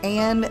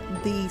and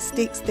the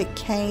sticks that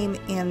came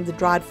in the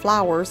dried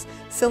flowers.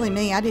 Silly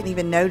me, I didn't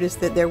even notice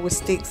that there was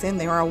sticks in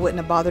there. I wouldn't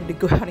have bothered to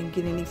go out and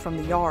get any from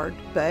the yard.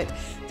 But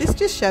this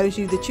just shows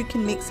you that you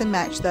can mix and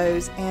match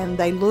those, and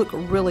they look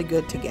really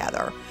good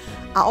together.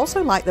 I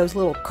also like those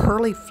little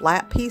curly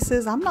flat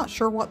pieces. I'm not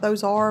sure what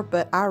those are,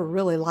 but I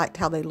really liked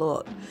how they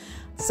looked.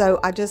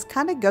 So I just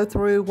kind of go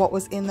through what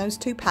was in those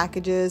two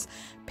packages,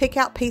 pick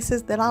out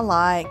pieces that I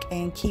like,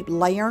 and keep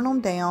layering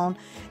them down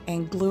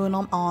and gluing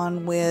them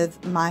on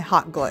with my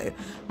hot glue.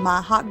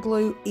 My hot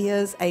glue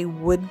is a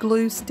wood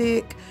glue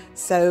stick,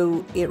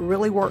 so it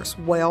really works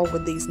well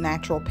with these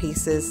natural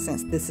pieces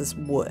since this is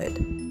wood.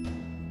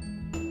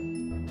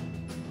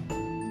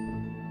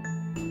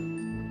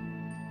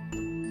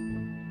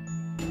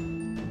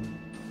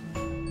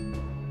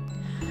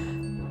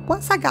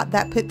 Once I got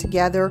that put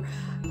together,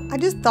 I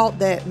just thought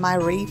that my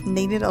wreath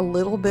needed a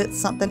little bit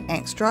something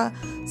extra,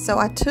 so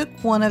I took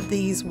one of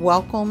these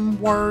welcome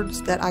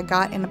words that I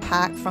got in a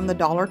pack from the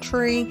Dollar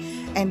Tree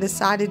and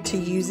decided to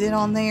use it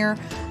on there.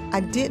 I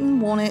didn't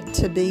want it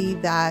to be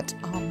that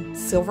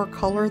silver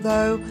color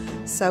though,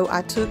 so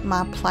I took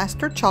my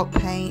plaster chalk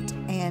paint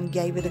and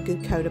gave it a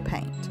good coat of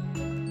paint.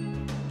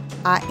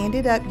 I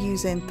ended up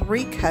using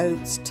 3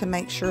 coats to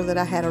make sure that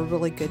I had a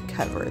really good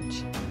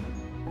coverage.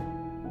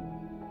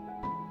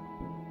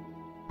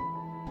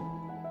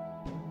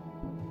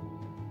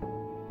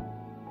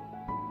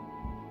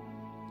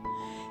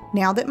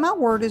 Now that my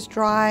word is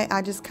dry,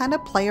 I just kind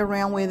of play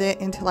around with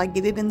it until I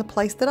get it in the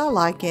place that I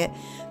like it.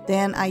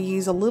 Then I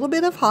use a little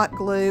bit of hot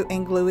glue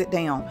and glue it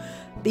down.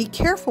 Be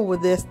careful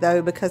with this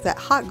though, because that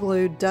hot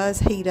glue does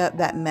heat up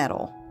that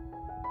metal.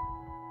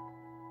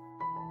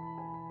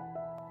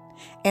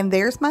 And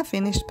there's my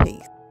finished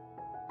piece.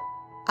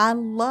 I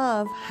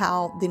love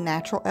how the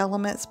natural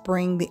elements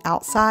bring the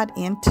outside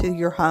into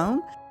your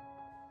home,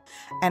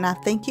 and I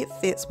think it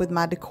fits with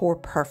my decor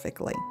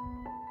perfectly.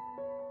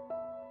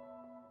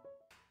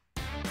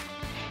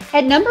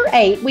 At number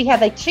 8, we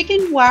have a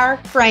chicken wire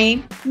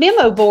frame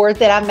memo board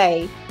that I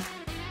made.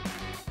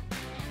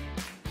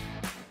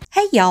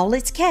 Hey y'all,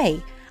 it's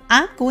Kay.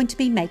 I'm going to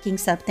be making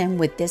something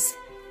with this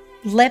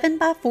 11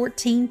 by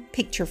 14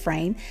 picture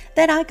frame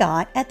that I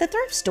got at the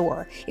thrift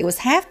store. It was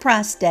half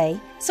price day,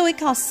 so it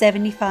cost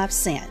 75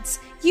 cents.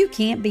 You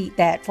can't beat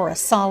that for a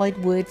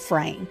solid wood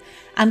frame.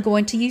 I'm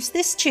going to use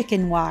this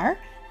chicken wire,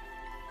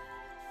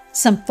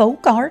 some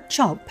folk art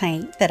chalk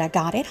paint that I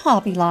got at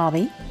Hobby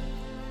Lobby,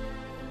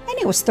 and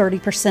it was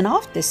 30%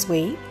 off this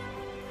week,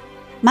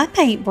 my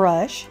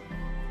paintbrush,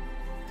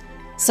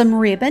 some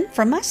ribbon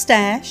from my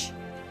stash.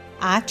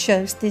 I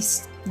chose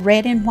this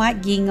red and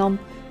white gingham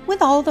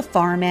with all the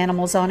farm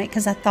animals on it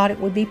because I thought it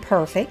would be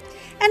perfect.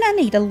 And I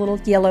need a little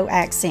yellow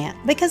accent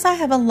because I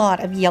have a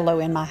lot of yellow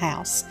in my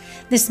house.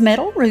 This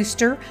metal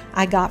rooster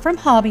I got from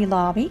Hobby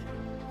Lobby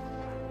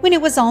when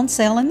it was on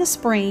sale in the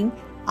spring.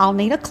 I'll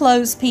need a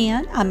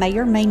clothespin. I may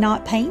or may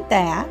not paint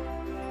that.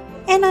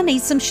 And I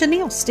need some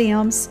chenille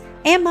stems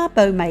and my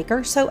bow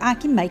maker so I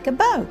can make a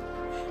bow.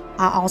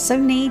 I also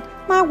need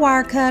my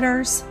wire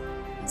cutters,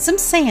 some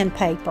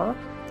sandpaper,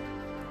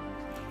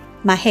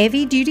 my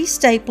heavy duty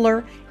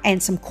stapler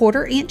and some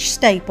 1/4 inch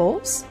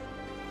staples,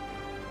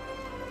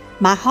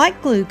 my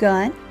hot glue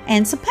gun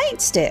and some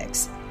paint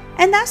sticks.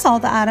 And that's all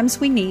the items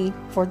we need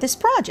for this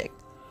project.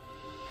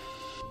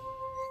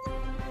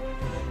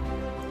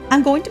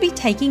 I'm going to be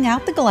taking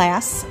out the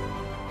glass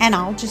and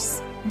I'll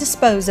just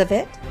dispose of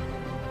it.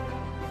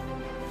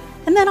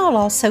 And then I'll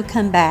also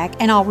come back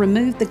and I'll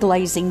remove the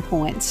glazing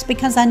points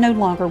because I no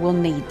longer will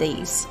need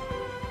these.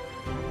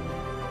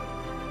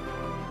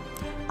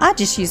 I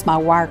just use my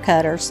wire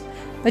cutters,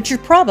 but you're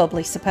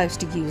probably supposed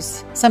to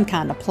use some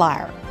kind of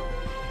plier.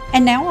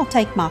 And now I'll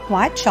take my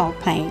white chalk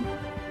paint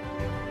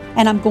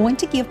and I'm going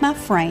to give my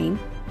frame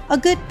a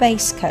good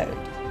base coat.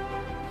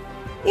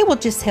 It will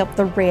just help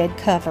the red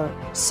cover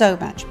so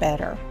much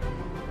better.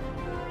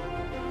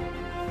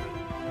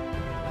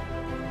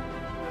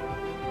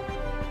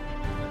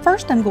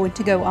 First, I'm going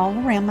to go all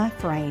around my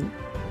frame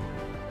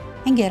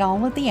and get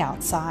all of the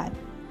outside.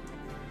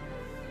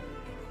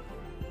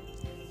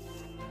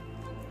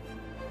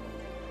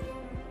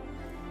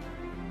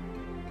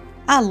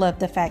 I love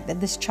the fact that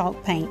this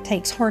chalk paint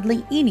takes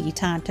hardly any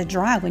time to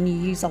dry when you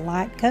use a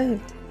light coat.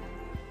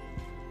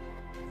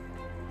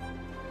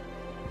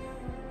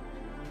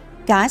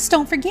 Guys,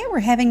 don't forget we're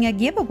having a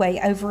giveaway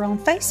over on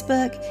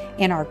Facebook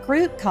in our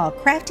group called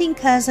Crafting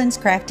Cousins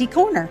Crafty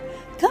Corner.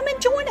 Come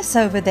and join us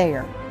over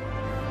there.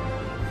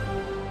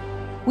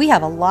 We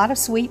have a lot of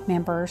sweet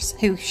members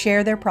who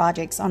share their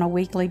projects on a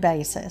weekly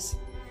basis.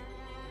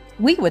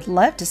 We would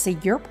love to see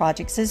your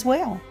projects as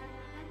well.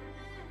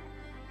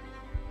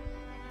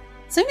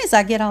 As soon as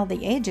I get all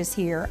the edges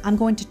here, I'm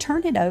going to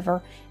turn it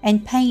over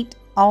and paint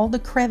all the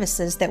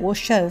crevices that will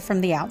show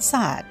from the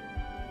outside.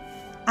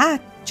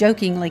 I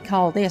jokingly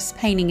call this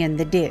painting in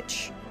the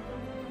ditch.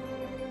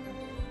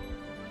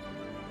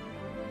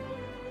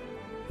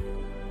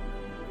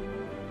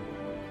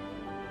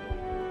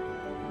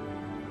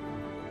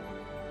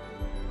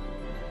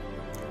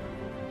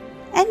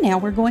 And now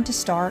we're going to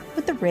start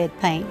with the red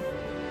paint.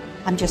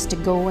 I'm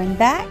just going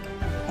back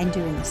and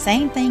doing the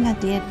same thing I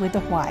did with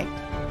the white.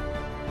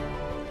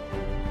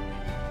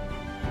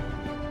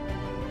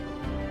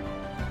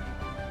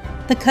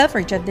 The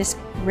coverage of this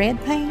red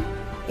paint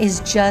is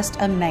just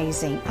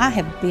amazing. I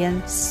have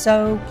been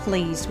so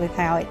pleased with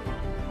how it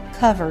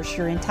covers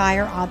your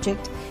entire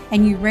object,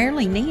 and you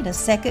rarely need a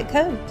second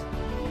coat.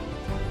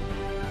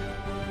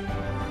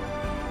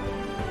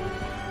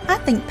 I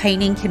think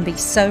painting can be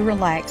so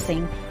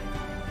relaxing.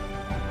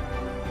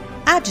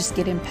 I just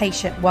get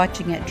impatient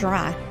watching it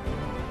dry.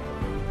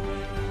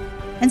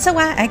 And so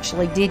I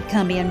actually did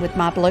come in with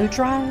my blow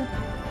dryer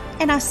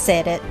and I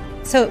set it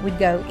so it would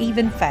go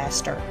even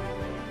faster.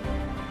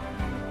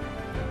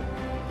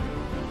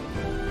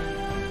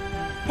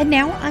 And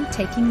now I'm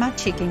taking my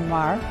chicken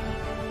wire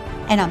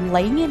and I'm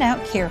laying it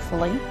out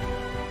carefully.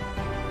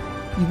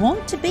 You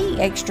want to be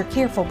extra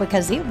careful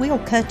because it will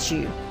cut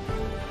you.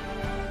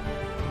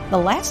 The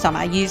last time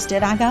I used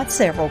it, I got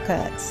several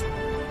cuts.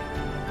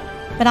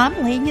 But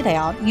I'm laying it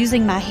out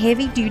using my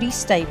heavy-duty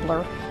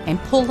stapler and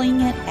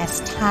pulling it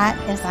as tight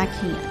as I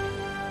can.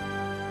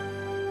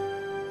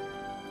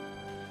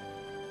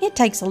 It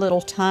takes a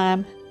little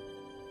time,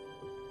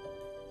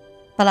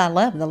 but I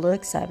love the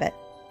looks of it.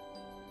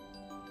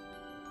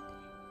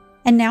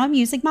 And now I'm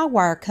using my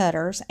wire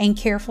cutters and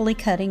carefully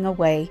cutting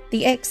away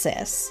the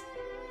excess.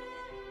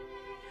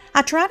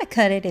 I try to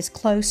cut it as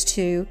close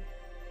to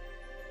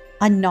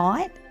a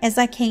knot as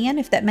I can,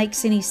 if that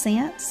makes any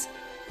sense,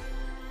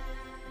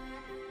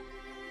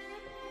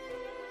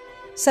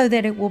 so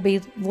that it will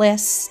be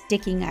less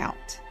sticking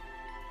out.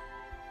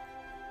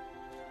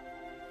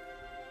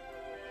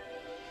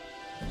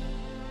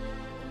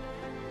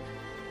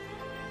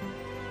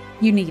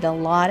 You need a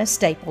lot of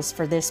staples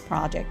for this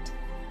project.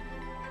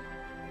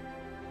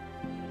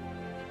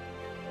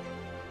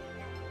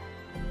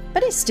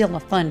 But it's still a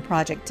fun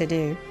project to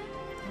do.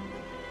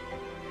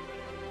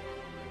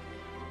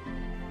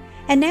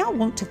 And now I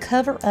want to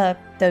cover up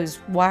those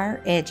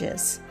wire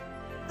edges.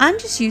 I'm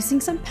just using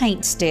some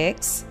paint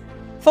sticks.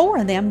 4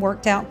 of them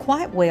worked out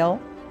quite well,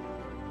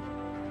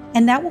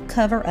 and that will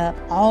cover up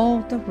all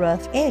the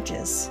rough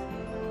edges.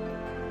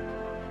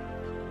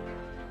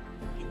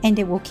 And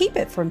it will keep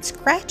it from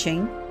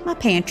scratching my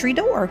pantry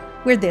door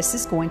where this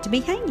is going to be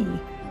hanging.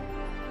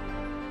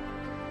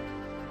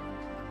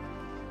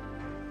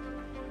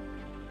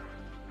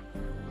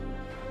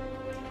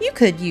 You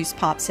could use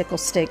popsicle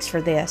sticks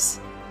for this.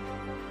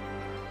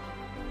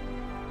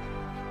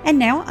 And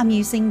now I'm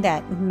using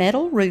that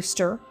metal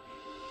rooster.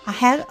 I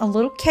had a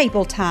little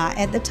cable tie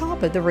at the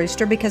top of the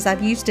rooster because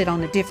I've used it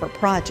on a different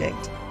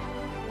project.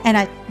 And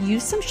I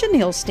used some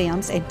chenille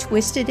stems and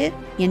twisted it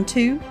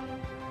into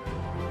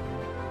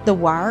the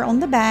wire on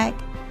the back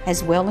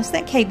as well as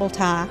that cable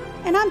tie,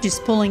 and I'm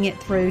just pulling it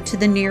through to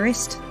the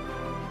nearest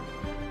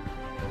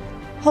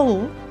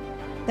hole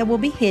that will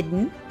be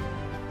hidden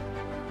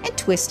and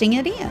twisting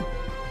it in.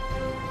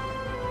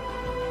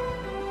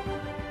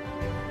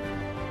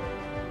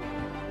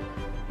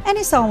 And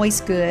it's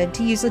always good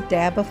to use a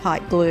dab of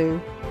hot glue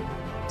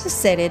to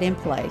set it in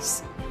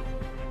place.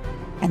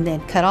 And then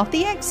cut off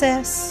the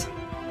excess.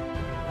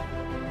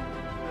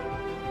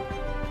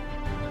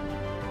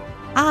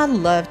 I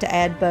love to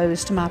add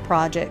bows to my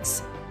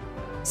projects,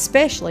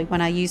 especially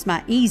when I use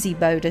my easy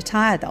bow to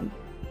tie them.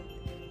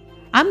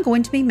 I'm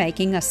going to be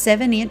making a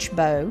 7-inch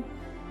bow,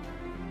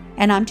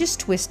 and I'm just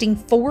twisting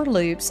 4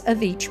 loops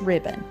of each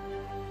ribbon.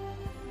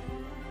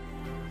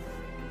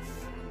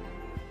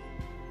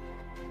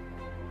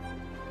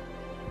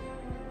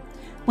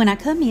 When I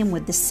come in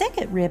with the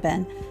second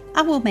ribbon,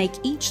 I will make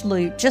each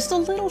loop just a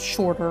little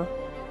shorter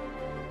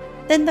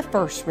than the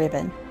first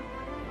ribbon.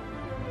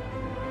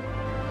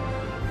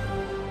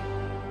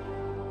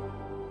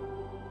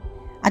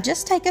 I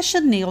just take a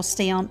chenille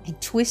stem and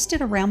twist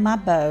it around my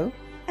bow,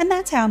 and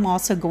that's how I'm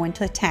also going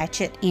to attach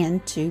it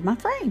into my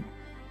frame.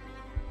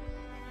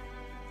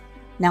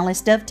 Now let's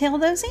dovetail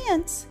those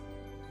ends.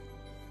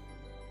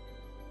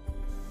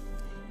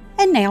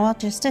 And now I'll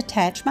just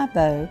attach my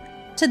bow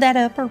to that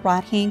upper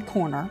right hand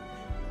corner.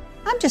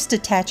 I'm just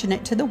attaching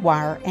it to the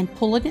wire and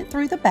pulling it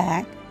through the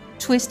back,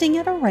 twisting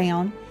it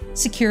around,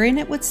 securing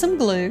it with some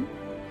glue,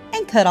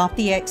 and cut off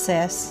the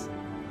excess.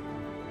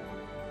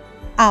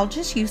 I'll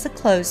just use a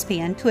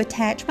clothespin to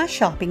attach my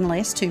shopping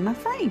list to my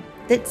frame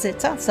that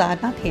sits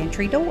outside my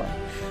pantry door.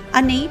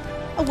 I need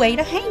a way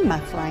to hang my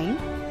frame,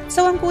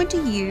 so I'm going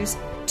to use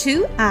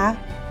 2 eye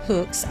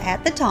hooks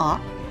at the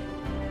top,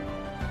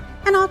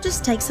 and I'll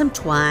just take some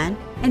twine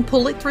and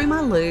pull it through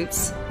my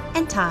loops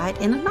and tie it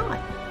in a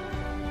knot.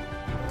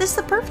 This is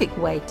the perfect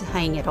way to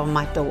hang it on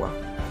my door.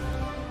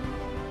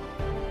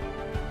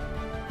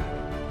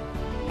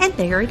 And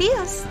there it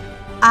is.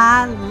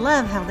 I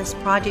love how this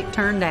project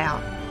turned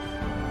out.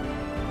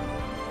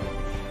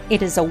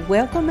 It is a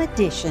welcome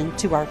addition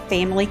to our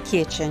family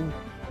kitchen.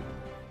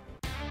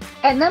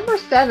 At number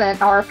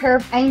 7 are a pair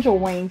of angel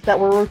wings that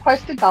were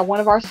requested by one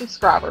of our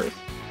subscribers.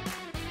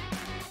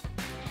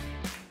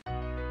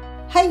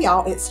 Hey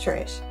y'all, it's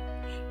Trish.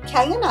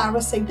 Kay and I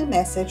received a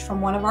message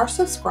from one of our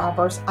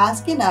subscribers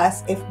asking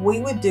us if we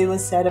would do a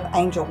set of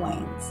angel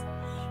wings.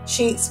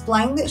 She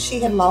explained that she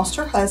had lost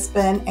her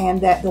husband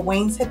and that the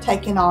wings had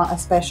taken on a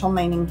special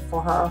meaning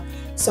for her,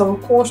 so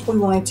of course we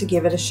wanted to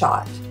give it a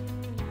shot.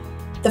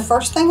 The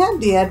first thing I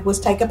did was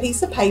take a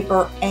piece of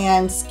paper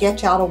and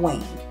sketch out a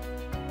wing.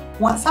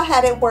 Once I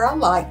had it where I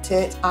liked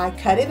it, I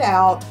cut it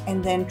out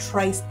and then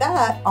traced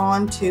that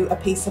onto a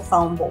piece of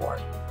foam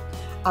board.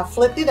 I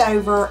flipped it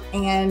over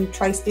and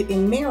traced it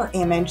in mirror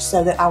image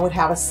so that I would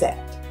have a set.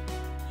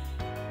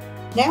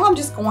 Now I'm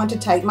just going to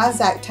take my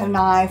X-Acto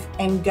knife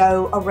and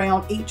go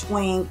around each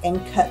wing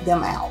and cut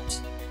them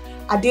out.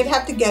 I did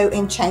have to go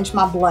and change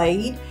my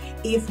blade.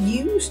 If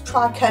you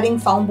try cutting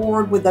foam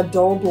board with a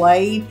dull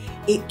blade,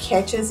 it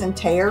catches and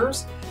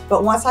tears,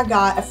 but once I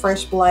got a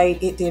fresh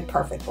blade, it did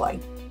perfectly.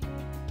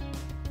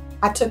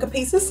 I took a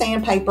piece of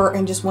sandpaper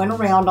and just went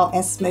around on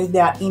and smoothed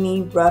out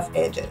any rough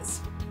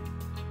edges.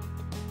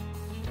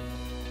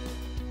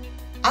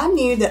 I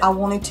knew that I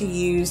wanted to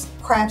use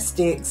craft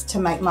sticks to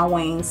make my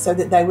wings so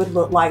that they would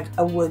look like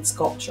a wood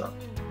sculpture.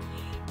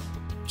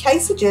 Kay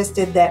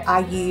suggested that I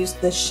use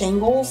the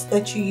shingles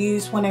that you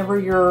use whenever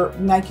you're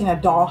making a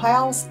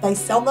dollhouse. They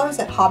sell those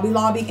at Hobby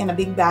Lobby in a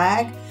big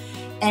bag,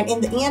 and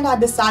in the end I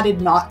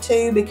decided not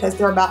to because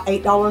they're about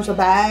 $8 a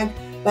bag,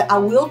 but I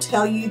will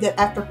tell you that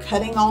after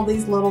cutting all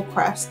these little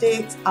craft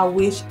sticks, I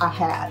wish I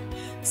had.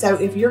 So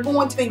if you're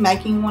going to be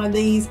making one of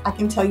these, I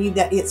can tell you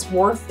that it's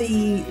worth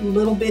the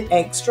little bit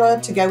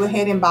extra to go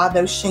ahead and buy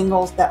those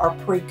shingles that are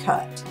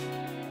pre-cut.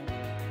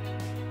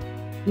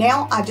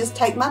 Now I just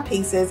take my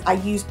pieces, I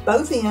use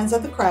both ends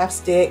of the craft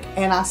stick,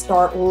 and I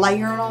start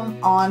layering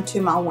them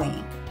onto my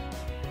wing.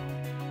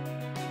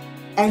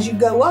 As you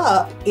go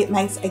up, it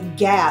makes a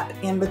gap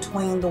in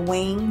between the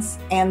wings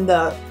and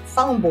the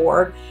foam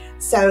board.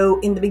 So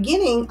in the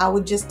beginning, I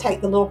would just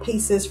take the little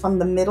pieces from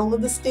the middle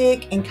of the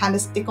stick and kind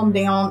of stick them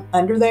down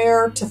under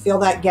there to fill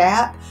that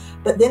gap.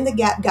 But then the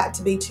gap got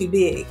to be too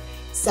big.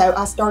 So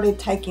I started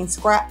taking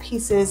scrap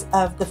pieces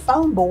of the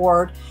foam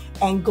board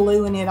and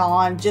gluing it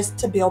on just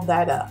to build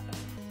that up.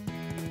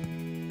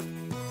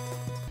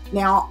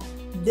 Now,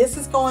 this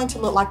is going to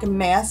look like a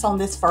mess on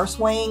this first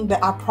wing,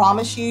 but I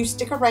promise you,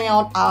 stick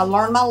around. I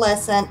learned my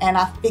lesson and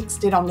I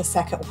fixed it on the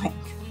second wing.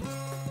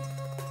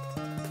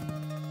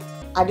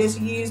 I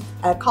just used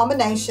a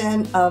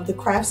combination of the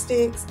craft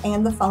sticks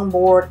and the foam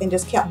board and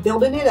just kept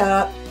building it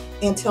up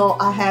until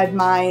I had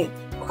my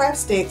craft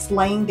sticks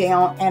laying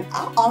down, and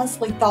I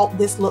honestly thought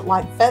this looked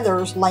like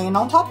feathers laying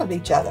on top of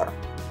each other.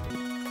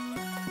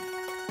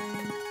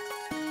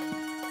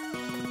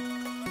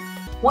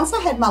 Once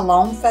I had my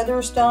long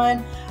feathers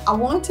done, I I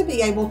wanted to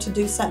be able to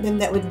do something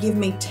that would give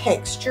me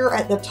texture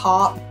at the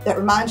top that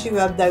reminds you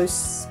of those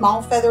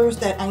small feathers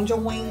that angel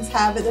wings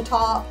have at the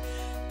top.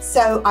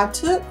 So I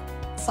took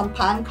some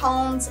pine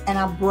cones and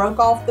I broke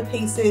off the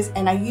pieces,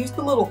 and I used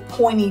the little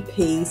pointy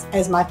piece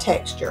as my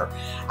texture.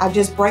 I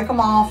just break them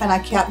off and I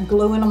kept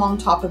gluing them on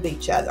top of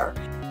each other.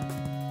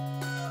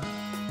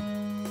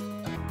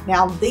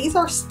 Now these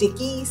are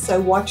sticky,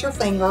 so watch your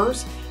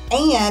fingers.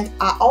 And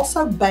I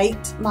also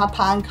baked my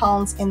pine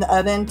cones in the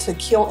oven to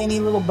kill any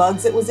little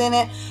bugs that was in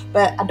it,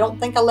 but I don't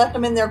think I left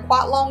them in there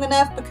quite long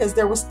enough because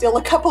there was still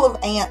a couple of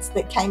ants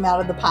that came out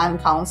of the pine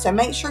cones. So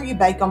make sure you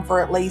bake them for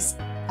at least,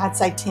 I'd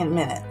say 10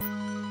 minutes.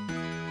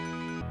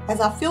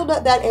 As I filled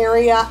up that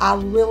area, I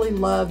really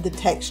loved the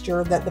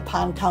texture that the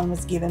pine cone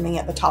was giving me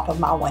at the top of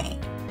my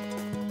wing.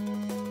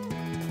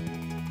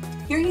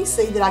 Here you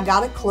see that I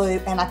got a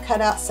clue and I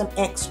cut out some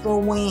extra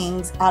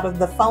wings out of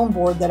the foam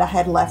board that I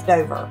had left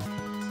over.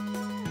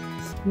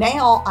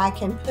 Now I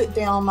can put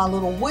down my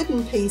little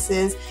wooden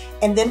pieces,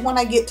 and then when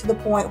I get to the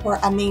point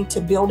where I need to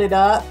build it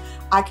up,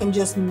 I can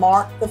just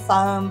mark the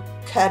foam,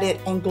 cut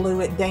it, and glue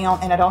it down,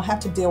 and I don't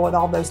have to deal with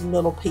all those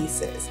little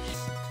pieces.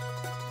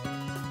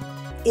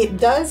 It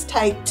does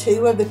take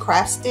 2 of the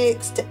craft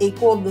sticks to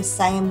equal the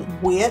same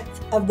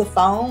width of the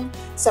foam,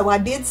 so I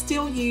did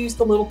still use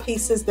the little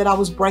pieces that I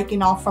was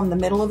breaking off from the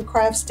middle of the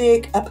craft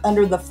stick up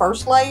under the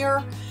first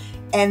layer,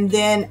 and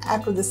then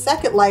after the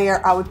second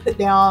layer I would put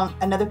down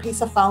another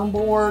piece of foam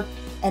board,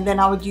 and then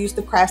I would use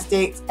the craft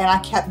sticks, and I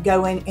kept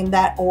going in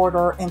that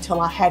order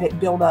until I had it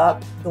built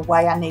up the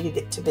way I needed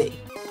it to be.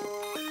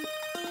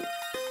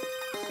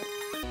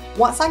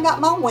 Once I got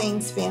my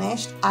wings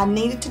finished, I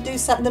needed to do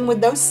something with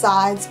those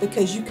sides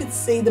because you could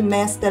see the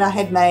mess that I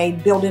had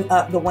made building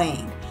up the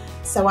wing.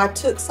 So I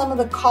took some of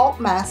the caulk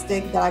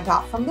mastic that I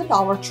got from the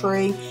Dollar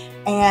Tree,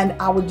 and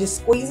I would just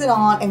squeeze it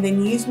on and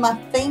then use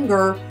my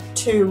finger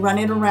to run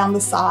it around the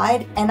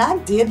side. And I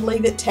did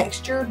leave it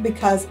textured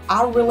because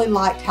I really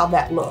liked how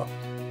that looked.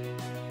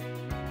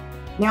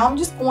 Now I'm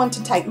just going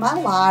to take my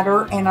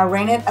lighter, and I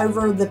ran it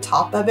over the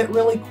top of it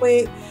really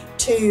quick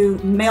to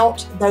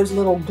melt those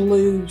little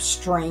glue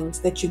strings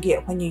that you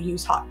get when you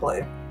use hot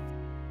glue.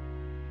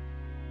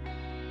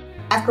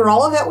 After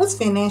all of that was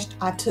finished,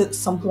 I took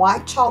some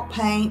white chalk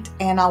paint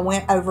and I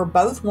went over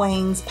both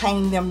wings,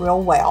 painting them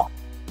real well.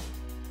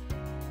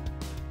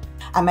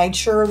 I made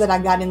sure that I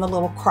got in the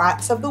little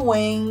cracks of the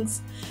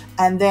wings,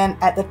 and then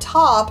at the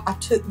top I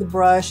took the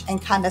brush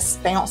and kind of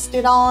spounced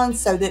it on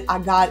so that I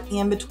got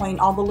in between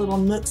all the little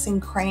nooks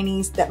and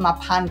crannies that my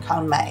pine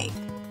cone made.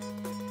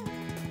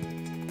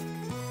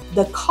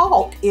 The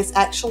caulk is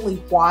actually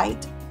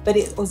white, but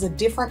it was a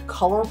different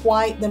color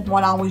white than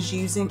what I was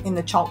using in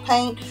the chalk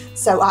paint,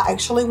 so I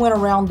actually went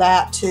around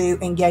that too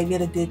and gave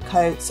it a good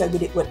coat so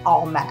that it would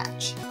all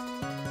match.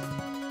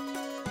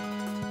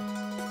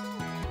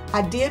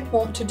 I did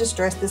want to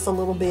distress this a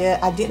little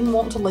bit. I didn't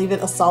want to leave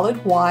it a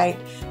solid white,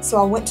 so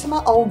I went to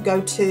my old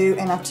go-to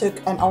and I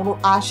took an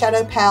old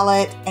eyeshadow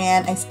palette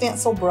and a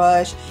stencil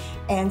brush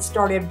and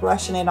started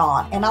brushing it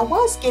on. And I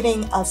was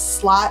getting a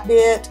slight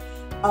bit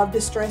of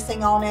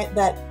distressing on it,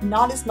 but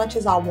not as much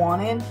as I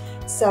wanted.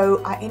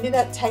 So I ended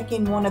up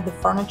taking one of the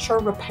furniture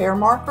repair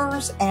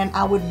markers and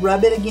I would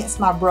rub it against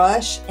my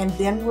brush and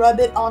then rub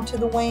it onto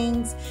the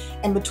wings.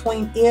 And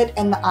between it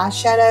and the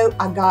eyeshadow,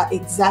 I got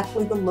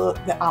exactly the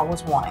look that I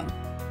was wanting.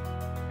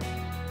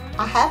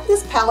 I have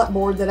this palette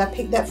board that I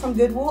picked up from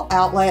Goodwill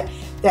Outlet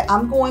that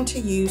I'm going to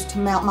use to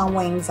mount my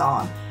wings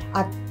on.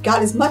 I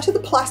got as much of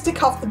the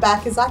plastic off the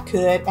back as I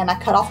could, and I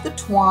cut off the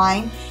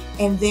twine,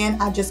 and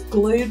then I just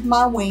glued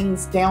my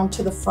wings down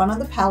to the front of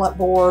the palette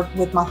board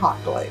with my hot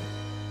glue.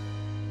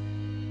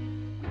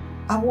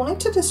 I wanted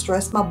to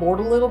distress my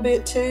board a little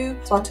bit too,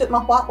 so I took my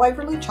white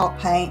Waverly chalk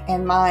paint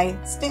and my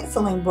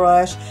stenciling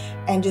brush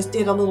and just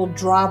did a little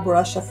dry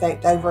brush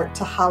effect over it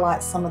to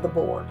highlight some of the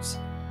boards.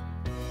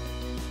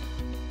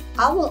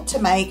 I want to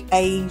make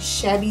a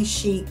shabby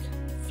chic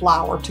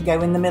flower to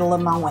go in the middle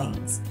of my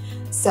wings.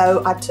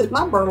 So I took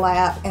my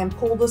burlap and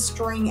pulled the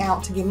string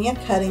out to give me a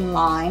cutting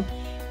line,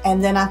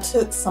 and then I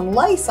took some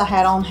lace I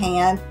had on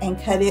hand and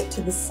cut it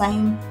to the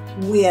same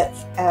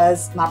width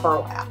as my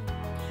burlap.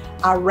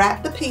 I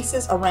wrapped the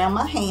pieces around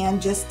my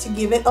hand just to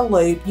give it a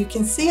loop. You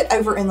can see it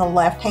over in the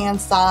left hand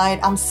side.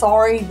 I'm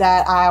sorry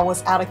that I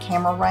was out of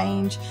camera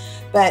range,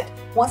 but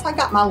once I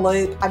got my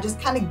loop, I just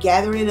kind of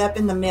gathered it up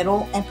in the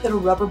middle and put a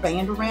rubber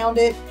band around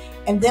it.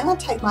 And then I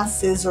take my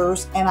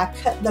scissors and I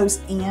cut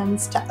those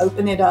ends to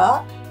open it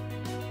up.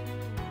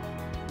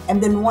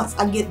 And then once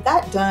I get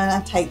that done,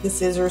 I take the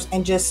scissors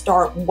and just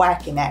start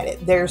whacking at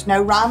it. There's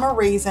no rhyme or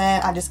reason.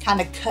 I just kind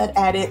of cut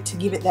at it to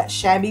give it that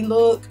shabby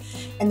look.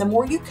 And the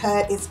more you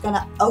cut, it's going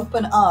to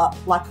open up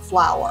like a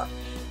flower.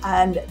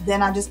 And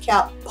then I just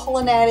kept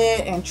pulling at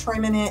it and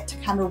trimming it to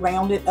kind of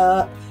round it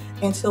up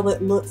until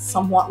it looks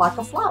somewhat like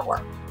a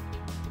flower.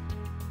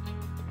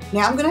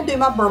 Now I'm going to do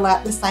my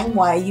burlap the same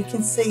way. You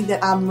can see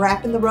that I'm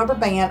wrapping the rubber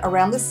band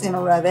around the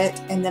center of it,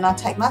 and then I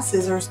take my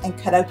scissors and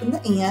cut open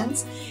the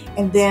ends,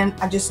 and then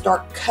I just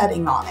start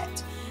cutting on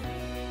it.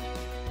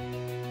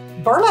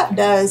 Burlap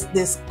does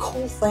this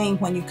cool thing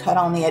when you cut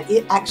on it.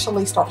 It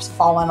actually starts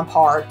falling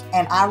apart,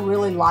 and I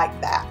really like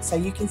that. So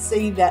you can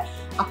see that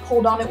I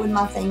pulled on it with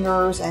my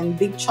fingers and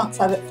big chunks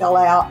of it fell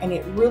out, and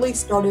it really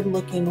started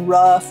looking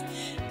rough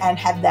and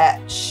had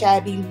that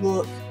shabby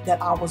look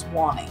that I was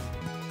wanting.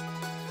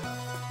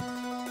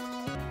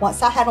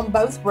 Once I had them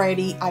both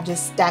ready, I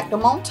just stacked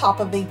them on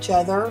top of each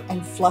other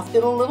and fluffed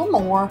it a little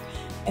more,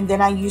 and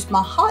then I used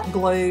my hot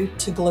glue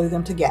to glue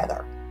them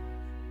together.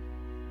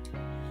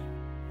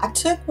 I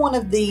took one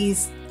of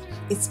these,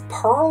 it's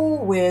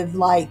pearl with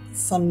like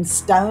some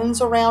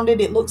stones around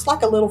it. It looks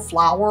like a little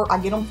flower. I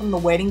get them from the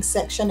wedding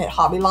section at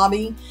Hobby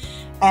Lobby,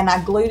 and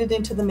I glued it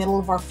into the middle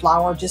of our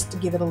flower just to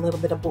give it a little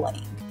bit of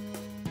bling.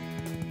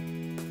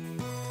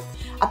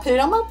 I put it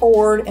on my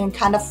board and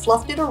kind of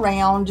fluffed it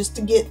around just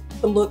to get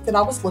the look that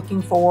I was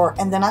looking for,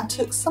 and then I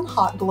took some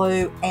hot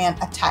glue and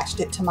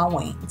attached it to my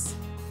wings.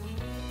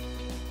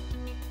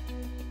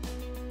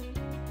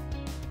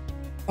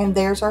 And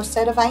there's our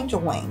set of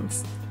angel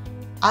wings.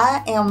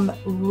 I am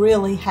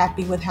really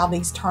happy with how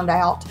these turned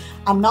out.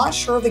 I'm not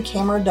sure the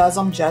camera does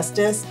them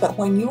justice, but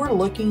when you are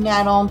looking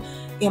at them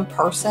in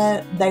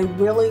person, they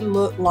really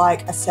look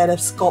like a set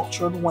of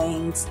sculptured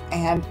wings,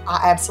 and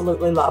I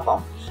absolutely love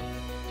them.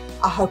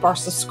 I hope our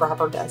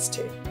subscriber does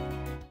too.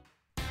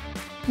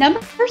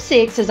 Number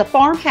 6 is a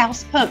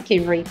farmhouse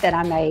pumpkin wreath that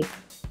I made.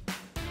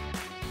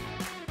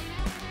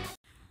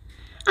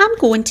 I'm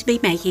going to be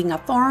making a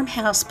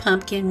farmhouse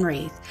pumpkin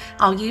wreath.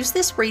 I'll use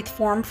this wreath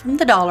form from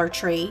the Dollar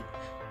Tree,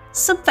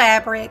 some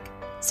fabric,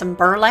 some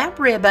burlap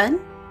ribbon,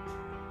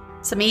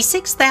 some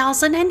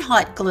E6000 and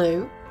hot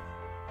glue,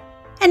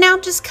 and now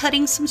I'm just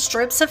cutting some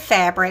strips of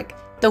fabric,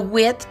 the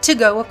width to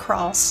go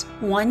across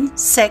one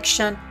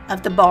section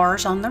of the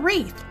bars on the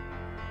wreath.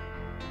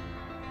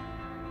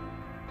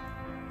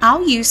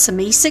 I'll use some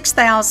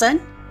E6000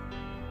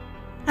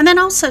 and then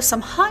also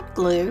some hot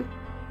glue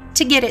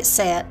to get it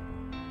set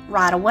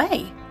right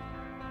away.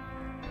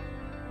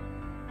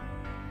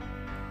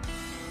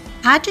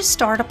 I just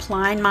start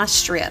applying my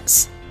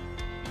strips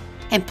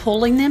and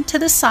pulling them to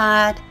the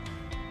side,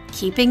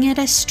 keeping it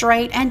as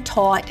straight and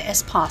taut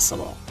as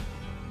possible.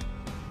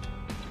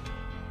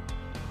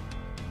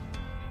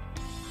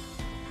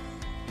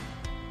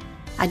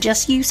 I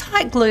just use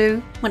hot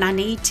glue when I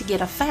need to get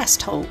a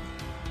fast hold,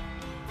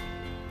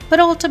 but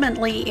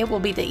ultimately it will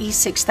be the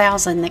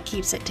E6000 that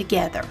keeps it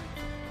together.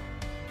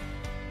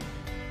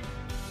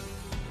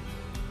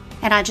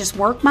 And I just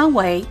work my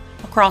way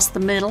across the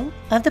middle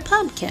of the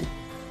pumpkin.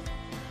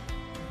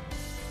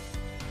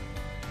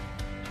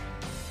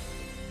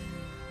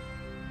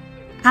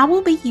 I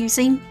will be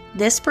using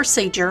this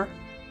procedure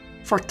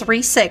for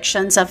 3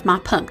 sections of my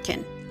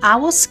pumpkin. I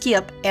will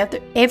skip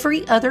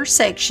every other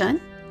section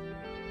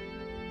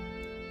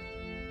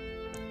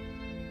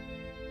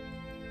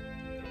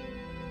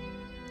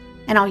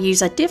and I'll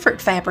use a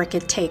different fabric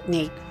and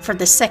technique for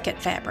the second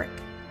fabric.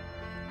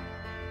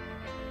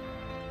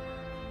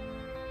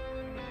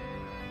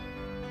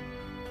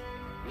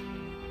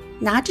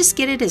 Now I just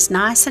get it as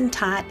nice and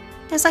tight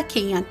as I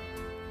can,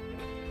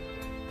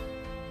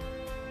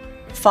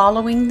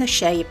 following the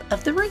shape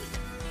of the wreath.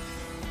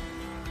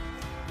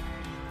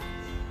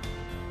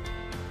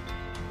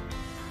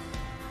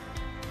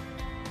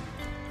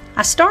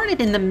 I started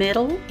in the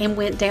middle and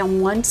went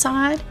down one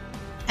side,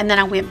 and then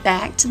I went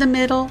back to the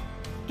middle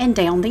and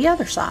down the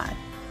other side.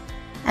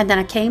 And then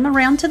I came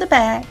around to the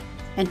back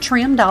and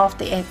trimmed off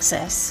the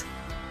excess.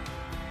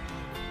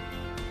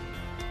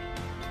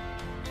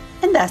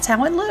 And that's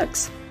how it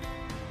looks.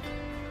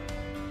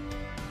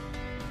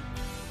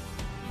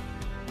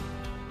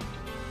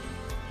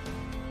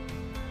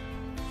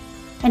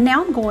 And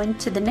now I'm going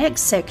to the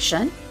next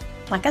section.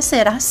 Like I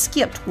said, I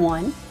skipped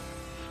one,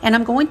 and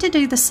I'm going to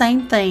do the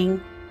same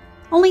thing,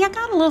 only I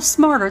got a little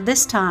smarter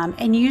this time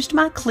and used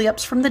my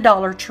clips from the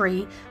Dollar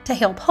Tree to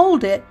help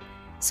hold it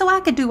so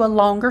I could do a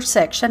longer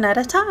section at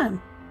a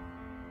time.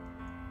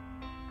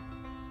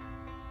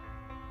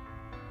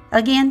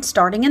 Again,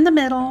 starting in the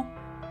middle,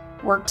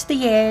 work to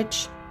the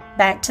edge,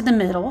 back to the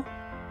middle,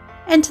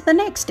 and to the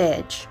next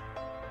edge.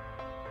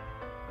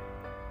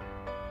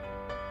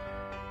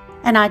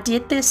 And I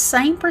did this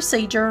same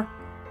procedure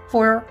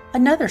for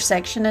another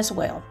section as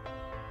well.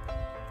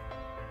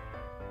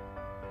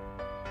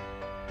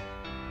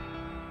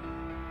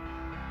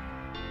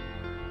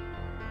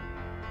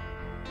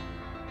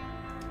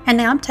 And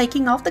now I'm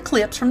taking off the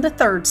clips from the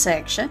third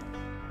section,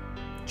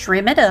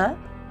 trim it up,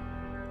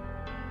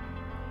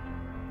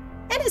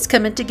 and it's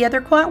coming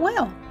together quite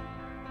well.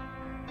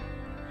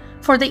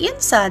 For the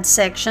inside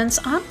sections,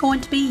 I'm going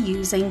to be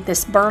using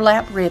this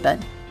burlap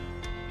ribbon.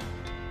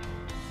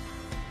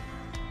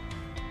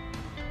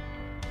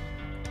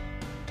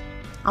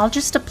 I'll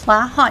just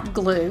apply hot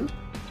glue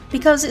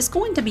because it's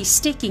going to be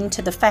sticking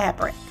to the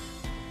fabric.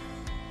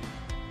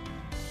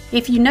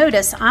 If you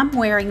notice, I'm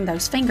wearing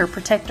those finger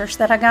protectors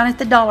that I got at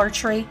the Dollar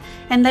Tree,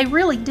 and they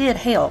really did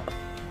help.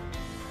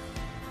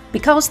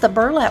 Because the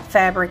burlap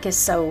fabric is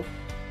so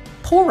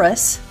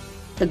porous,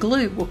 the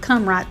glue will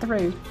come right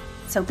through.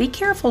 So be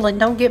careful and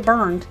don't get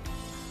burned.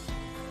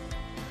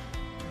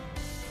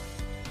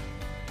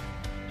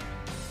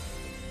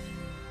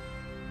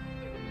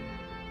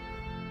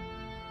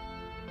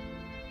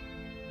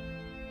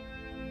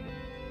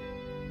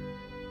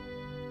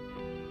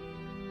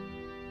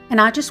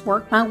 and I just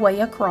work my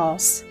way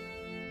across.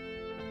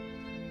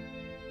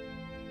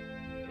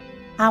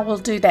 I will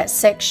do that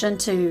section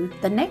to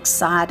the next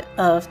side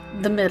of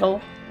the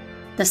middle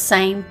the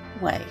same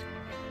way.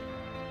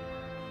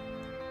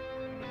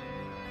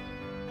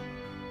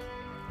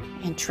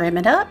 And trim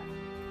it up.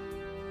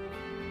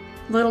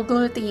 Little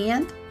glue at the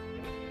end.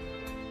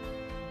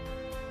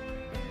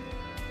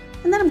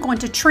 And then I'm going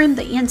to trim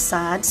the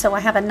inside so I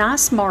have a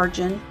nice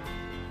margin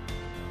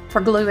for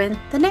gluing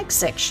the next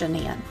section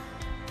in.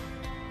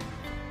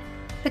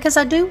 Because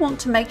I do want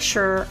to make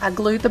sure I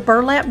glue the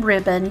burlap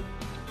ribbon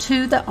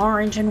to the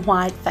orange and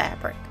white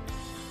fabric.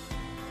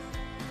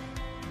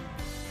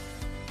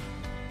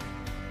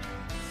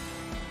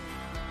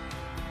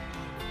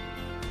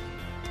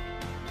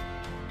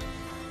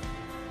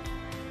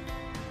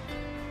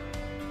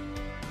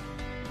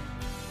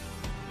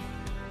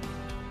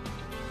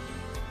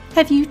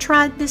 Have you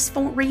tried this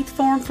wreath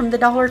form from the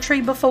Dollar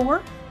Tree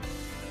before?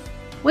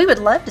 We would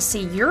love to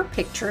see your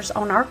pictures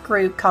on our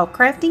group called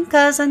Crafting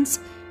Cousins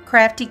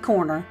Crafty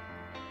Corner.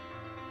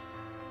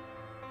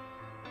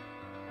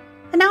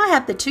 And now I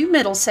have the two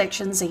middle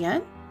sections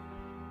in,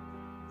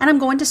 and I'm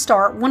going to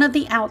start one of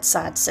the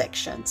outside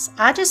sections.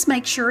 I just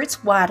make sure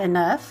it's wide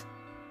enough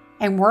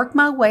and work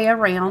my way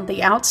around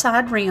the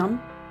outside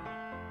rim,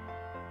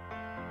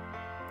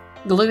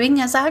 gluing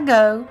as I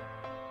go,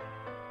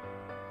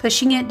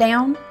 pushing it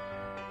down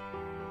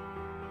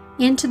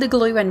into the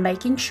glue and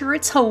making sure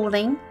it's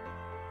holding.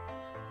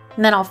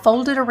 And then I'll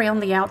fold it around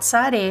the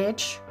outside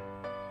edge,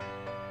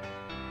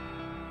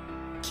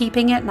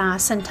 keeping it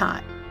nice and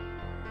tight.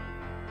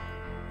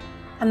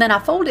 And then I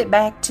fold it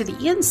back to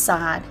the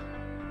inside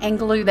and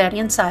glue that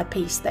inside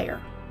piece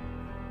there.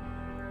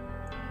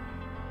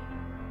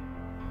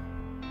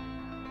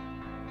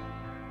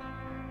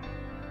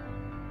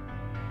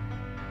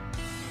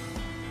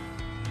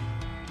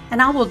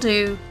 And I will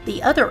do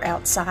the other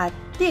outside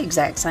the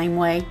exact same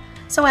way,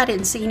 so I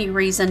didn't see any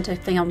reason to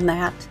film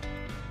that.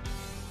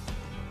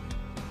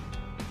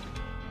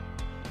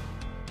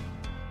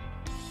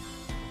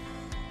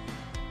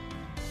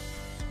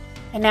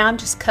 And now I'm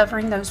just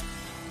covering those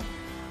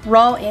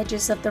raw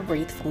edges of the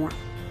wreath form.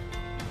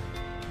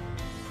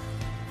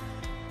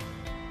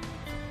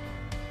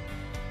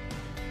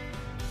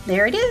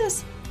 There it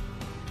is.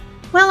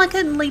 Well, I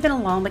couldn't leave it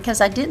alone because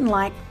I didn't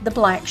like the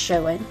black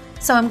showing.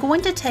 So I'm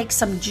going to take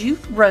some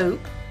jute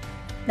rope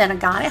that I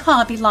got at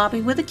Hobby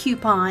Lobby with a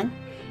coupon,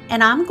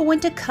 and I'm going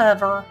to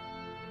cover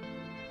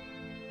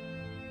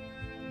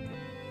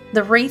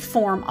the wreath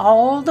form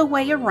all the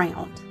way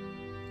around.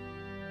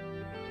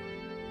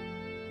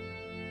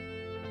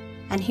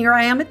 And here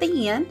I am at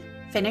the end,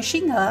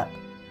 finishing up.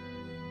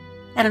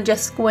 And I'm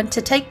just going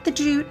to take the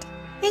jute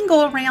and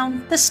go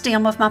around the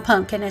stem of my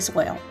pumpkin as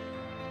well.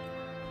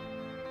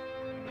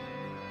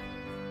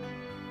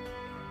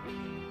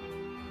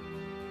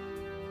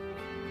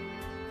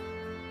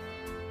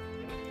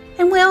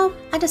 And well,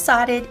 I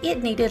decided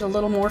it needed a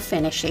little more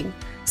finishing.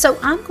 So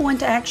I'm going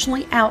to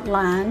actually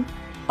outline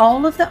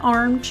all of the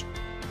orange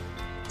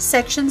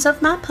sections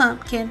of my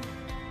pumpkin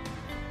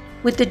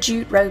with the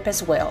jute rope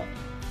as well.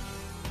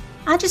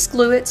 I just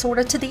glue it sort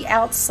of to the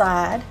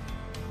outside,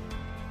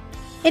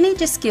 and it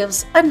just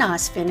gives a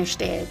nice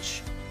finished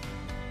edge.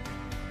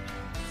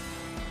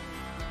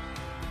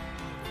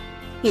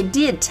 It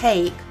did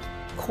take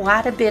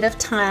quite a bit of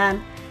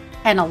time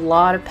and a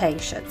lot of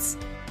patience.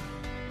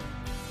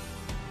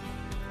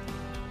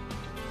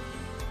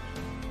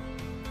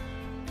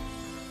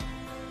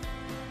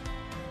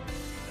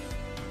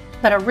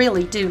 But I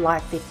really do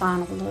like the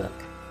final look.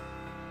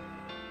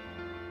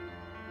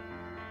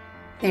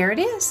 There it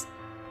is.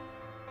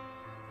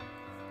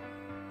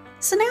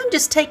 So now I'm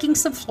just taking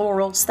some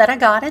florals that I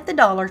got at the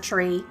Dollar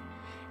Tree,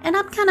 and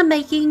I'm kind of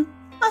making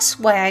a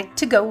swag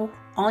to go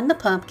on the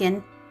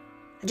pumpkin.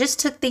 I just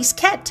took these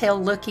cattail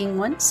looking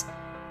ones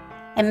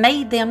and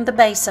made them the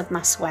base of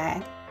my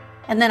swag.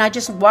 And then I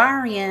just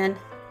wire in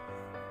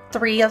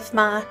 3 of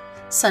my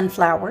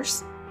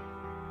sunflowers.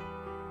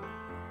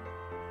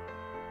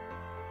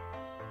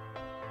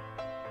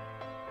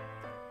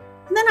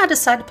 And then I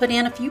decided to put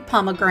in a few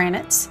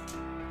pomegranates.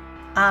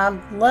 I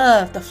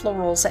love the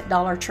florals at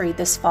Dollar Tree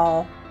this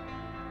fall.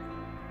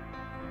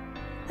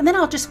 And then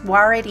I'll just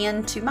wire it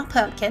into my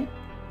pumpkin.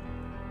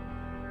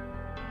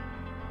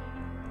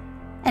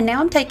 And now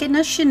I'm taking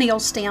a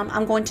chenille stem.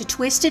 I'm going to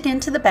twist it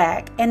into the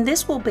back, and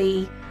this will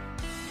be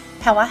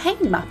how I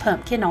hang my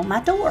pumpkin on my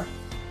door.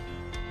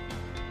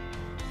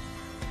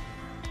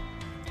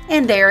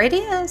 And there it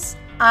is.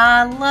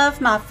 I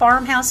love my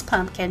farmhouse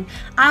pumpkin.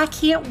 I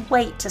can't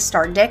wait to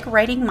start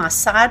decorating my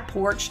side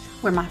porch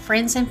where my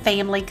friends and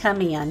family come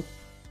in.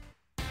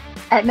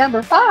 At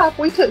number 5,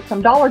 we took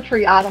some Dollar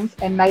Tree items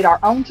and made our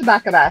own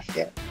tobacco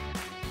basket.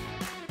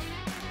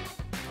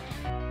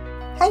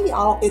 Hey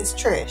y'all, it's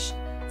Trish.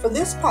 For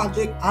this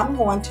project, I'm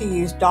going to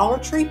use Dollar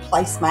Tree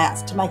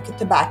placemats to make a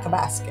tobacco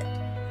basket.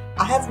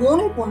 I have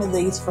wanted one of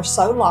these for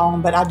so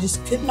long, but I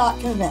just could not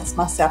convince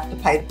myself to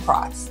pay the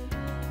price.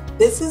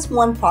 This is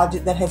one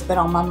project that has been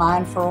on my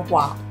mind for a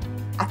while.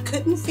 I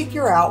couldn't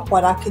figure out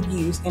what I could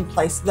use in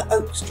place of the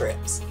oak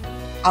strips.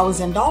 I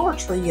was in Dollar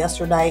Tree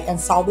yesterday and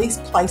saw these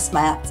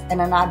placemats and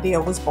an idea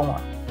was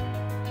born.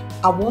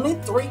 I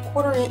wanted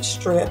 3/4 inch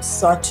strips,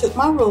 so I took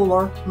my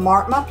ruler,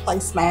 marked my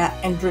placemat,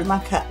 and drew my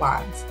cut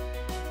lines.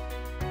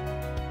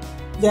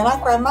 Then I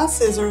grabbed my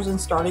scissors and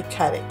started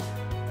cutting.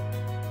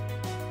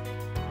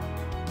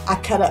 I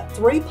cut up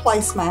 3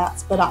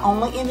 placemats, but I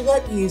only ended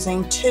up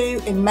using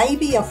 2 and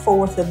maybe a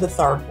 1/4 of the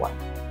 3rd one.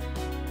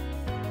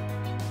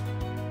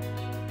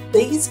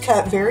 These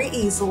cut very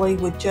easily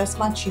with just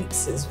my cheap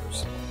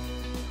scissors.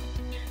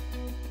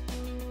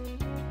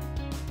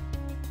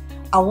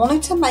 I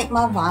wanted to make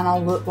my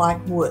vinyl look like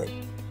wood.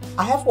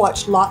 I have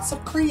watched lots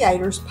of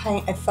creators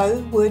paint a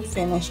faux wood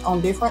finish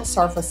on different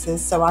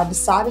surfaces, so I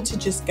decided to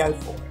just go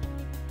for it.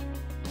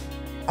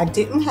 I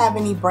didn't have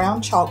any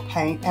brown chalk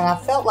paint and I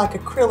felt like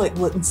acrylic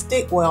wouldn't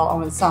stick well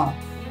on its own.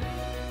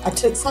 I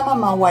took some of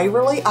my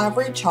Waverly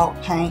Ivory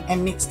chalk paint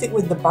and mixed it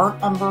with the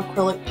burnt umber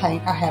acrylic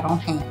paint I had on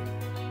hand.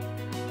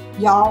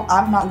 Y'all,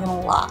 I'm not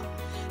gonna lie,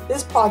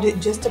 this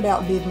project just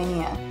about did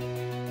me in.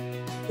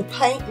 The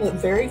paint looked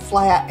very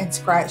flat and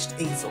scratched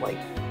easily.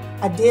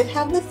 I did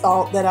have the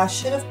thought that I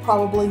should have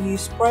probably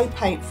used spray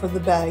paint for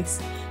the base,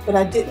 but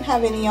I didn't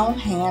have any on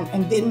hand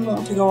and didn't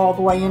want to go all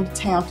the way into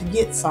town to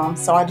get some,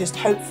 so I just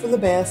hoped for the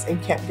best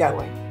and kept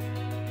going.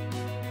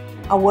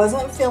 I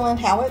wasn't feeling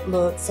how it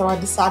looked, so I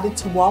decided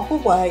to walk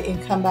away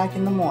and come back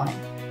in the morning.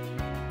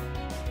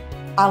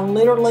 I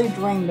literally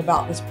dreamed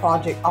about this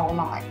project all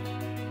night.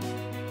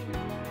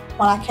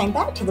 When I came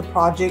back to the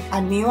project, I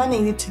knew I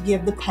needed to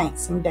give the paint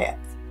some depth.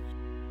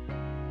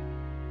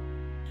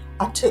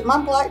 I took my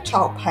black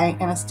chalk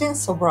paint and a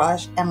stencil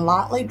brush and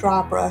lightly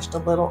dry brushed a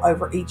little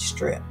over each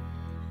strip.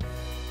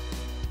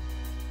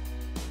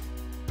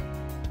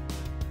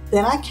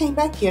 Then I came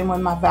back in with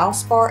my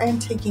Valspar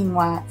antiquing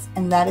wax,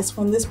 and that is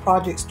when this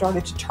project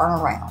started to turn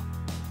around.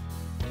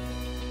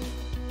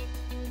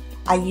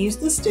 I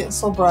used the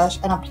stencil brush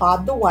and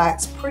applied the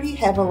wax pretty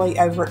heavily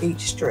over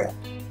each strip.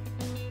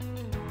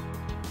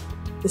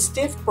 The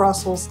stiff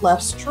bristles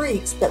left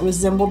streaks that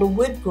resembled a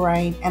wood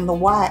grain, and the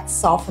wax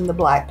softened the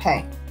black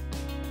paint.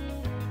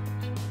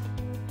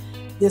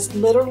 This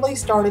literally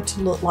started to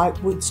look like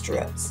wood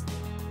strips.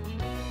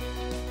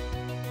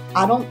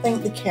 I don't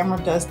think the camera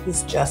does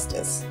this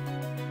justice.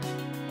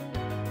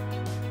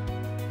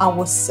 I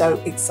was so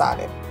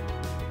excited.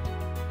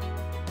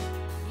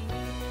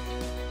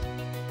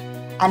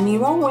 I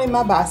knew I wanted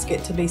my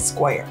basket to be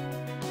square.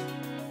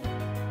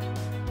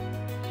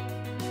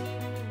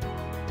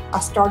 I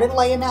started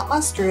laying out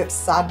my strips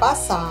side by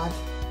side,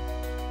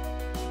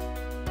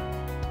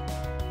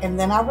 and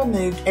then I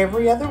removed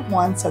every other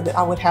one so that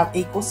I would have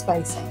equal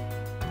spacing.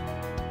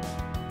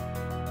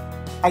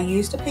 I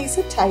used a piece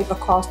of tape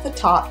across the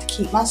top to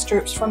keep my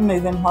strips from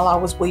moving while I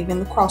was weaving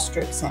the cross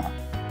strips in.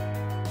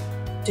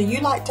 Do you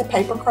like to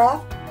paper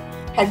craft?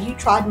 Have you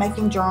tried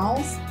making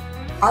journals?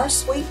 Our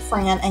sweet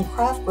friend and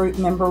craft group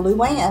member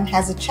Luann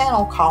has a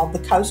channel called The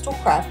Coastal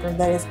Crafter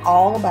that is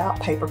all about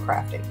paper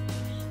crafting.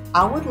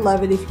 I would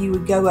love it if you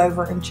would go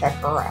over and check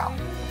her out.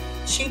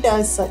 She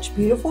does such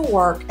beautiful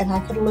work and I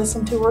could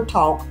listen to her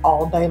talk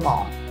all day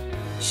long.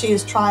 She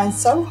is trying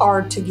so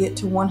hard to get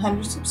to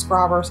 100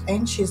 subscribers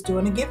and she's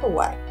doing a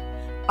giveaway.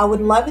 I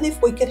would love it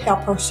if we could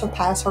help her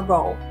surpass her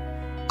goal.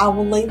 I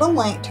will leave a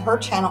link to her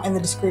channel in the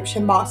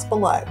description box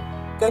below.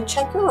 Go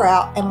check her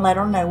out and let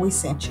her know we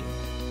sent you.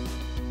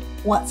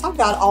 Once I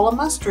got all of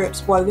my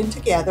strips woven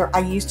together, I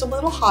used a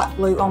little hot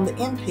glue on the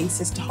end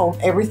pieces to hold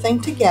everything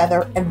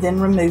together and then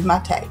remove my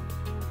tape.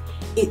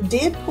 It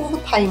did pull the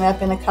paint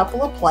up in a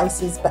couple of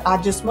places, but I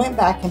just went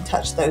back and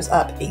touched those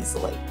up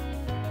easily.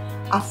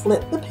 I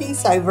flipped the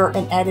piece over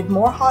and added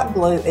more hot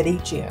glue at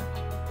each end.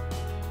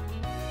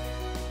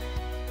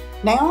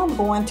 Now I'm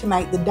going to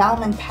make the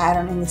diamond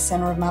pattern in the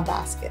center of my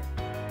basket.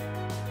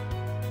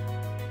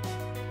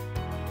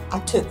 I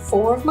took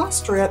 4 of my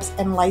strips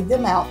and laid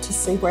them out to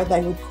see where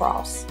they would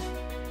cross.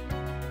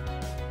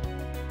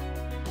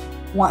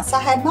 Once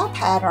I had my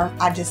pattern,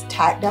 I just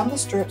tacked down the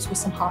strips with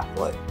some hot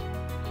glue.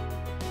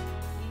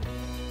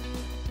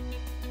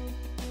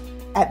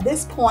 At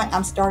this point,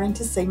 I'm starting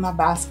to see my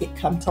basket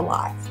come to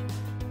life.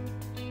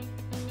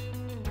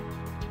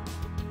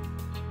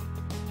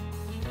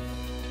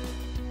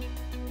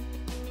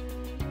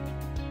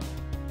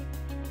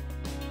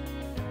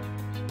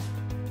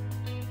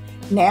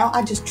 Now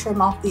I just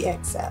trim off the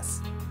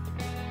excess.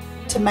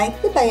 To make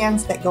the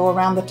bands that go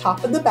around the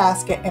top of the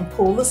basket and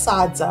pull the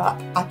sides up,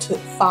 I took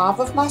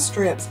 5 of my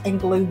strips and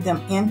glued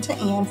them end to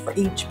end for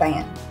each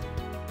band.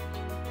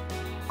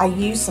 I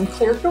used some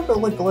clear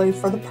Gorilla Glue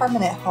for the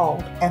permanent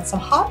hold and some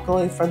hot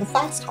glue for the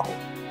fast hold.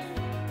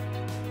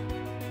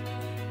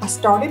 I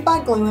started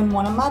by gluing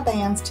one of my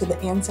bands to the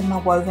ends of my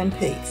woven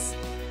piece.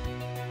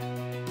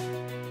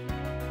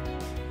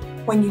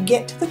 When you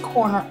get to the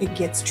corner, it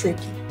gets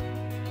tricky.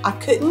 I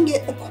couldn't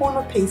get the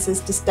corner pieces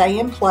to stay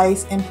in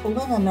place and pull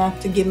in enough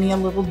to give me a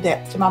little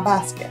depth to my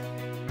basket.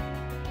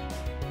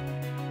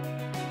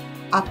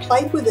 I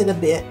played with it a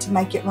bit to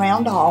make it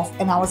round off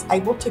and I was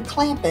able to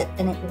clamp it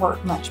and it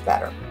worked much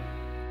better.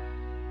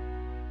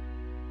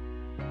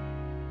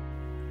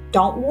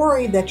 Don't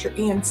worry that your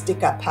ends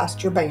stick up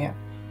past your band.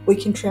 We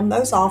can trim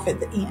those off at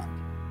the end.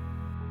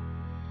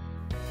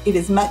 It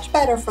is much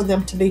better for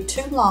them to be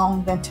too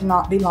long than to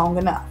not be long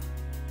enough.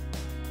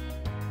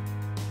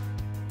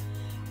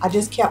 I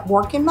just kept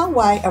working my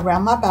way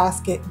around my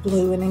basket,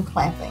 gluing and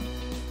clamping.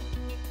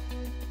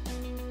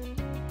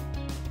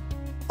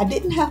 I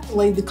didn't have to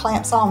leave the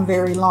clamps on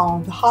very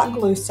long. The hot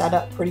glue set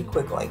up pretty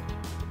quickly.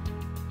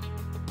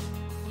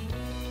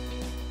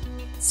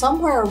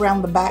 Somewhere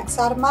around the back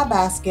side of my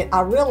basket,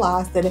 I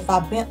realized that if I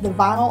bent the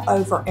vinyl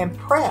over and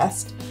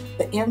pressed,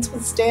 the ends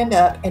would stand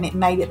up and it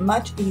made it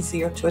much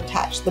easier to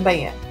attach the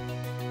band.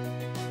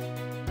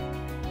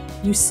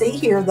 You see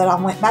here that I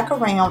went back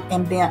around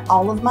and bent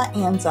all of my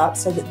ends up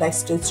so that they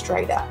stood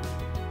straight up.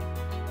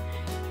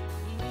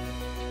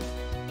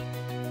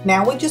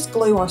 Now we just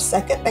glue our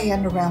second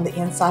band around the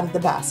inside of the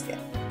basket.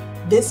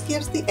 This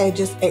gives the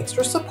edges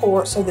extra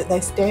support so that they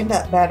stand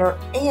up better,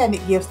 and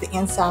it gives the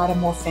inside a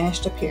more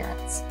finished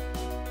appearance.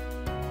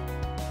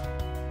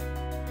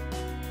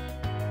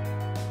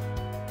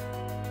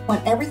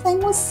 When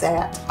everything was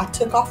set, I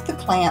took off the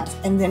clamps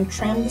and then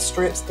trimmed the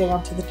strips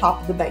down to the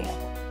top of the band.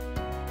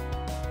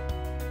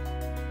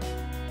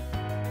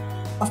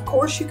 Of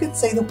course, you could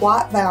see the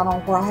white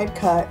vinyl where I had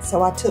cut,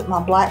 so I took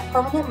my black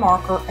permanent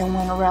marker and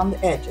went around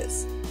the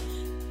edges.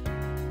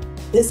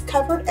 This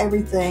covered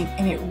everything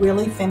and it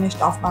really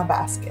finished off my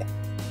basket.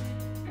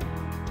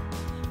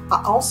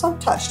 I also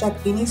touched up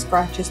any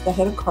scratches that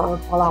had occurred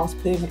while I was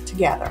putting it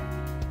together.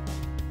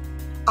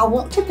 I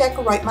want to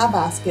decorate my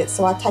basket,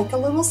 so I take a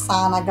little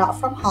sign I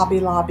got from Hobby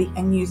Lobby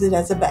and use it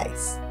as a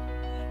base.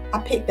 I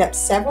picked up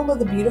several of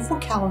the beautiful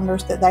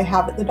calendars that they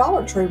have at the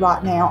Dollar Tree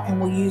right now and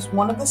will use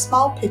one of the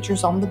small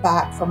pictures on the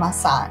back for my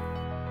sign.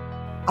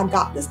 I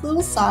got this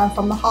little sign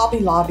from the Hobby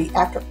Lobby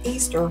after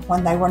Easter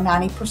when they were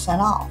 90%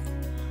 off.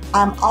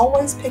 I'm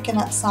always picking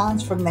up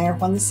signs from there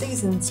when the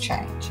seasons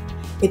change.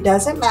 It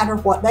doesn't matter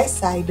what they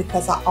say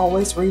because I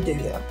always redo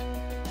them.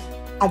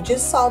 I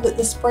just saw that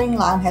the spring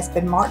line has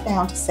been marked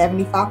down to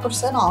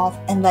 75% off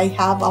and they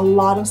have a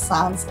lot of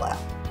signs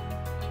left.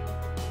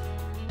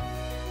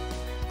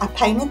 I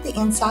painted the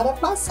inside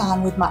of my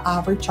sign with my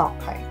ivory chalk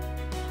paint.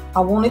 I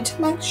wanted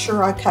to make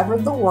sure I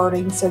covered the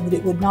wording so that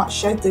it would not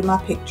show through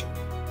my picture.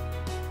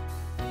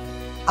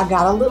 I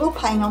got a little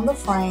paint on the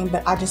frame,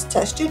 but I just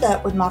touched it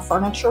up with my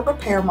furniture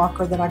repair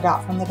marker that I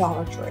got from the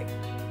Dollar Tree.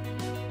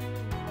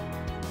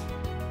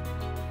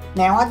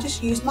 Now I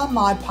just use my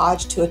Mod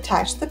Podge to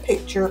attach the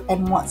picture,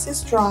 and once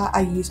it's dry,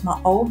 I use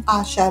my old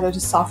eyeshadow to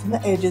soften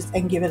the edges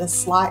and give it a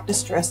slight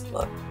distressed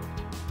look.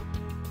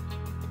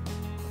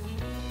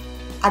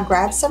 I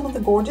grabbed some of the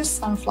gorgeous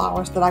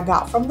sunflowers that I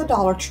got from the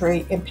Dollar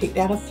Tree and picked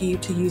out a few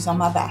to use on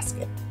my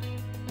basket.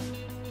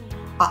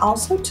 I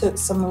also took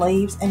some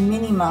leaves and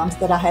mini mums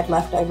that I had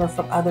left over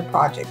from other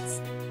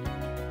projects.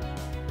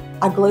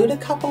 I glued a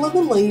couple of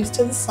the leaves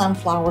to the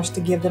sunflowers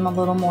to give them a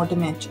little more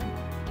dimension.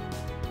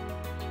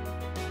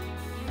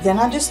 Then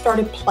I just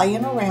started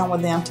playing around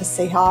with them to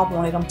see how I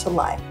wanted them to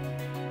lay.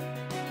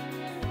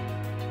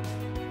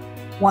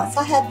 Once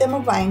I had them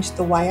arranged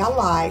the way I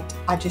liked,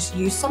 I just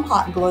used some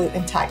hot glue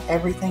and tacked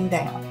everything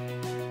down.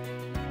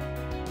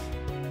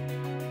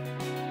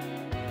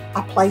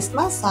 I placed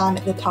my sign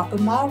at the top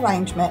of my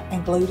arrangement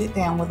and glued it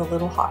down with a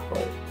little hot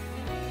glue.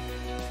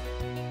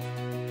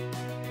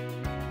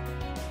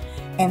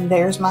 And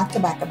there's my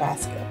tobacco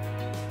basket.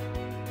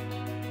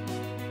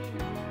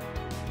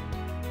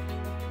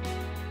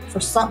 For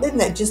something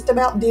that just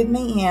about did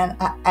me in,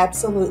 I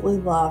absolutely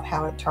love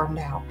how it turned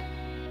out.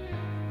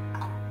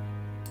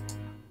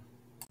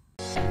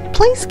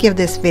 Please give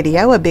this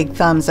video a big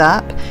thumbs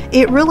up.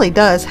 It really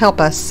does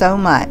help us so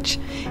much.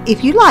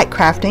 If you like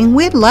crafting,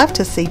 we'd love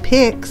to see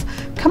pics.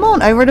 Come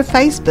on over to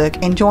Facebook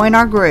and join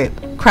our group,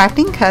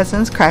 Crafting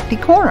Cousins Crafty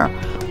Corner.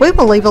 We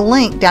will leave a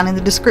link down in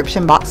the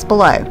description box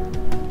below.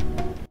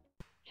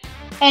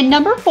 And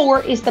number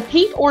 4 is the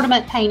pink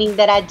ornament painting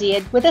that I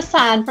did with a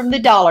sign from the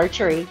Dollar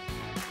Tree.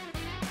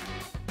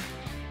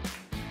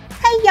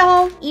 Hey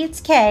y'all, it's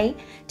Kay.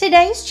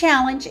 Today's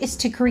challenge is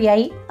to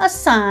create a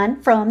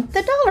sign from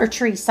the Dollar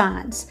Tree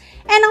signs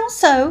and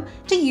also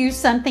to use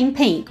something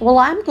pink. Well,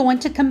 I'm going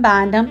to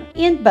combine them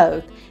in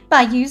both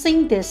by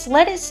using this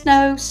Let It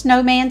Snow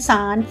snowman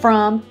sign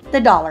from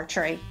the Dollar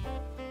Tree.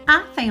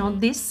 I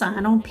found this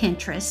sign on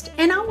Pinterest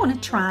and I want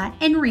to try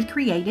and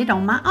recreate it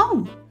on my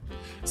own.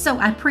 So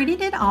I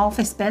printed it off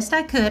as best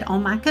I could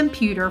on my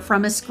computer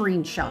from a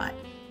screenshot.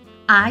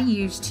 I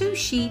used 2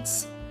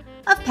 sheets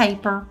of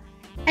paper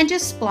and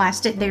just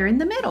spliced it there in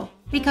the middle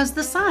because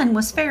the sign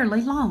was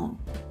fairly long.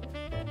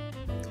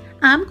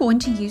 I'm going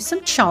to use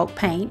some chalk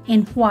paint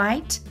in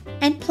white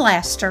and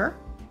plaster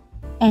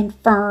and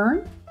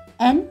fern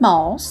and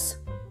moss.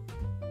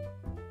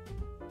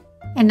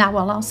 And I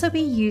will also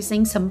be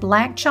using some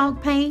black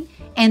chalk paint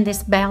and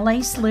this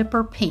ballet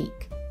slipper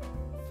pink.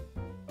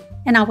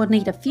 And I will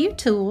need a few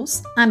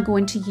tools. I'm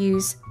going to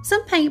use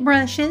some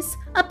paintbrushes,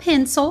 a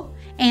pencil,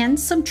 and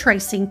some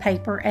tracing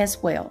paper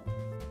as well.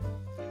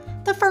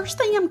 The first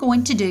thing I'm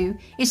going to do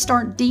is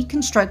start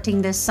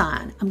deconstructing this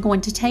sign. I'm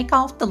going to take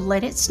off the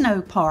Let It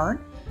Snow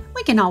part.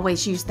 We can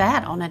always use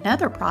that on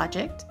another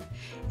project.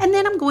 And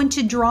then I'm going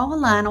to draw a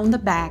line on the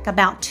back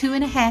about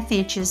 2.5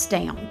 inches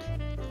down.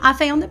 I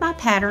found that my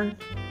pattern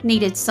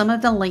needed some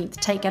of the length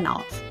taken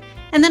off.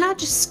 And then I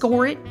just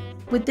score it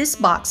with this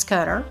box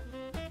cutter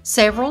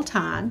several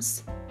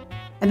times.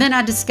 And then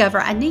I discover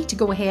I need to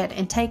go ahead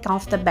and take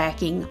off the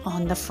backing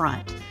on the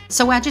front.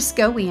 So I just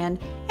go in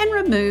and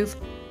remove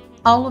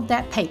all of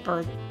that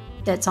paper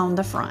that's on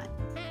the front.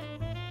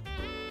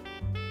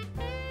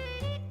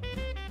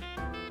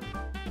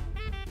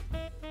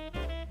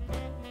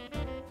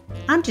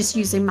 I'm just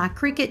using my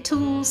Cricut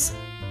tools,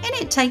 and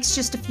it takes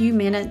just a few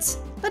minutes,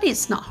 but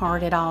it's not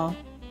hard at all.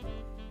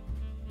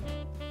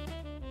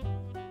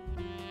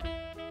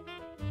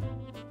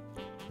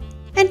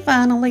 And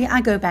finally,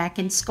 I go back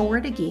and score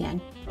it again,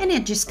 and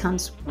it just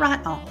comes right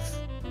off.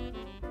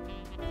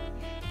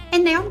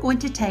 And now I'm going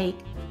to take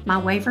my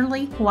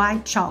Waverly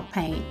white chalk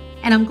paint,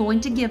 and I'm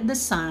going to give the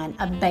sign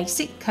a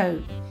basic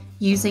coat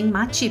using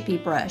my chippy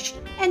brush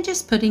and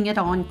just putting it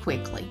on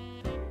quickly.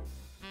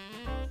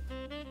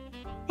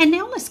 And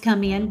now let's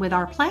come in with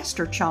our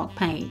plaster chalk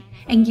paint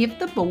and give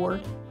the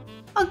board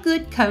a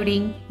good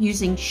coating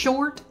using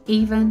short,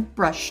 even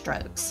brush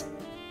strokes.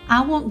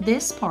 I want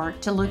this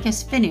part to look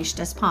as finished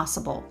as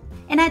possible,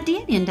 and I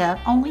did end up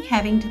only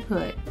having to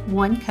put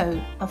one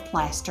coat of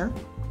plaster.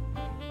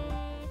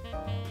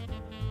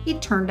 It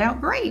turned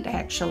out great,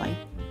 actually.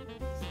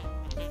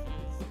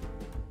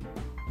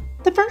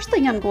 The first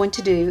thing I'm going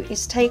to do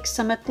is take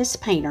some of this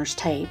painter's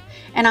tape,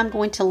 and I'm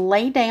going to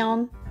lay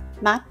down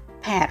my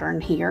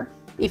pattern here,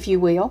 if you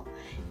will,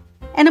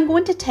 and I'm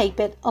going to tape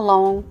it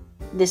along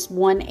this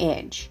one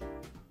edge.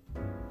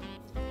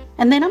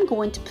 And then I'm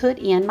going to put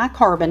in my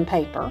carbon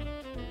paper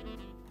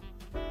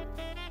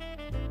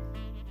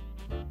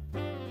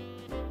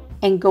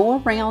and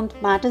go around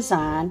my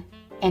design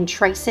and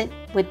trace it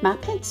with my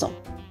pencil.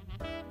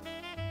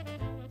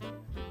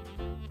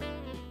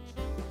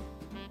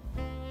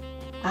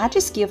 I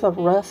just give a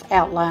rough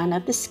outline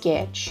of the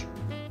sketch.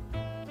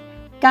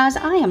 Guys,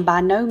 I am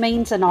by no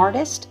means an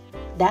artist.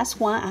 That's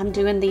why I'm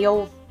doing the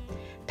old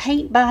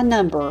paint by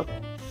number.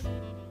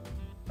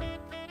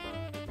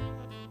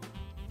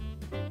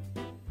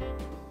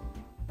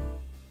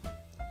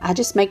 I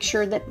just make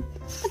sure that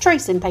the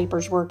tracing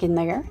paper's working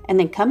there, and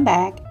then come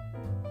back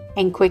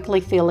and quickly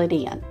fill it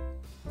in.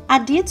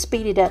 I did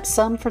speed it up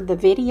some for the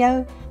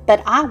video,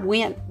 but I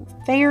went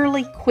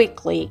fairly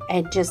quickly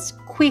and just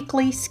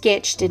quickly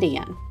sketched it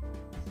in.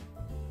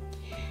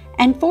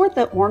 And for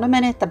the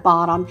ornament at the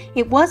bottom,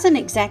 it wasn't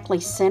exactly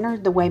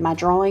centered the way my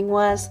drawing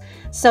was,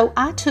 so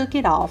I took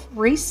it off,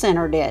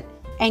 re-centered it,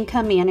 and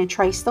come in and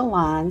trace the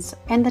lines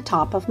and the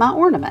top of my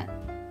ornament.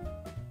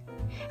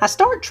 I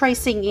start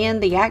tracing in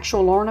the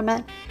actual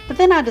ornament, but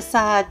then I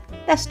decide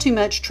that's too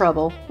much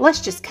trouble.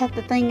 Let's just cut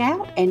the thing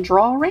out and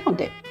draw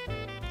around it.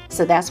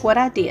 So that's what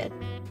I did.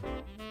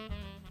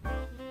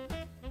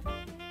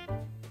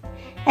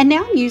 And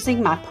now I'm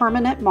using my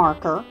permanent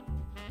marker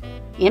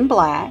in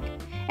black,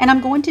 and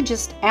I'm going to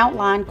just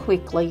outline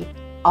quickly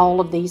all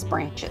of these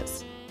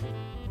branches.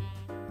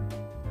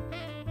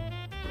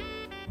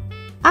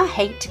 I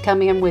hate to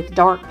come in with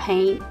dark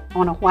paint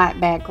on a white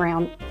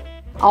background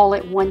all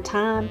at one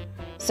time,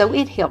 so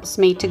it helps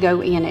me to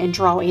go in and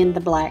draw in the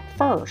black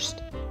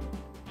first.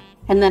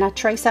 And then I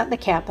trace out the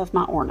cap of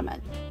my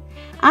ornament.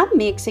 I'm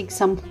mixing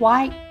some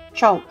white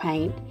chalk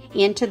paint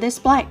into this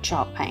black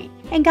chalk paint.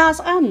 And guys,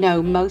 I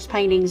know most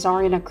paintings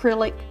are in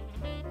acrylic.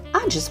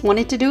 I just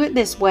wanted to do it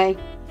this way.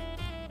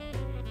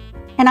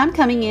 And I'm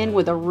coming in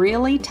with a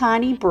really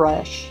tiny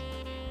brush,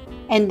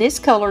 and this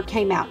color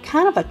came out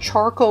kind of a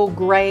charcoal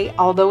gray,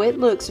 although it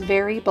looks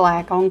very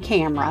black on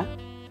camera,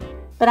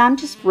 but I'm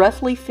just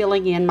roughly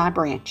filling in my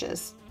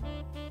branches.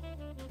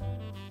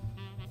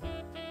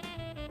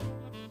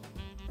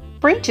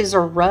 Branches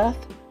are rough,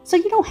 so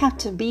you don't have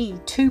to be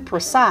too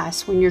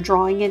precise when you're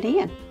drawing it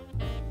in.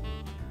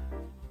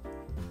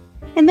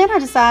 And then I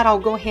decide I'll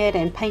go ahead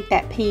and paint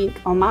that pink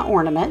on my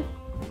ornament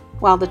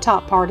while the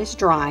top part is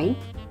drying.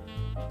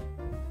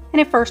 And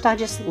at first I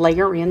just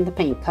layer in the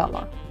pink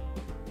color.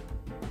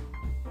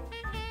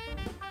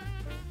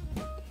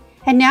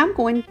 And now I'm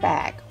going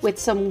back with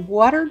some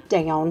watered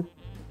down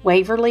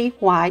Waverly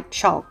white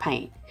chalk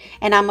paint,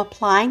 and I'm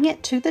applying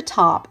it to the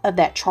top of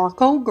that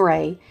charcoal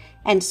gray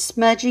and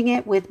smudging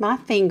it with my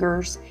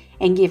fingers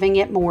and giving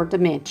it more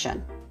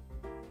dimension.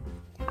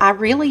 I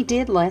really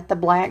did let the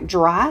black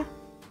dry,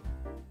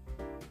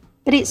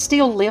 but it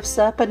still lifts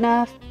up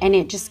enough, and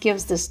it just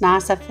gives this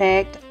nice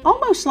effect,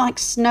 almost like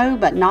snow,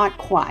 but not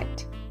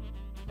quite.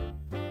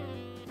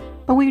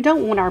 But we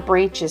don't want our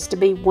branches to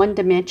be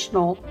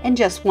one-dimensional and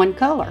just one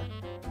color.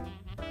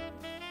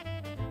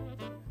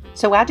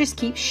 So I just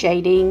keep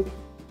shading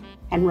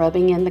and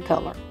rubbing in the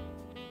color.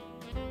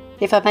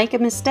 If I make a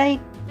mistake,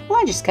 well,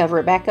 I just cover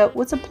it back up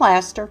with some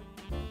plaster.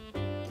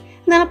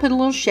 And then I put a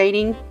little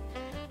shading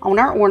on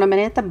our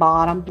ornament at the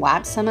bottom,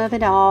 wipe some of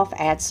it off,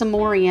 add some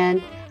more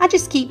in. I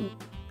just keep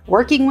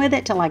working with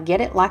it till I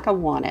get it like I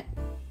want it.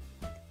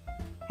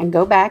 and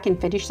go back and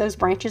finish those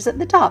branches at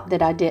the top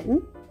that I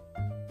didn't.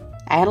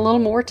 Add a little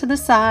more to the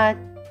side.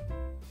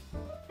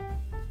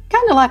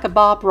 Kind of like a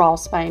Bob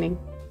Ross painting.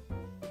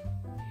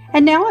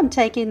 And now I'm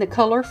taking the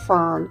color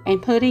Fern and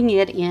putting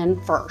it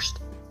in first.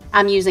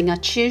 I'm using a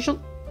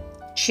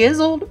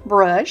chiseled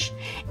brush,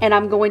 and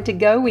I'm going to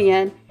go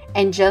in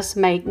and just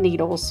make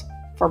needles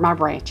for my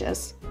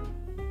branches.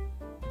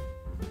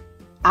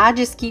 I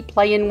just keep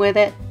playing with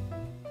it,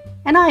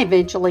 and I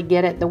eventually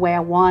get it the way I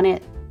want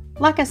it.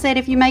 Like I said,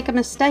 if you make a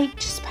mistake,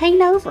 just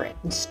paint over it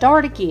and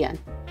start again.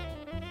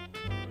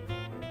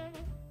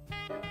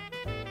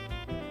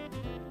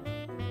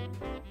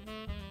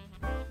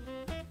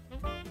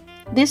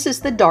 This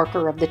is the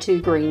darker of the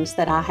two greens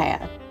that I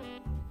had.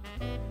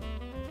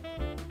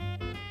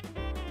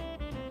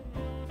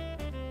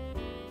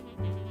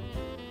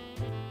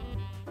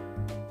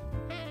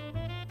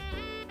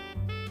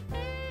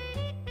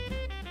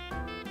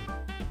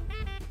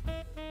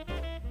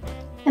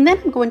 And then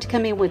I'm going to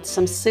come in with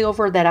some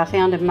silver that I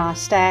found in my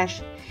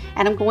stash,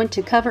 and I'm going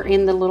to cover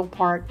in the little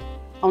part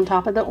on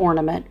top of the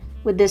ornament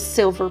with this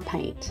silver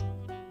paint.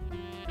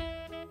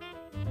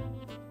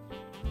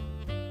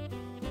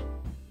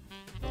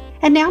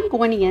 And now I'm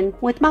going in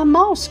with my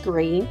moss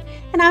green,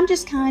 and I'm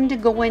just kind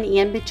of going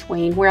in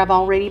between where I've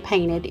already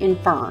painted in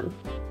Fern.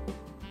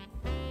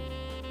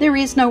 There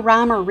is no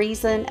rhyme or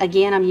reason.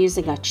 Again, I'm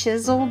using a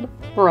chiseled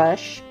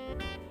brush,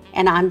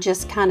 and I'm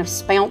just kind of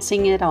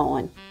spouncing it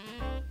on.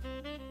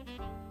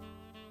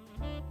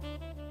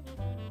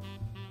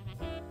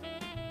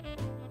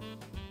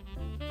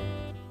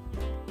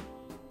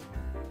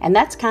 And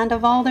that's kind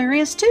of all there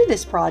is to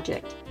this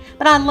project.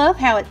 But I love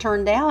how it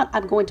turned out.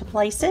 I'm going to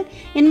place it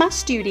in my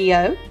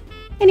studio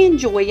and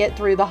enjoy it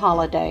through the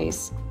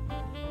holidays.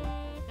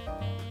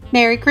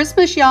 Merry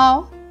Christmas,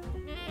 y'all!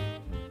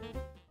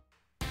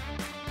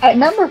 At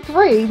number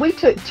 3, we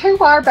took 2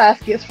 wire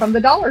baskets from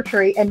the Dollar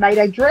Tree and made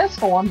a dress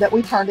form that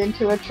we turned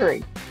into a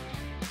tree.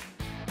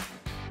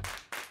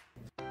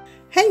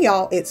 Hey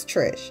y'all, it's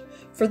Trish.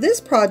 For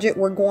this project,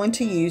 we're going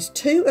to use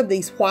 2 of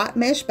these white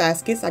mesh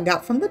baskets I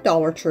got from the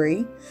Dollar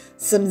Tree,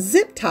 some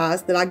zip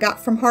ties that I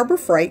got from Harbor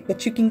Freight,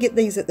 but you can get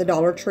these at the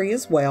Dollar Tree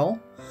as well,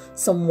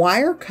 some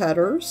wire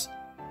cutters,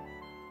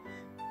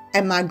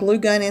 and my glue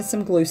gun and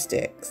some glue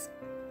sticks.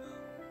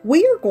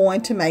 We are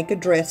going to make a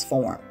dress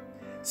form.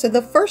 So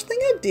the first thing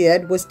I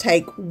did was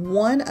take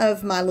one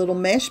of my little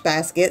mesh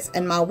baskets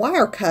and my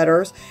wire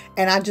cutters,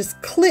 and I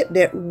just clipped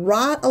it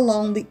right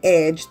along the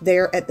edge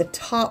there at the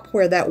top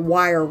where that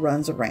wire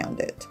runs around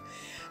it.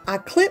 I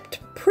clipped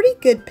a pretty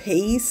good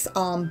piece,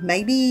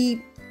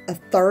 maybe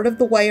 1/3 of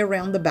the way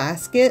around the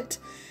basket.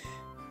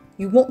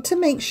 You want to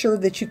make sure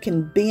that you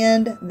can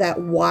bend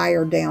that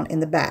wire down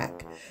in the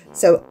back.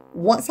 So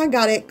once I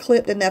got it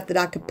clipped enough that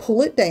I could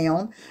pull it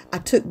down, I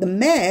took the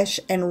mesh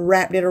and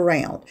wrapped it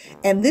around.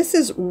 And this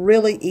is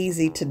really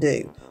easy to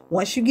do.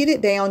 Once you get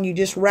it down, you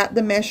just wrap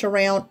the mesh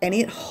around and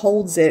it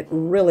holds it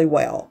really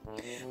well.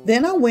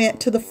 Then I went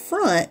to the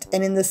front,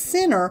 and in the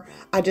center,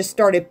 I just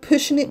started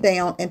pushing it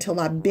down until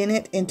I bent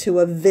it into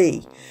a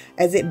V.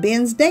 As it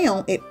bends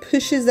down, it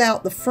pushes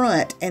out the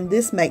front, and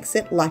this makes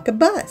it like a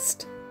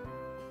bust.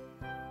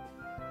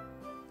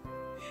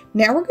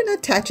 Now we're going to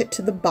attach it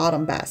to the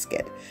bottom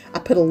basket. I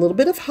put a little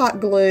bit of hot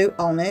glue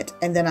on it,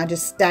 and then I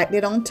just stacked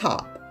it on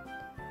top.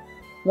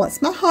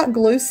 Once my hot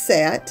glue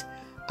set,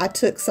 I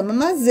took some of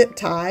my zip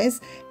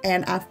ties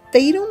and I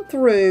feed them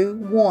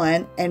through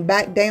one and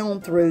back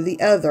down through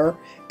the other,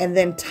 and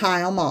then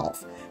tie them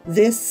off.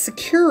 This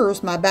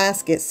secures my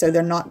basket so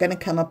they're not going to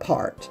come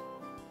apart.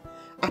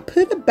 I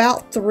put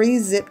about 3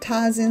 zip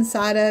ties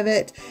inside of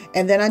it,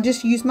 and then I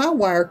just used my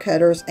wire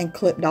cutters and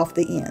clipped off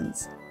the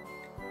ends.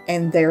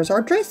 And there's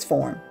our dress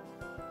form.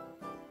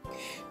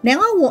 Now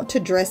I want to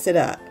dress it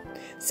up.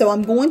 So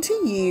I'm going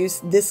to use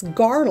this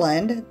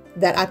garland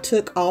that I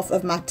took off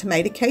of my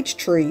tomato cage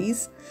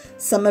trees,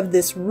 some of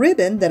this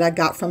ribbon that I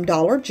got from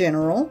Dollar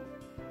General,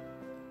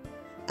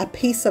 a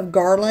piece of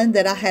garland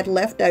that I had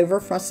left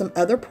over from some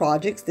other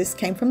projects. This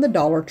came from the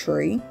Dollar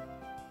Tree.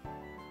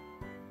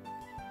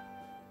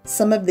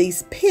 Some of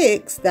these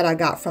picks that I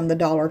got from the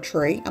Dollar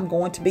Tree. I'm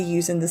going to be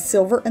using the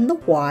silver and the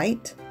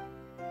white.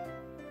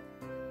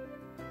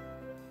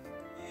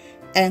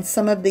 And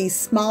some of these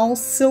small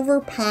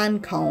silver pine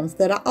cones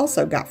that I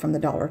also got from the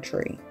Dollar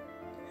Tree.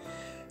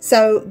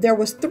 So there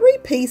was 3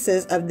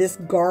 pieces of this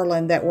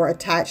garland that were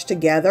attached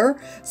together.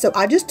 So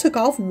I just took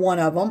off one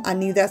of them. I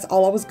knew that's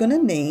all I was going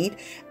to need.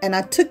 And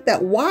I took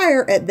that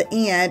wire at the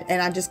end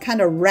and I just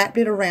kind of wrapped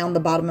it around the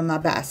bottom of my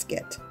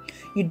basket.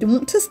 You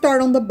want to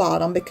start on the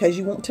bottom because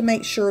you want to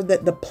make sure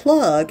that the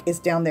plug is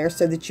down there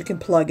so that you can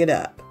plug it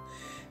up.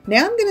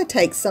 Now I'm going to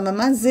take some of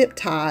my zip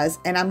ties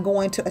and I'm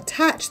going to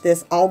attach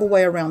this all the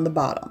way around the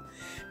bottom.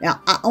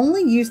 Now I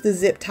only used the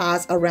zip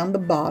ties around the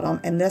bottom,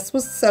 and this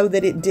was so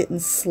that it didn't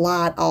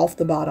slide off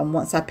the bottom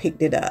once I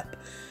picked it up.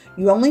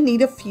 You only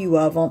need a few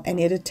of them and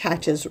it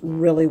attaches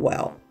really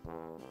well.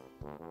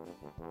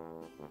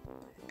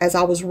 As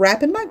I was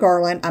wrapping my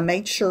garland, I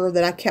made sure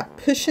that I kept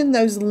pushing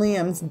those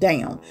limbs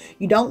down.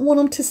 You don't want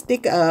them to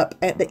stick up.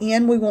 At the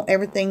end, we want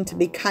everything to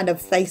be kind of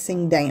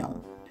facing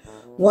down.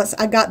 Once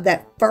I got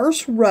that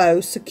first row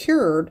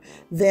secured,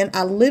 then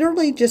I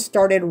literally just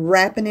started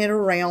wrapping it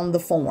around the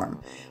form.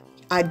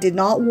 I did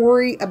not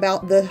worry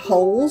about the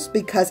holes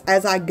because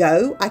as I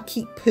go, I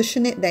keep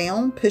pushing it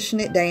down,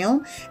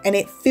 and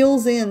it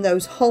fills in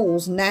those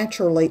holes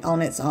naturally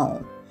on its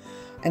own.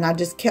 And I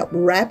just kept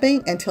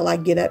wrapping until I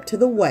get up to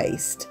the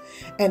waist.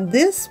 And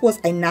this was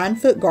a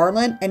 9-foot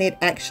garland, and it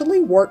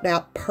actually worked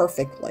out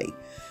perfectly.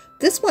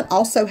 This one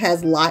also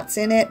has lights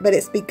in it, but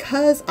it's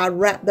because I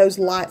wrapped those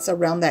lights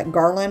around that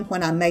garland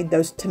when I made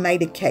those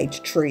tomato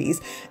cage trees.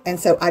 And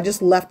so I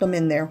just left them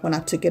in there when I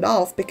took it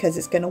off because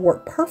it's going to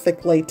work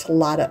perfectly to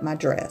light up my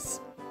dress.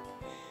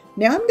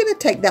 Now I'm going to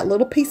take that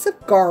little piece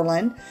of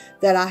garland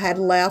that I had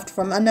left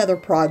from another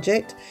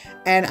project,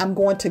 and I'm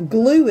going to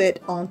glue it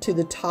onto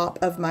the top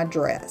of my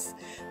dress.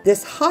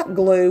 This hot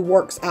glue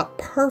works out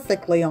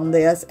perfectly on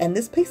this, and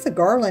this piece of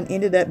garland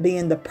ended up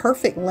being the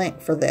perfect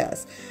length for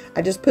this.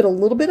 I just put a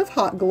little bit of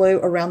hot glue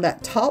around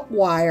that top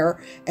wire,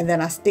 and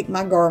then I stick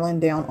my garland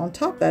down on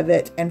top of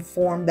it and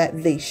form that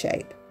V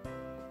shape.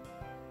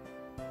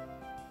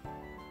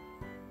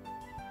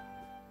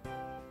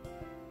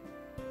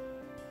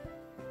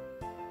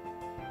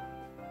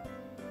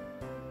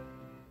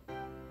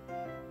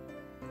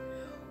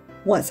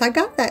 Once I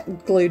got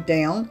that glued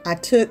down, I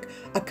took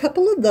a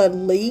couple of the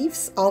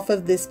leaves off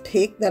of this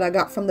pick that I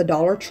got from the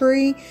Dollar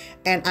Tree,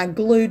 and I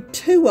glued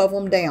 2 of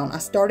them down. I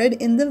started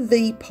in the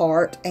V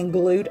part and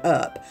glued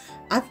up.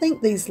 I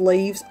think these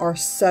leaves are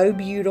so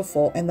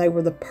beautiful, and they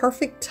were the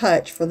perfect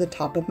touch for the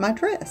top of my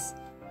dress.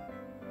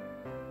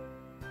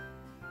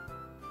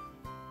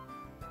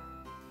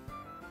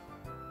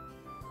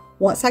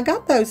 Once I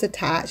got those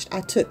attached,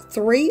 I took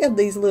 3 of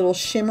these little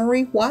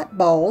shimmery white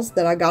balls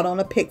that I got on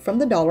a pick from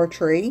the Dollar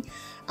Tree.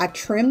 I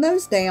trimmed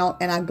those down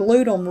and I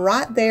glued them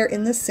right there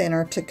in the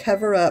center to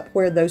cover up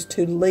where those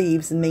 2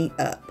 leaves meet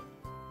up.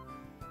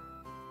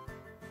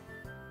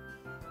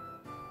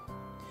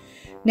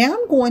 Now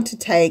I'm going to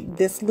take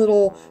this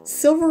little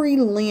silvery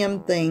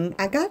limb thing.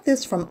 I got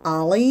this from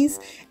Ollie's,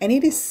 and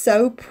it is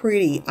so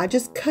pretty. I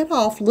just cut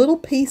off little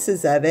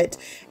pieces of it,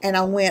 and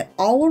I went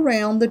all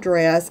around the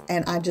dress,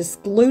 and I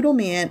just glued them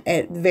in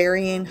at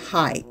varying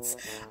heights.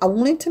 I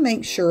wanted to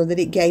make sure that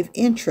it gave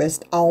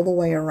interest all the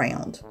way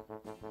around.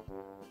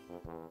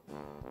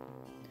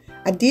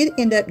 I did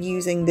end up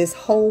using this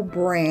whole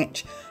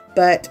branch,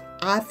 but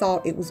I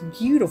thought it was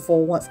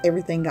beautiful once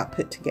everything got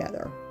put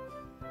together.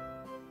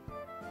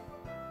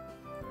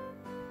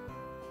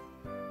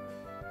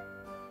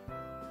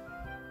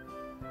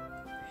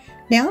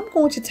 Now I'm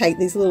going to take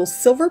these little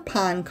silver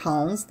pine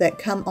cones that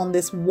come on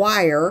this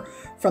wire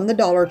from the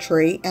Dollar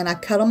Tree, and I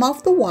cut them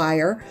off the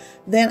wire.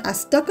 Then I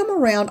stuck them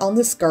around on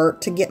the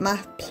skirt to get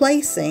my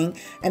placing,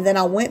 and then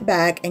I went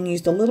back and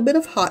used a little bit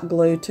of hot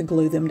glue to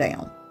glue them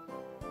down.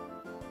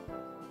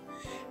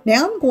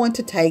 Now I'm going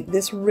to take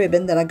this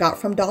ribbon that I got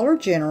from Dollar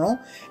General,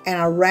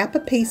 and I wrap a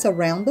piece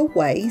around the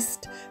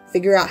waist,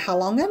 figure out how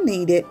long I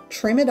need it,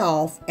 trim it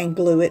off, and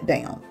glue it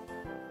down.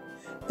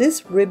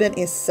 This ribbon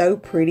is so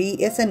pretty.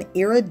 It's an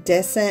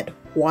iridescent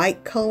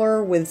white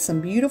color with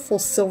some beautiful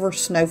silver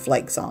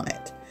snowflakes on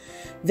it.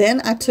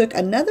 Then I took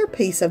another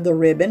piece of the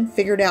ribbon,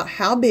 figured out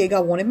how big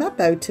I wanted my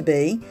bow to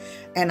be,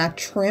 and I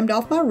trimmed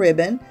off my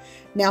ribbon.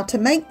 Now to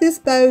make this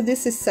bow,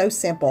 this is so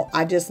simple.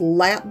 I just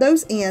lap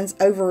those ends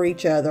over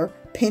each other,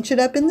 pinch it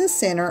up in the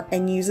center,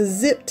 and use a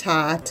zip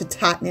tie to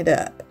tighten it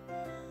up.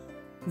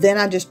 Then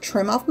I just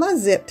trim off my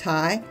zip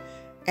tie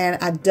and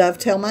I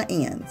dovetail my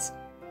ends.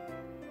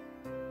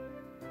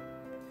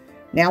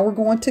 Now we're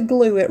going to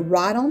glue it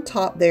right on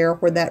top there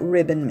where that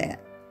ribbon met.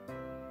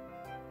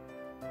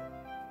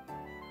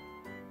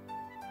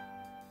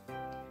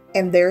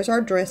 And there's our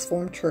dress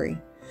form tree.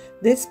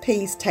 This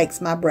piece takes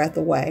my breath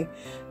away.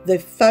 The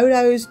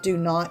photos do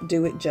not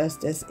do it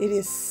justice. It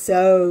is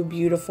so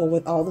beautiful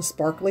with all the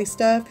sparkly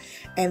stuff,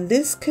 and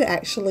this could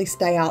actually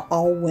stay out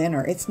all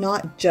winter. It's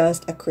not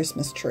just a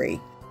Christmas tree.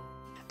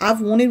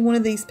 I've wanted one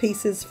of these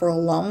pieces for a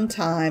long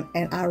time,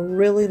 and I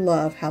really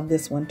love how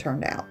this one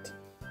turned out.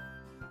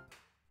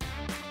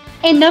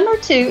 And number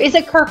 2 is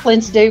a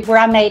Kirkland's dupe where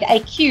I made a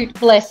cute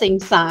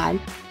blessing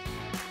sign.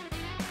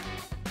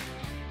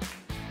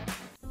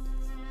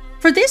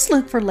 For this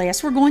Look for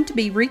Less, we're going to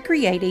be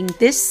recreating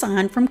this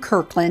sign from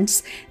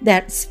Kirkland's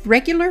that's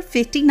regular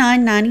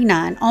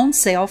 $59.99 on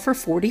sale for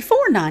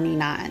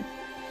 $44.99.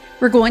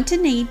 We're going to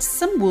need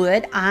some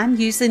wood. I'm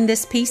using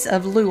this piece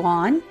of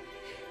Luan.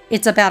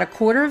 It's about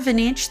 1/4 of an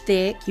inch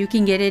thick. You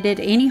can get it at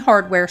any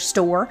hardware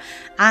store.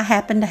 I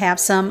happen to have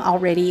some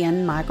already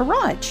in my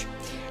garage.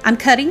 I'm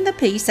cutting the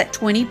piece at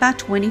 20 by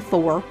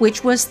 24,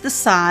 which was the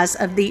size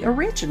of the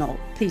original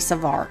piece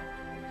of art.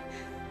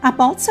 I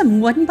bought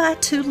some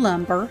 1x2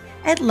 lumber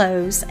at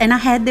Lowe's and I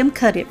had them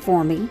cut it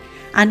for me.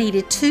 I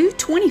needed 2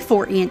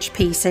 24-inch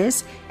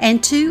pieces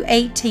and 2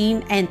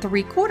 18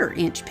 3/4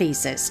 inch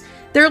pieces.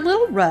 They're a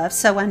little rough,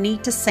 so I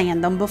need to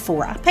sand them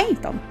before I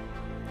paint them.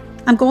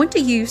 I'm going to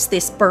use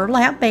this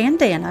burlap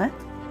bandana.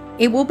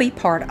 It will be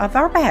part of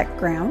our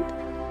background.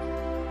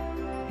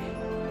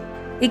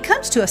 It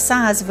comes to a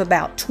size of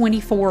about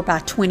 24 by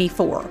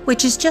 24,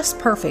 which is just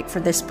perfect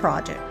for this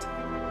project.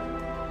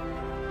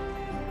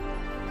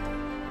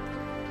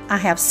 I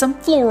have some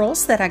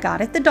florals that I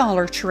got at the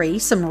Dollar Tree,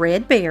 some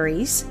red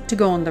berries to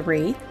go on the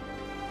wreath,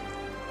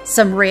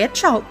 some red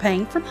chalk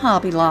paint from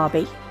Hobby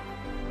Lobby,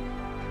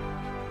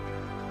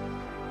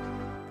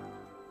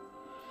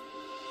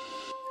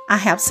 I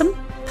have some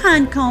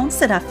pine cones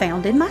that I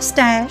found in my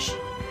stash.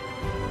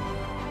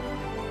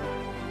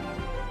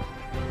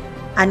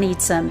 I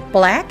need some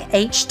black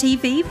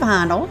HTV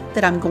vinyl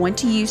that I'm going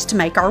to use to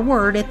make our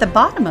word at the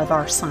bottom of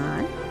our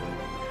sign.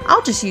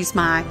 I'll just use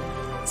my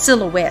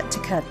silhouette to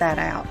cut that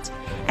out.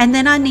 And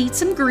then I need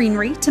some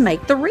greenery to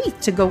make the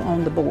wreath to go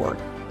on the board.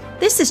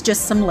 This is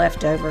just some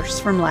leftovers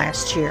from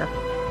last year.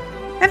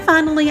 And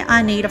finally,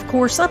 I need, of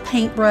course, a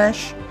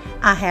paintbrush.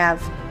 I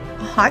have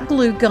a hot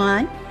glue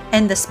gun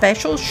and the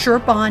special Sure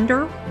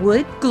Bonder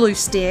wood glue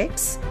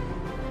sticks.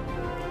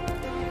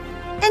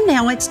 And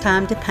now it's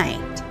time to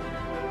paint.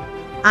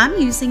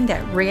 I'm using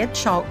that red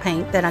chalk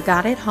paint that I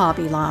got at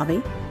Hobby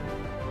Lobby.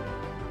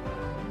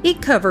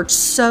 It covered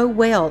so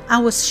well, I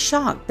was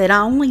shocked that I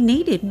only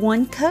needed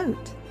one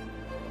coat.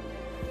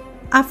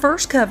 I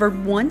first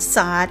covered one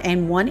side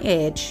and one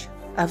edge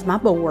of my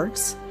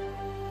boards,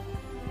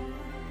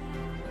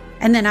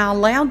 and then I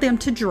allowed them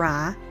to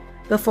dry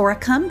before I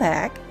come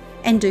back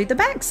and do the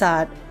back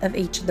side of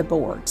each of the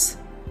boards.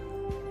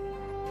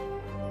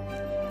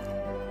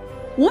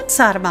 One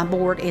side of my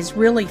board is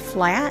really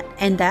flat,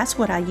 and that's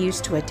what I use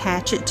to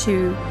attach it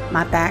to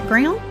my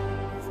background,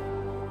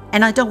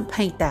 and I don't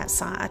paint that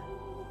side.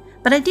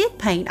 But I did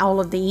paint all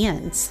of the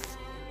ends.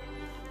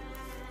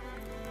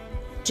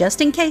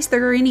 Just in case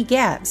there are any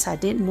gaps, I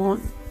didn't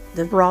want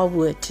the raw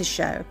wood to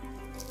show.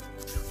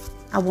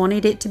 I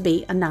wanted it to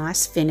be a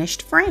nice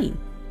finished frame.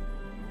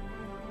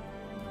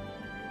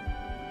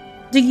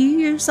 Do you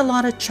use a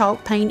lot of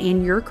chalk paint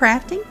in your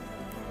crafting?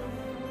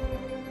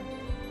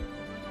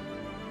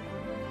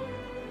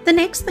 The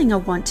next thing I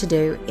want to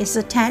do is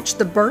attach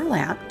the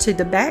burlap to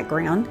the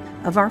background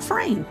of our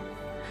frame.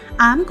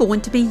 I'm going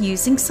to be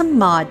using some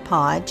Mod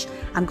Podge.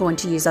 I'm going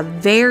to use a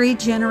very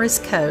generous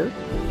coat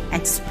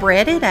and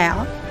spread it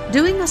out,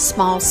 doing a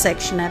small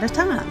section at a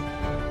time.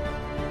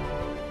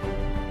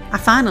 I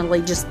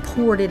finally just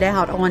poured it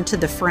out onto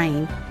the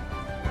frame.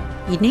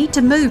 You need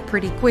to move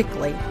pretty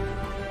quickly.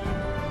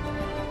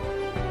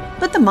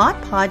 But the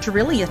Mod Podge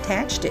really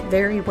attached it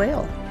very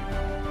well.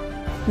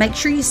 Make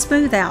sure you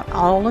smooth out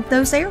all of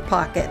those air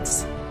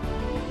pockets.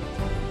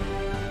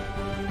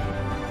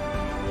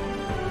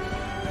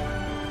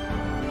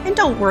 And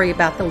don't worry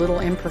about the little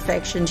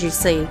imperfections you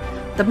see.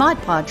 The Mod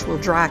Podge will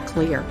dry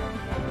clear.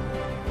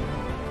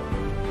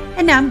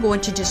 And now I'm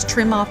going to just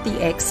trim off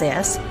the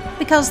excess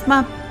because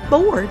my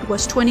board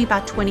was 20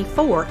 by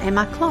 24 and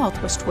my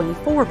cloth was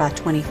 24 by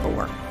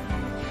 24.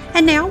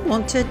 And now I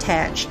want to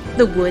attach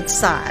the wood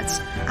sides.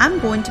 I'm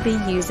going to be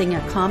using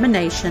a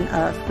combination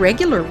of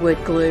regular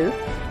wood glue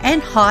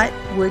and hot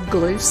wood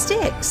glue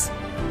sticks.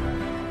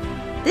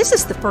 This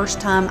is the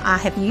first time I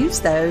have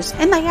used those,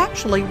 and they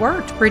actually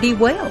worked pretty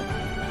well.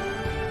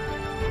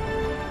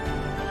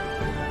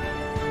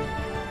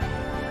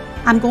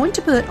 I'm going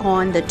to put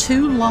on the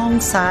two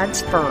long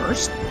sides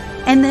first,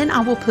 and then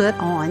I will put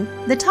on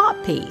the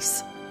top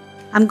piece.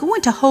 I'm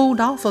going to hold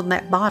off on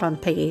that bottom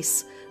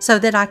piece so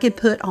that I can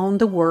put on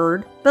the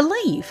word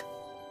believe.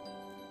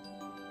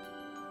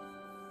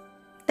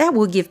 That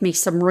will give me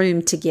some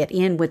room to get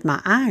in with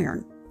my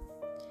iron.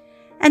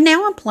 And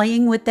now I'm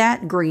playing with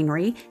that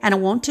greenery, and I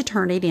want to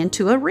turn it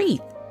into a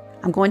wreath.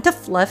 I'm going to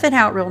fluff it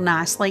out real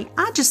nicely.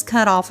 I just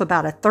cut off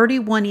about a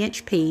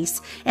 31-inch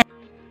piece,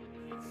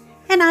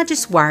 and I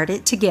just wired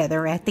it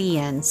together at the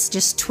ends,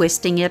 just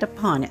twisting it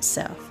upon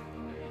itself.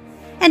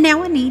 And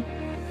now I need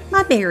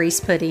my berries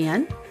put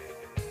in.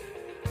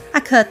 I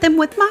cut them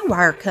with my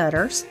wire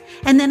cutters,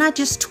 and then I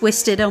just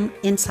twisted them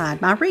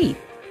inside my wreath.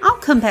 I'll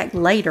come back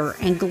later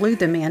and glue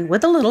them in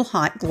with a little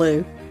hot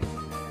glue.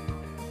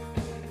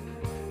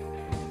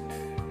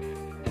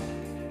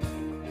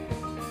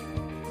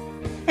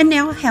 And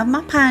now I have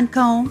my pine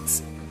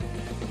cones.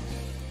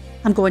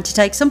 I'm going to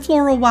take some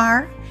floral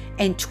wire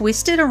and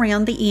twist it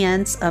around the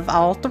ends of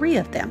all three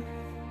of them.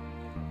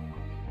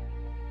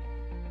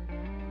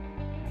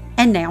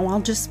 And now I'll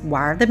just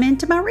wire them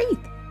into my wreath.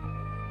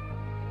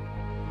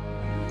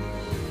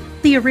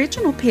 The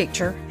original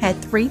picture had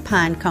 3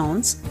 pine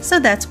cones, so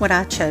that's what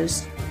I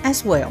chose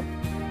as well.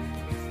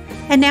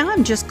 And now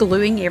I'm just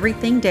gluing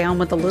everything down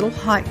with a little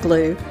hot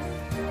glue,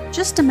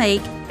 just to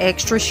make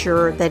extra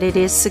sure that it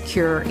is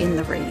secure in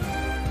the wreath.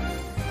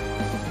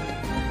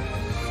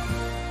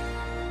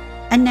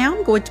 And now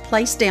I'm going to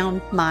place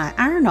down my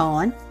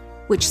iron-on,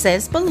 which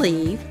says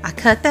believe. I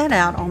cut that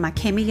out on my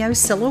Cameo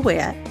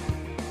silhouette.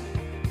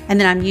 And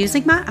then I'm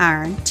using my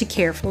iron to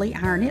carefully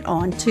iron it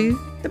onto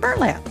the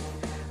burlap.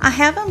 I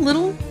have a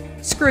little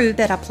screw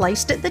that I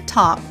placed at the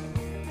top,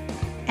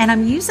 and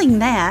I'm using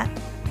that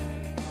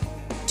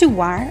to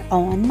wire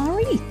on my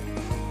wreath.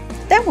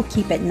 That will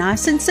keep it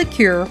nice and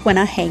secure when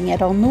I hang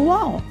it on the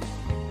wall.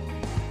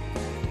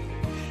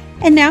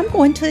 And now I'm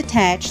going to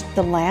attach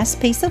the last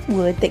piece of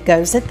wood that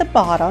goes at the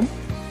bottom.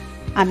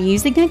 I'm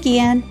using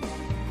again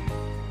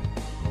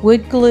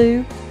wood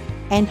glue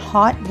and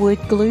hot wood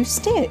glue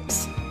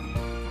sticks.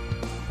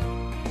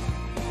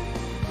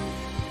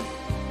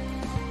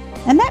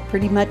 And that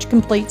pretty much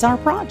completes our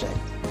project.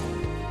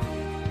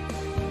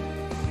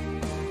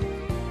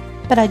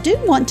 But I do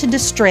want to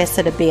distress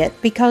it a bit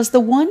because the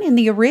one in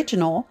the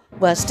original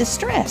was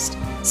distressed.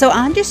 So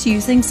I'm just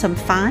using some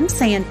fine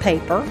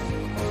sandpaper,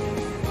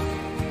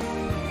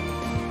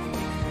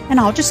 and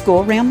I'll just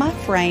go around my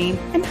frame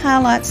and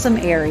highlight some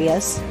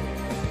areas.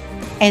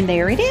 And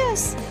there it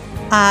is.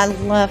 I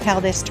love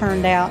how this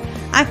turned out.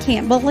 I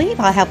can't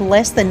believe I have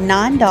less than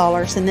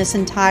 $9 in this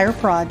entire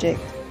project.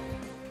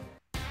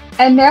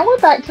 And now we're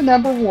back to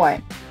number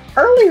 1.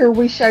 Earlier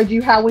we showed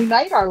you how we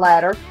made our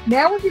ladder.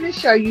 Now we're going to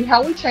show you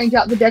how we change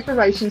out the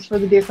decorations for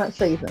the different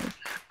seasons.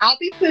 I'll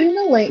be putting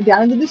a link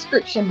down in the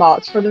description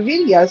box for the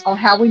videos on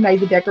how we made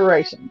the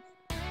decorations.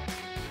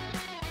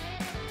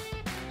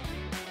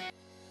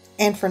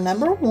 And for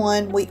number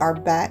 1, we are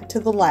back to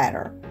the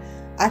ladder.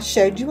 I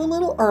showed you a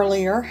little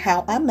earlier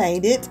how I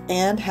made it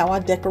and how I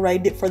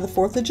decorated it for the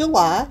 4th of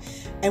July.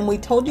 And we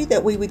told you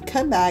that we would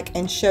come back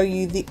and show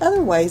you the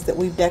other ways that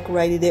we've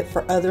decorated it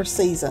for other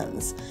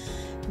seasons.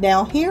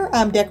 Now here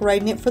I'm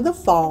decorating it for the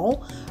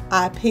fall.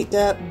 I picked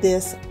up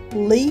this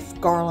leaf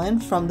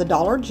garland from the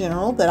Dollar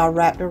General that I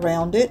wrapped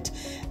around it.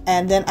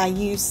 And then I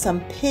used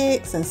some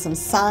picks and some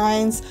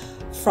signs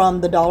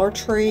from the Dollar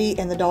Tree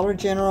and the Dollar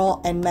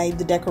General and made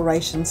the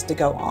decorations to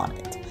go on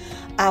it.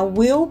 I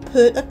will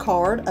put a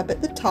card up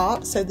at the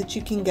top so that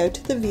you can go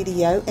to the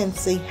video and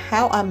see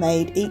how I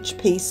made each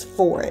piece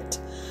for it.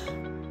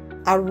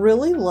 I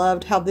really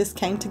loved how this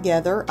came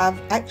together. I've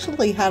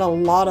actually had a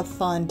lot of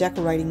fun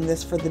decorating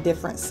this for the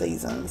different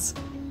seasons.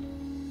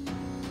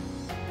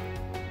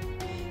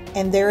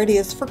 And there it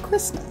is for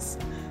Christmas.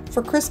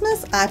 For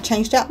Christmas, I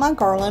changed out my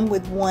garland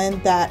with one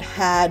that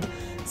had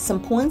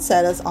some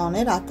poinsettias on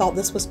it. I thought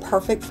this was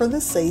perfect for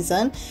the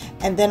season.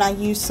 And then I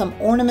used some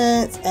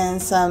ornaments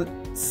and some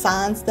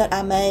signs that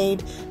I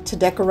made to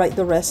decorate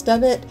the rest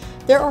of it.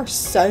 There are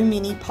so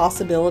many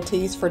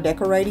possibilities for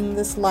decorating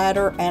this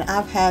ladder, and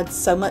I've had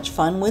so much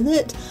fun with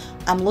it.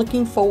 I'm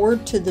looking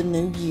forward to the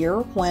new year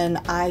when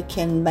I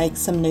can make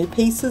some new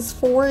pieces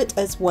for it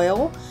as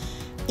well.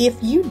 If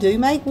you do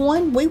make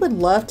one, we would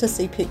love to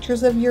see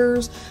pictures of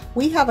yours.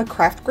 We have a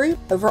craft group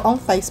over on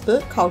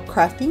Facebook called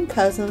Crafting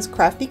Cousins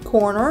Crafty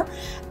Corner,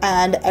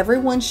 and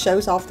everyone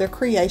shows off their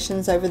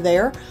creations over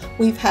there.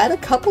 We've had a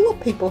couple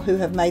of people who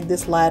have made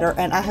this ladder,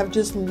 and I have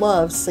just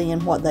loved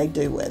seeing what they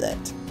do with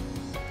it.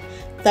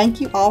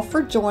 Thank you all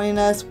for joining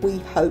us. We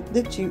hope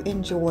that you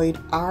enjoyed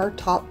our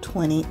top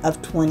 20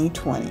 of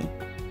 2020.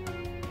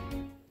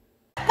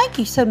 Thank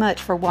you so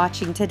much for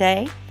watching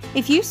today.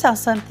 If you saw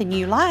something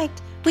you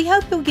liked, we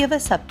hope you'll give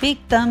us a big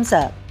thumbs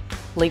up.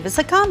 Leave us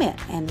a comment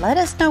and let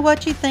us know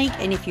what you think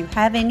and if you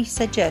have any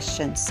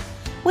suggestions.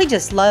 We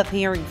just love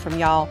hearing from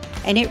y'all,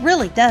 and it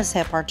really does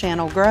help our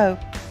channel grow.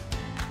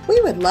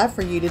 We would love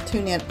for you to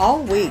tune in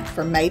all week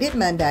for Made It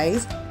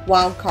Mondays,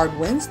 Wildcard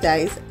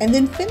Wednesdays, and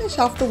then finish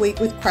off the week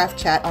with Craft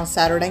Chat on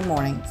Saturday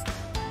mornings.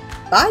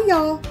 Bye,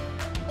 y'all!